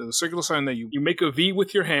looking for. There's a circular saw in there. You make a V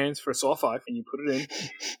with your hands for saw 5 and you put it in.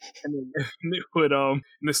 And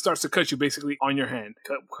then it starts to cut you basically on your hand.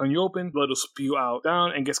 When you open, blood will spew out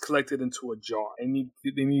down and gets collected into a jar. And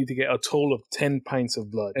they need to get a total of 10 pints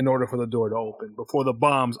of blood in order for the door to open before the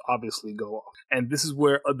bombs obviously go off. And this is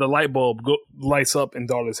where the light bulb lights up in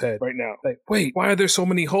Darla's head right now. Like, wait, why are there so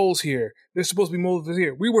many holes here? There's supposed to be more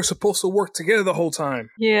here. We were supposed to work together the whole time.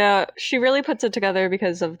 Yeah, she really puts it together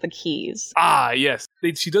because of the keys. Ah, yes.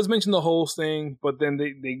 She does mention the holes thing, but then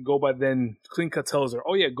they go by then. Clean Cut tells her,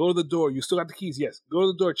 "Oh yeah, go to the door. You still got the keys. Yes, go to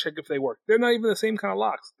the door. Check if they work. They're not even the same kind of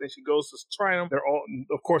locks." Then she goes to try them. They're all,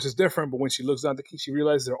 of course, it's different. But when she looks down at the key, she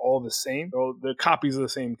realizes they're all the same. They're copies of the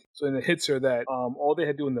same key. So then it hits her that all they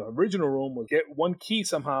had to do in the original room was get one key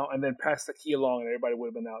somehow and then pass the key along, and everybody would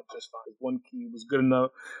have been out just fine. One key was good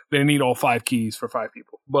enough. They didn't need all 5 keys for 5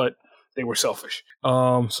 people, but they were selfish.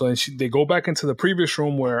 So then they go back into the previous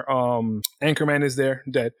room where Anchorman is there,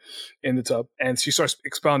 dead, in the tub. And she starts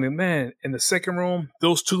expounding, "Man, in the second room,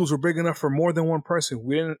 those tubes were big enough for more than one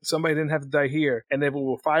person. Somebody didn't have to die here. And if there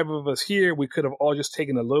were 5 of us here, we could have all just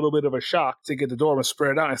taken a little bit of a shock to get the door and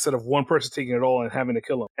spread it out instead of one person taking it all and having to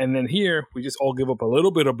kill them. And then here, we just all give up a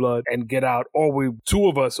little bit of blood and get out. Or 2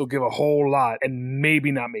 of us will give a whole lot and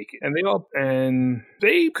maybe not make it." And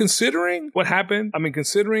they considering what happened,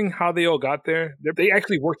 considering how they all got there, they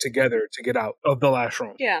actually worked together to get out of the last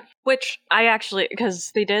room. Yeah, which I actually,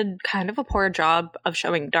 because they did kind of a poor job of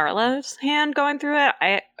showing Darla's hand going through it.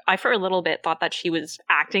 I for a little bit thought that she was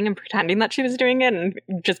acting and pretending that she was doing it and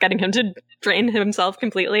just getting him to drain himself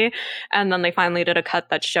completely. And then they finally did a cut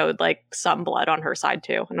that showed like some blood on her side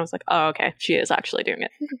too. And I was like, oh, okay, she is actually doing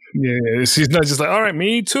it. Yeah, she's not just like, "All right,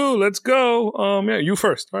 me too, let's go. Yeah, you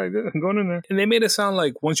first. All right, I'm going in there." And they made it sound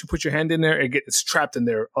like once you put your hand in there, it's trapped in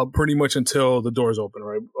there pretty much until the door's open,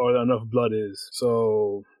 right? Or enough blood is.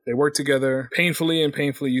 So they work together painfully.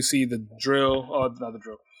 You see the drill, not the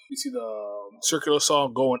drill. You see the circular saw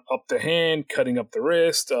going up the hand, cutting up the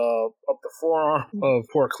wrist, up the forearm of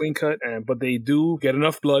poor Clean Cut. But they do get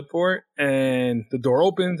enough blood for it, and the door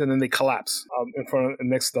opens, and then they collapse in front of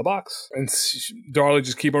next to the box. And Darla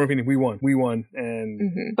just keep on repeating, "We won, we won."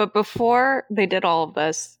 And But before they did all of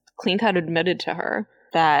this, Clean Cut admitted to her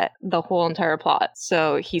that the whole entire plot.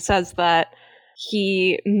 So he says that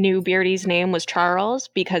he knew Beardy's name was Charles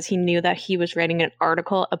because he knew that he was writing an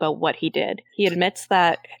article about what he did. He admits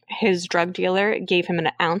that his drug dealer gave him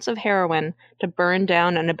an ounce of heroin to burn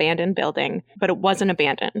down an abandoned building, but it wasn't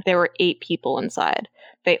abandoned. There were 8 people inside.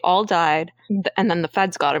 They all died, and then the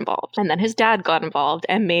feds got involved. And then his dad got involved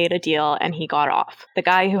and made a deal, and he got off. The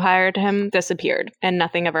guy who hired him disappeared, and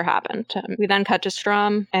nothing ever happened to him. We then cut to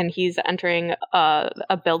Strom, and he's entering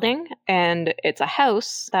a building, and it's a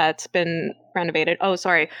house that's been renovated. Oh,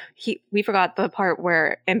 sorry. We forgot the part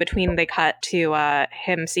where in between they cut to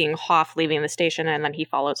him seeing Hoff leaving the station, and then he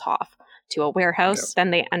follows Hoff to a warehouse.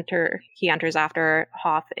 Yep. Then he enters after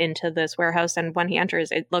Hoff into this warehouse, and when he enters,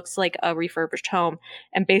 it looks like a refurbished home.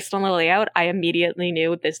 And based on the layout, I immediately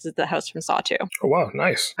knew this is the house from Saw 2. Oh wow,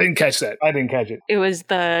 nice. I didn't catch that. I didn't catch it. It was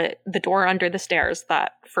the door under the stairs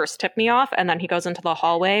that first tipped me off, and then he goes into the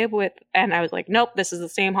hallway and I was like, nope, this is the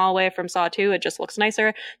same hallway from Saw 2. It just looks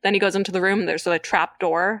nicer. Then he goes into the room, there's a trap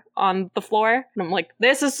door on the floor, and I'm like,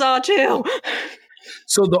 this is Saw 2.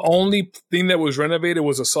 So the only thing that was renovated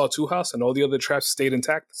was a Saw 2 house, and all the other traps stayed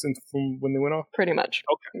intact from when they went off? Pretty much.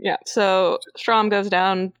 Okay. Yeah. So Strom goes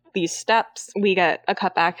down these steps. We get a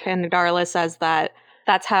cutback, and Darla says that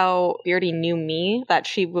That's how Beardy knew me. That's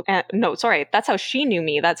how she knew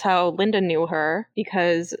me. That's how Linda knew her,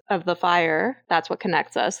 because of the fire. That's what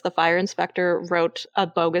connects us. The fire inspector wrote a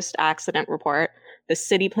bogus accident report. The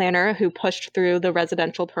city planner who pushed through the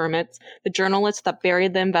residential permits, the journalist that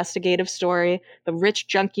buried the investigative story, the rich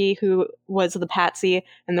junkie who was the patsy,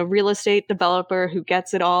 and the real estate developer who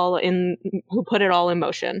who put it all in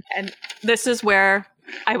motion. And this is where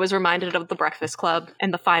I was reminded of The Breakfast Club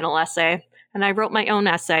and the final essay. And I wrote my own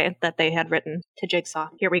essay that they had written to Jigsaw.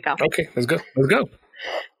 Here we go. Okay, let's go.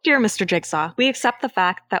 Dear Mr. Jigsaw, we accept the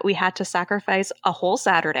fact that we had to sacrifice a whole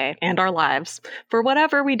Saturday and our lives for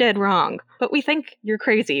whatever we did wrong, but we think you're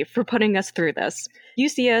crazy for putting us through this. You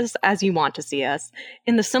see us as you want to see us,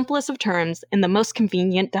 in the simplest of terms, in the most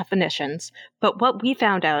convenient definitions. But what we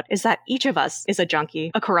found out is that each of us is a junkie,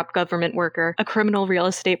 a corrupt government worker, a criminal real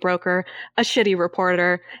estate broker, a shitty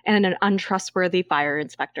reporter, and an untrustworthy fire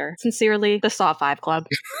inspector. Sincerely, the Saw 5 Club.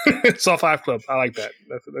 Saw 5 Club. I like that.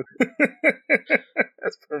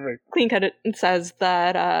 That's perfect. Clean Cut says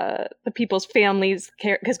that the people's families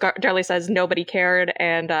care, because Darlie says nobody cared,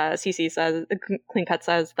 and Cece says, Clean Cut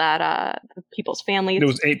says that the people's families. There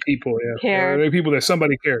was 8 people, yeah. Cared. There were people that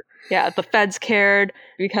somebody cared. Yeah, the feds cared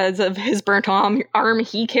because of his burnt arm.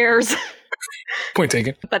 He cares. Point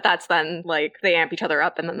taken. But that's then, like, they amp each other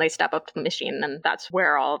up and then they step up to the machine, and that's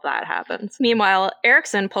where all of that happens. Meanwhile,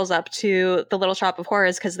 Erickson pulls up to the Little Shop of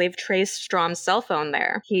Horrors because they've traced Strom's cell phone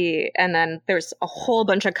there. And then there's a whole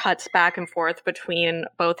bunch of cuts back and forth between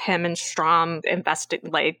both him and Strom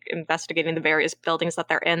investigating the various buildings that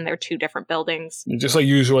they're in. They're 2 different buildings. Just like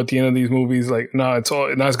usual at the end of these movies, like, it's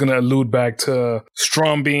going to allude back to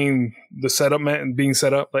Strom being the setup man and being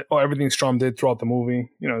set up. Like, everything Strom did throughout the movie.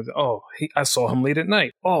 I saw him late at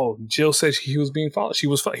night. Oh, Jill said he was being followed. He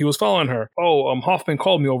was following her. Oh, Hoffman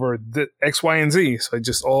called me over the X, Y, and Z. So it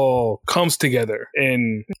just all comes together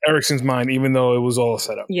in Erickson's mind, even though it was all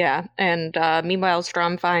set up. Yeah, and meanwhile,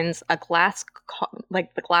 Strom finds a glass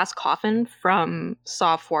coffin from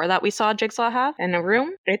Saw 4 that we saw Jigsaw have in a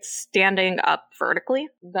room. It's standing up vertically.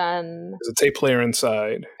 Then there's a tape player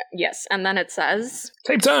inside. Yes, and then it says,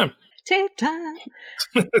 "Tape time." Tape time.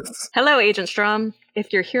 Hello, Agent Strom.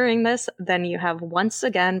 If you're hearing this, then you have once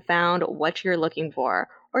again found what you're looking for,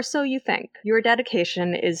 or so you think. Your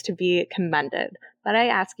dedication is to be commended, but I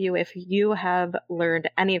ask you if you have learned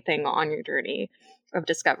anything on your journey of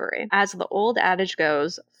discovery. As the old adage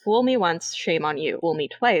goes, fool me once, shame on you. Fool me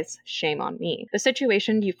twice, shame on me. The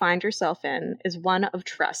situation you find yourself in is one of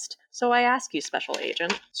trust. So I ask you, Special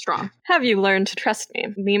Agent Strom, have you learned to trust me?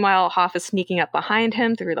 Meanwhile, Hoff is sneaking up behind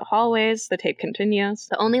him through the hallways. The tape continues.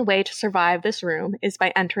 The only way to survive this room is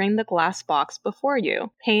by entering the glass box before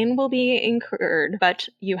you. Pain will be incurred, but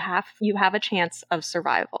you have a chance of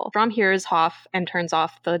survival. Strom hears Hoff and turns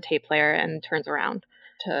off the tape player and turns around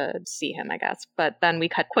to see him, I guess. But then we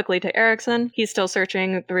cut quickly to Erickson. He's still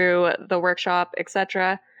searching through the workshop,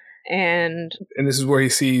 etc. And this is where he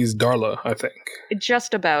sees Darla, I think.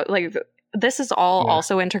 Just about. Like, this is all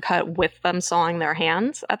also intercut with them sawing their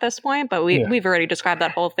hands at this point, but we've already described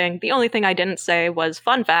that whole thing. The only thing I didn't say was,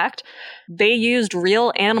 fun fact, they used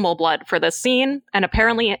real animal blood for this scene, and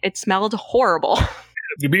apparently it smelled horrible.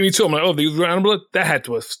 You beat me to it. I'm like, they used animal blood? That had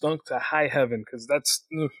to have stunk to high heaven, because that's...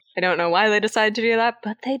 I don't know why they decided to do that,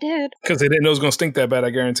 but they did. Because they didn't know it was going to stink that bad, I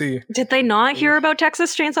guarantee you. Did they not hear about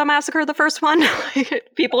Texas Chainsaw Massacre, the first one?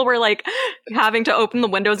 People were, like, having to open the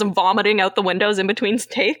windows and vomiting out the windows in between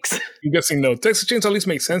takes. I'm guessing no. Texas Chainsaw at least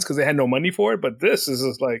makes sense because they had no money for it, but this is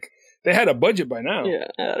just like... They had a budget by now. Yeah,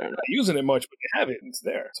 I don't know. Not using it much, but they have it. It's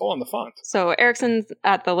there. It's all on the font. So Erickson's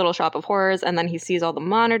at the Little Shop of Horrors, and then he sees all the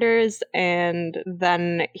monitors, and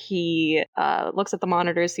then he looks at the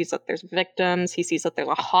monitors, sees that there's victims, he sees that there's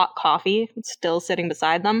a hot coffee still sitting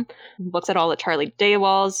beside them, looks at all the Charlie Day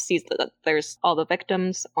walls, sees that there's all the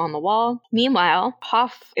victims on the wall. Meanwhile,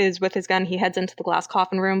 Hoff is with his gun. He heads into the glass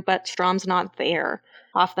coffin room, but Strom's not there.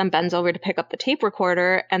 Hoff then bends over to pick up the tape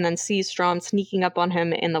recorder and then sees Strom sneaking up on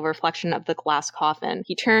him in the reflection of the glass coffin.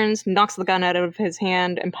 He turns, knocks the gun out of his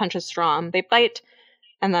hand, and punches Strom. They fight,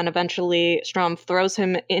 and then eventually Strom throws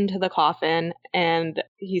him into the coffin, and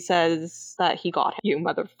he says that he got him, you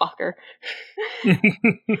motherfucker.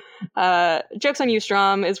 Joke's on you,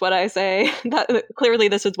 Strom, is what I say. Clearly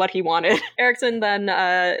this is what he wanted. Erickson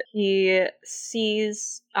then, he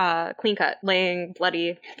sees Clean Cut laying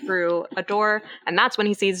bloody through a door, and that's when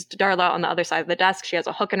he sees Darla on the other side of the desk. She has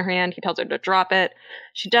a hook in her hand. He tells her to drop it.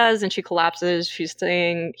 She does, and she collapses. She's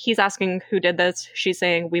saying, he's asking who did this. She's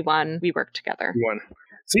saying, we won. We worked together. We won.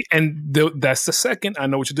 See, and that's the second I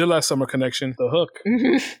Know What You Did Last Summer connection, the hook.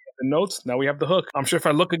 the notes. Now we have the hook. I'm sure if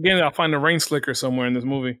I look again, I'll find a rain slicker somewhere in this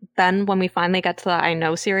movie. Then when we finally get to the I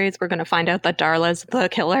Know series, we're going to find out that Darla's the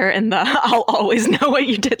killer in the I'll always know what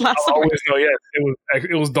you did last summer. I'll always know, yes.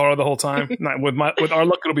 It was Darla the whole time. Not with our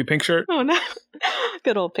luck, it'll be Pink Shirt. Oh, no.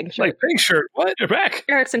 Good old Pink Shirt. Like, Pink Shirt, what? You're back.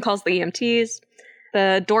 Erickson calls the EMTs.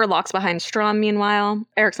 The door locks behind Strom, meanwhile.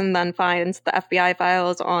 Erickson then finds the FBI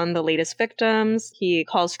files on the latest victims. He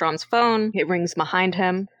calls Strom's phone. It rings behind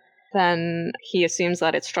him. Then he assumes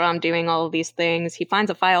that it's Strom doing all of these things. He finds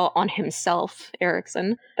a file on himself,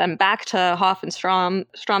 Erickson. Then back to Hoff and Strom.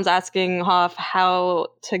 Strom's asking Hoff how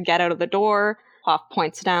to get out of the door. Hoff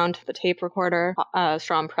points down to the tape recorder.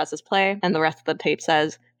 Strom presses play, and the rest of the tape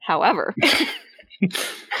says, however.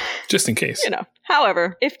 Just in case.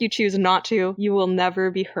 However, if you choose not to, you will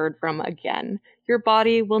never be heard from again. Your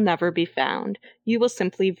body will never be found. You will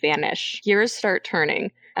simply vanish. Gears start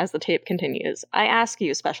turning as the tape continues. I ask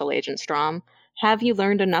you, Special Agent Strom, have you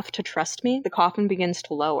learned enough to trust me? The coffin begins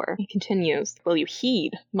to lower. He continues, will you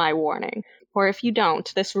heed my warning? For if you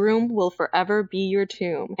don't, this room will forever be your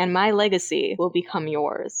tomb, and my legacy will become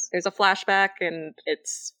yours. There's a flashback, and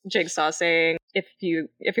it's Jigsaw saying, if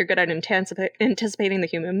you're good at anticipating the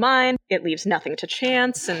human mind, it leaves nothing to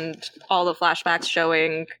chance, and all the flashbacks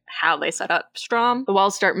showing how they set up Strom. The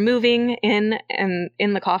walls start moving in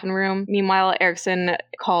the coffin room. Meanwhile, Erickson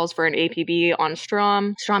calls for an APB on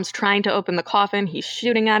Strom. Strom's trying to open the coffin. He's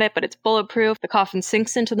shooting at it, but it's bulletproof. The coffin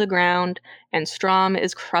sinks into the ground, and Strom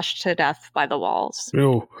is crushed to death by the walls.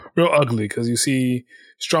 Real ugly, because you see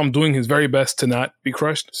Strom doing his very best to not be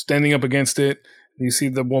crushed, standing up against it. You see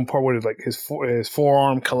the one part where like his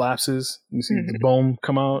forearm collapses. You see the bone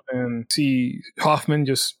come out, and see Hoffman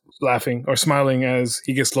just laughing or smiling as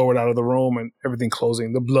he gets lowered out of the room and everything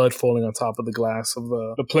closing. The blood falling on top of the glass of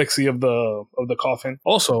the plexi of the coffin.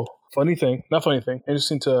 Also,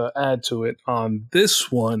 interesting to add to it. On this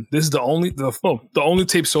one, this is the only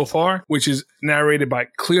tape so far which is narrated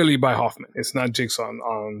clearly by Hoffman. It's not Jigsaw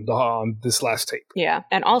on this last tape. Yeah,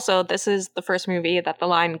 and also this is the first movie that the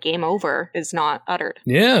line "game over" is not uttered.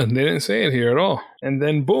 Yeah, they didn't say it here at all. And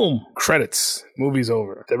then boom, credits. Movie's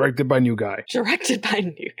over. Directed by new guy.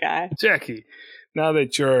 Jackie, now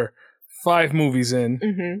that you're 5 movies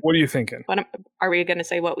in, what are you thinking? Are we going to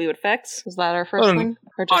say what we would fix? Is that our first thing?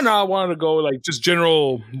 No, I wanted to go like just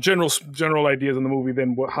general ideas on the movie,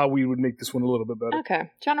 then how we would make this one a little bit better.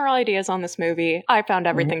 Okay, general ideas on this movie. I found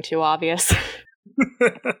everything too obvious.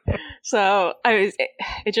 So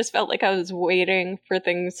it just felt like I was waiting for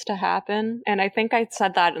things to happen. And I think I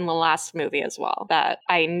said that in the last movie as well, that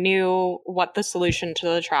I knew what the solution to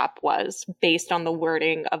the trap was based on the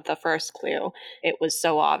wording of the first clue. It was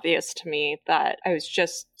so obvious to me that I was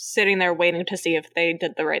just sitting there waiting to see if they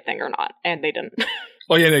did the right thing or not. And they didn't.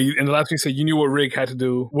 Oh, yeah, in the last one you said you knew what Rig had to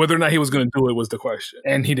do. Whether or not he was going to do it was the question.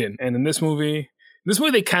 And he didn't. And in this movie,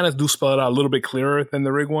 they kind of do spell it out a little bit clearer than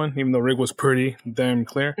the Rig one, even though Rig was pretty damn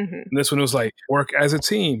clear. And this one was like, work as a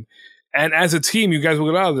team. And as a team, you guys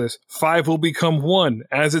will get out of this. 5 will become 1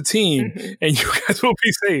 as a team, and you guys will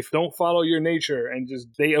be safe. Don't follow your nature. And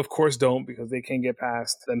they, of course, don't, because they can't get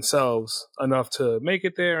past themselves enough to make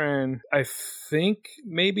it there. And I think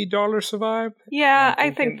maybe Darla survived. Yeah,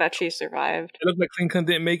 I think that she survived. It looked like Klingon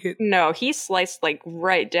didn't make it. No, he sliced like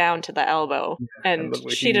right down to the elbow, and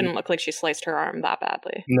she didn't look like she sliced her arm that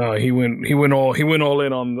badly. No, he went all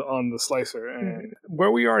in on the slicer. And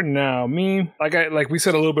where we are now, like we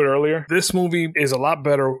said a little bit earlier, this movie is a lot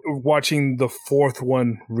better watching the 4th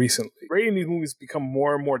one recently. Rating these movies become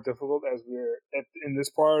more and more difficult as we're in this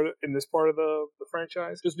part of the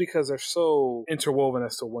franchise, just because they're so interwoven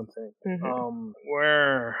as to one thing.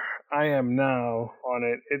 Where I am now on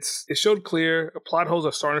it, it showed clear. Plot holes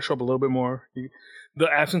are starting to show up a little bit more. The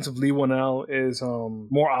absence of Lee Whannell is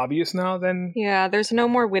more obvious now than... Yeah, there's no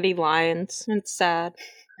more witty lines. It's sad.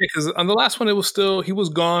 Because on the last one, it was still, he was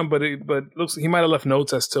gone, but looks like he might have left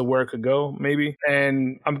notes as to where it could go, maybe.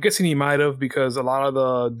 And I'm guessing he might have, because a lot of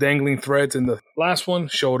the dangling threads in the last one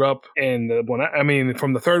showed up in the one. I mean,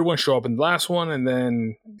 from the 3rd one, show up in the last one, and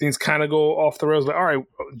then things kind of go off the rails. Like, all right,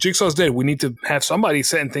 Jigsaw's dead. We need to have somebody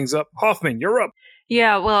setting things up. Hoffman, you're up.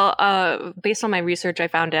 Yeah, well, based on my research, I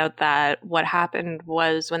found out that what happened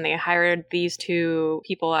was when they hired these 2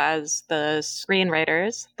 people as the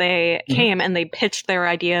screenwriters, they came and they pitched their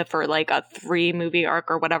idea for like a 3-movie arc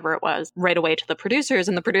or whatever it was right away to the producers,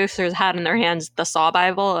 and the producers had in their hands the Saw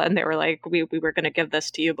Bible, and they were like, we were going to give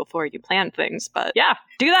this to you before you planned things, but yeah,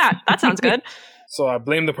 do that. That sounds good. So I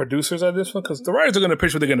blame the producers on this one, because the writers are going to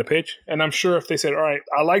pitch what they're going to pitch. And I'm sure if they said, all right,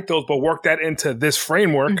 I like those, but work that into this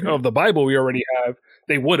framework of the Bible we already have,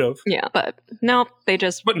 They would have. Yeah, but no, they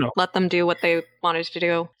just let them do what they wanted to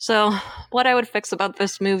do. So what I would fix about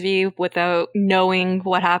this movie without knowing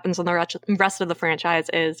what happens in the rest of the franchise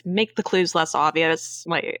is make the clues less obvious,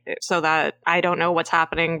 like so that I don't know what's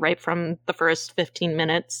happening right from the first 15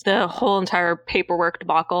 minutes. The whole entire paperwork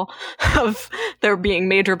debacle of there being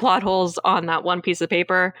major plot holes on that one piece of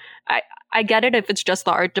paper. I get it if it's just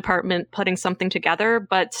the art department putting something together,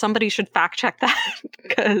 but somebody should fact check that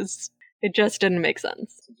because it just didn't make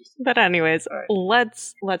sense. But anyways,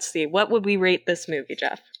 let's see. What would we rate this movie,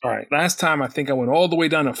 Jeff? All right. Last time I think I went all the way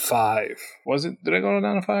down to 5. Was it? Did I go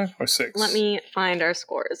down to 5 or 6? Let me find our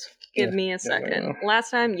scores. Give me a second.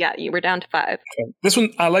 Last time, you were down to 5. Okay. This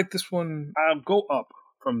one, I like this one. I'll go up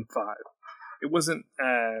from 5. It wasn't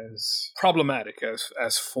as problematic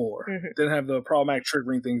as 4. Mm-hmm. It didn't have the problematic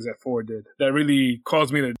triggering things that 4 did. That really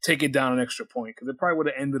caused me to take it down an extra point. Because it probably would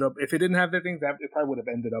have ended up, if it didn't have that thing, it probably would have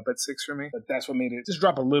ended up at 6 for me. But that's what made it just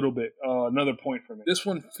drop a little bit, another point for me. This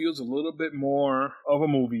one feels a little bit more of a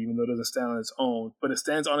movie, even though it doesn't stand on its own. But it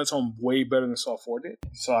stands on its own way better than Saw 4 did.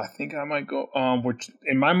 So I think I might go,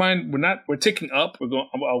 in my mind, we're ticking up.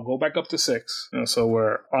 I'll go back up to 6. So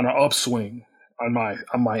we're on an upswing on my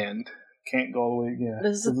end. Can't go all the way.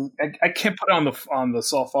 I can't put it on the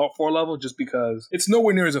Saw 4 level just because it's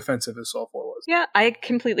nowhere near as offensive as Saw 4 was. Yeah, I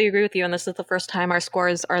completely agree with you, and this is the first time our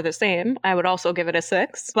scores are the same. I would also give it a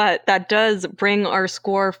 6, but that does bring our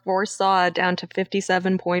score for Saw down to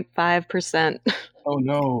 57.5%. Oh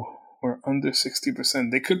no, we're under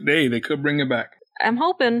 60%. They could bring it back. I'm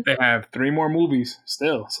hoping. They have 3 more movies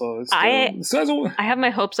still, so it's I have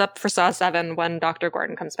my hopes up for Saw 7 when Dr.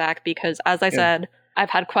 Gordon comes back because, as I said, I've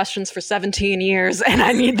had questions for 17 years and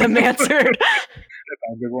I need them answered.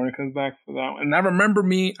 Dr. Gordon comes back for that one. And I remember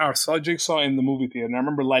I saw Jigsaw in the movie theater and I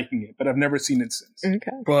remember liking it, but I've never seen it since.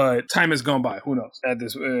 Okay. But time has gone by. Who knows?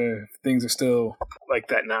 Things are still like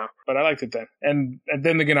that now. But I liked it then. And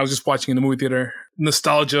then again, I was just watching in the movie theater.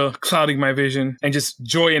 Nostalgia clouding my vision and just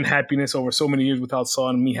joy and happiness over so many years without Saw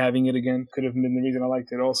and me having it again could have been the reason I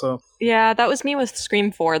liked it also. Yeah, that was me with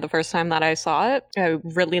Scream 4 the first time that I saw it. I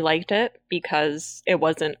really liked it because it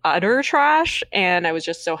wasn't utter trash and I was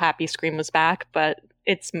just so happy Scream was back. But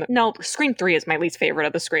Scream 3 is my least favorite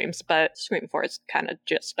of the Screams, but Scream 4 is kind of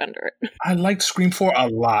just under it. I liked Scream 4 a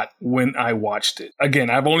lot when I watched it.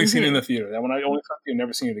 Again, I've only seen it in the theater. When I only saw it, I've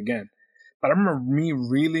never seen it again. But I remember me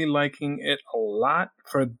really liking it a lot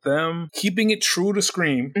for them keeping it true to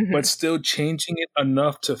Scream, but still changing it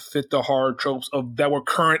enough to fit the horror tropes that were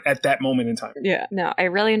current at that moment in time. Yeah, no, I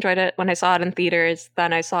really enjoyed it when I saw it in theaters.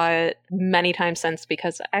 Then I saw it many times since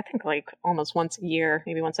because I think like almost once a year,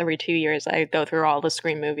 maybe once every 2 years, I go through all the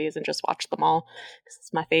Scream movies and just watch them all because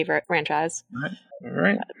it's my favorite franchise. All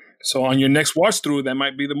right. So on your next watch through, that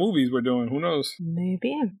might be the movies we're doing. Who knows?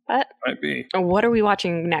 Maybe, but might be. What are we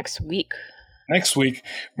watching next week? Next week,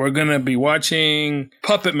 we're going to be watching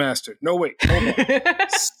Puppet Master. No, wait. Hold on.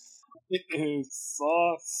 It is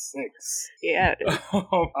Saw 6. Yeah.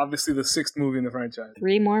 Obviously the 6th movie in the franchise.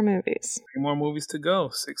 3 more movies. 3 more movies to go.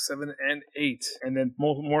 6, 7, and 8. And then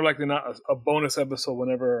more likely not a bonus episode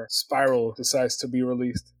whenever Spiral decides to be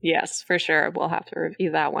released. Yes, for sure. We'll have to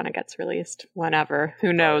review that when it gets released. Whenever.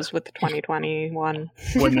 Who knows with 2021.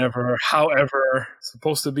 Whenever. However. It's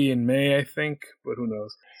supposed to be in May, I think. But who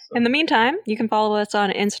knows. So. In the meantime, you can follow us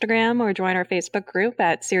on Instagram or join our Facebook group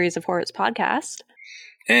at Series of Horrors Podcast.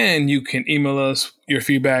 And you can email us your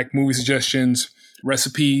feedback, movie suggestions,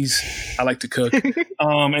 recipes. I like to cook.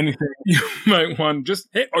 Anything you might want, just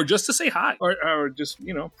to say hi, or just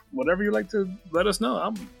whatever you like to let us know.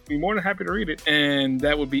 I'll be more than happy to read it. And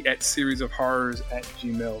that would be at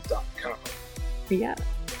seriesofhorrors@gmail.com. Yeah.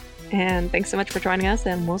 And thanks so much for joining us,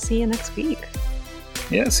 and we'll see you next week.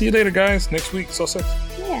 Yeah, see you later, guys. Next week, Saw 6.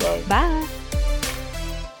 Yeah. Bye.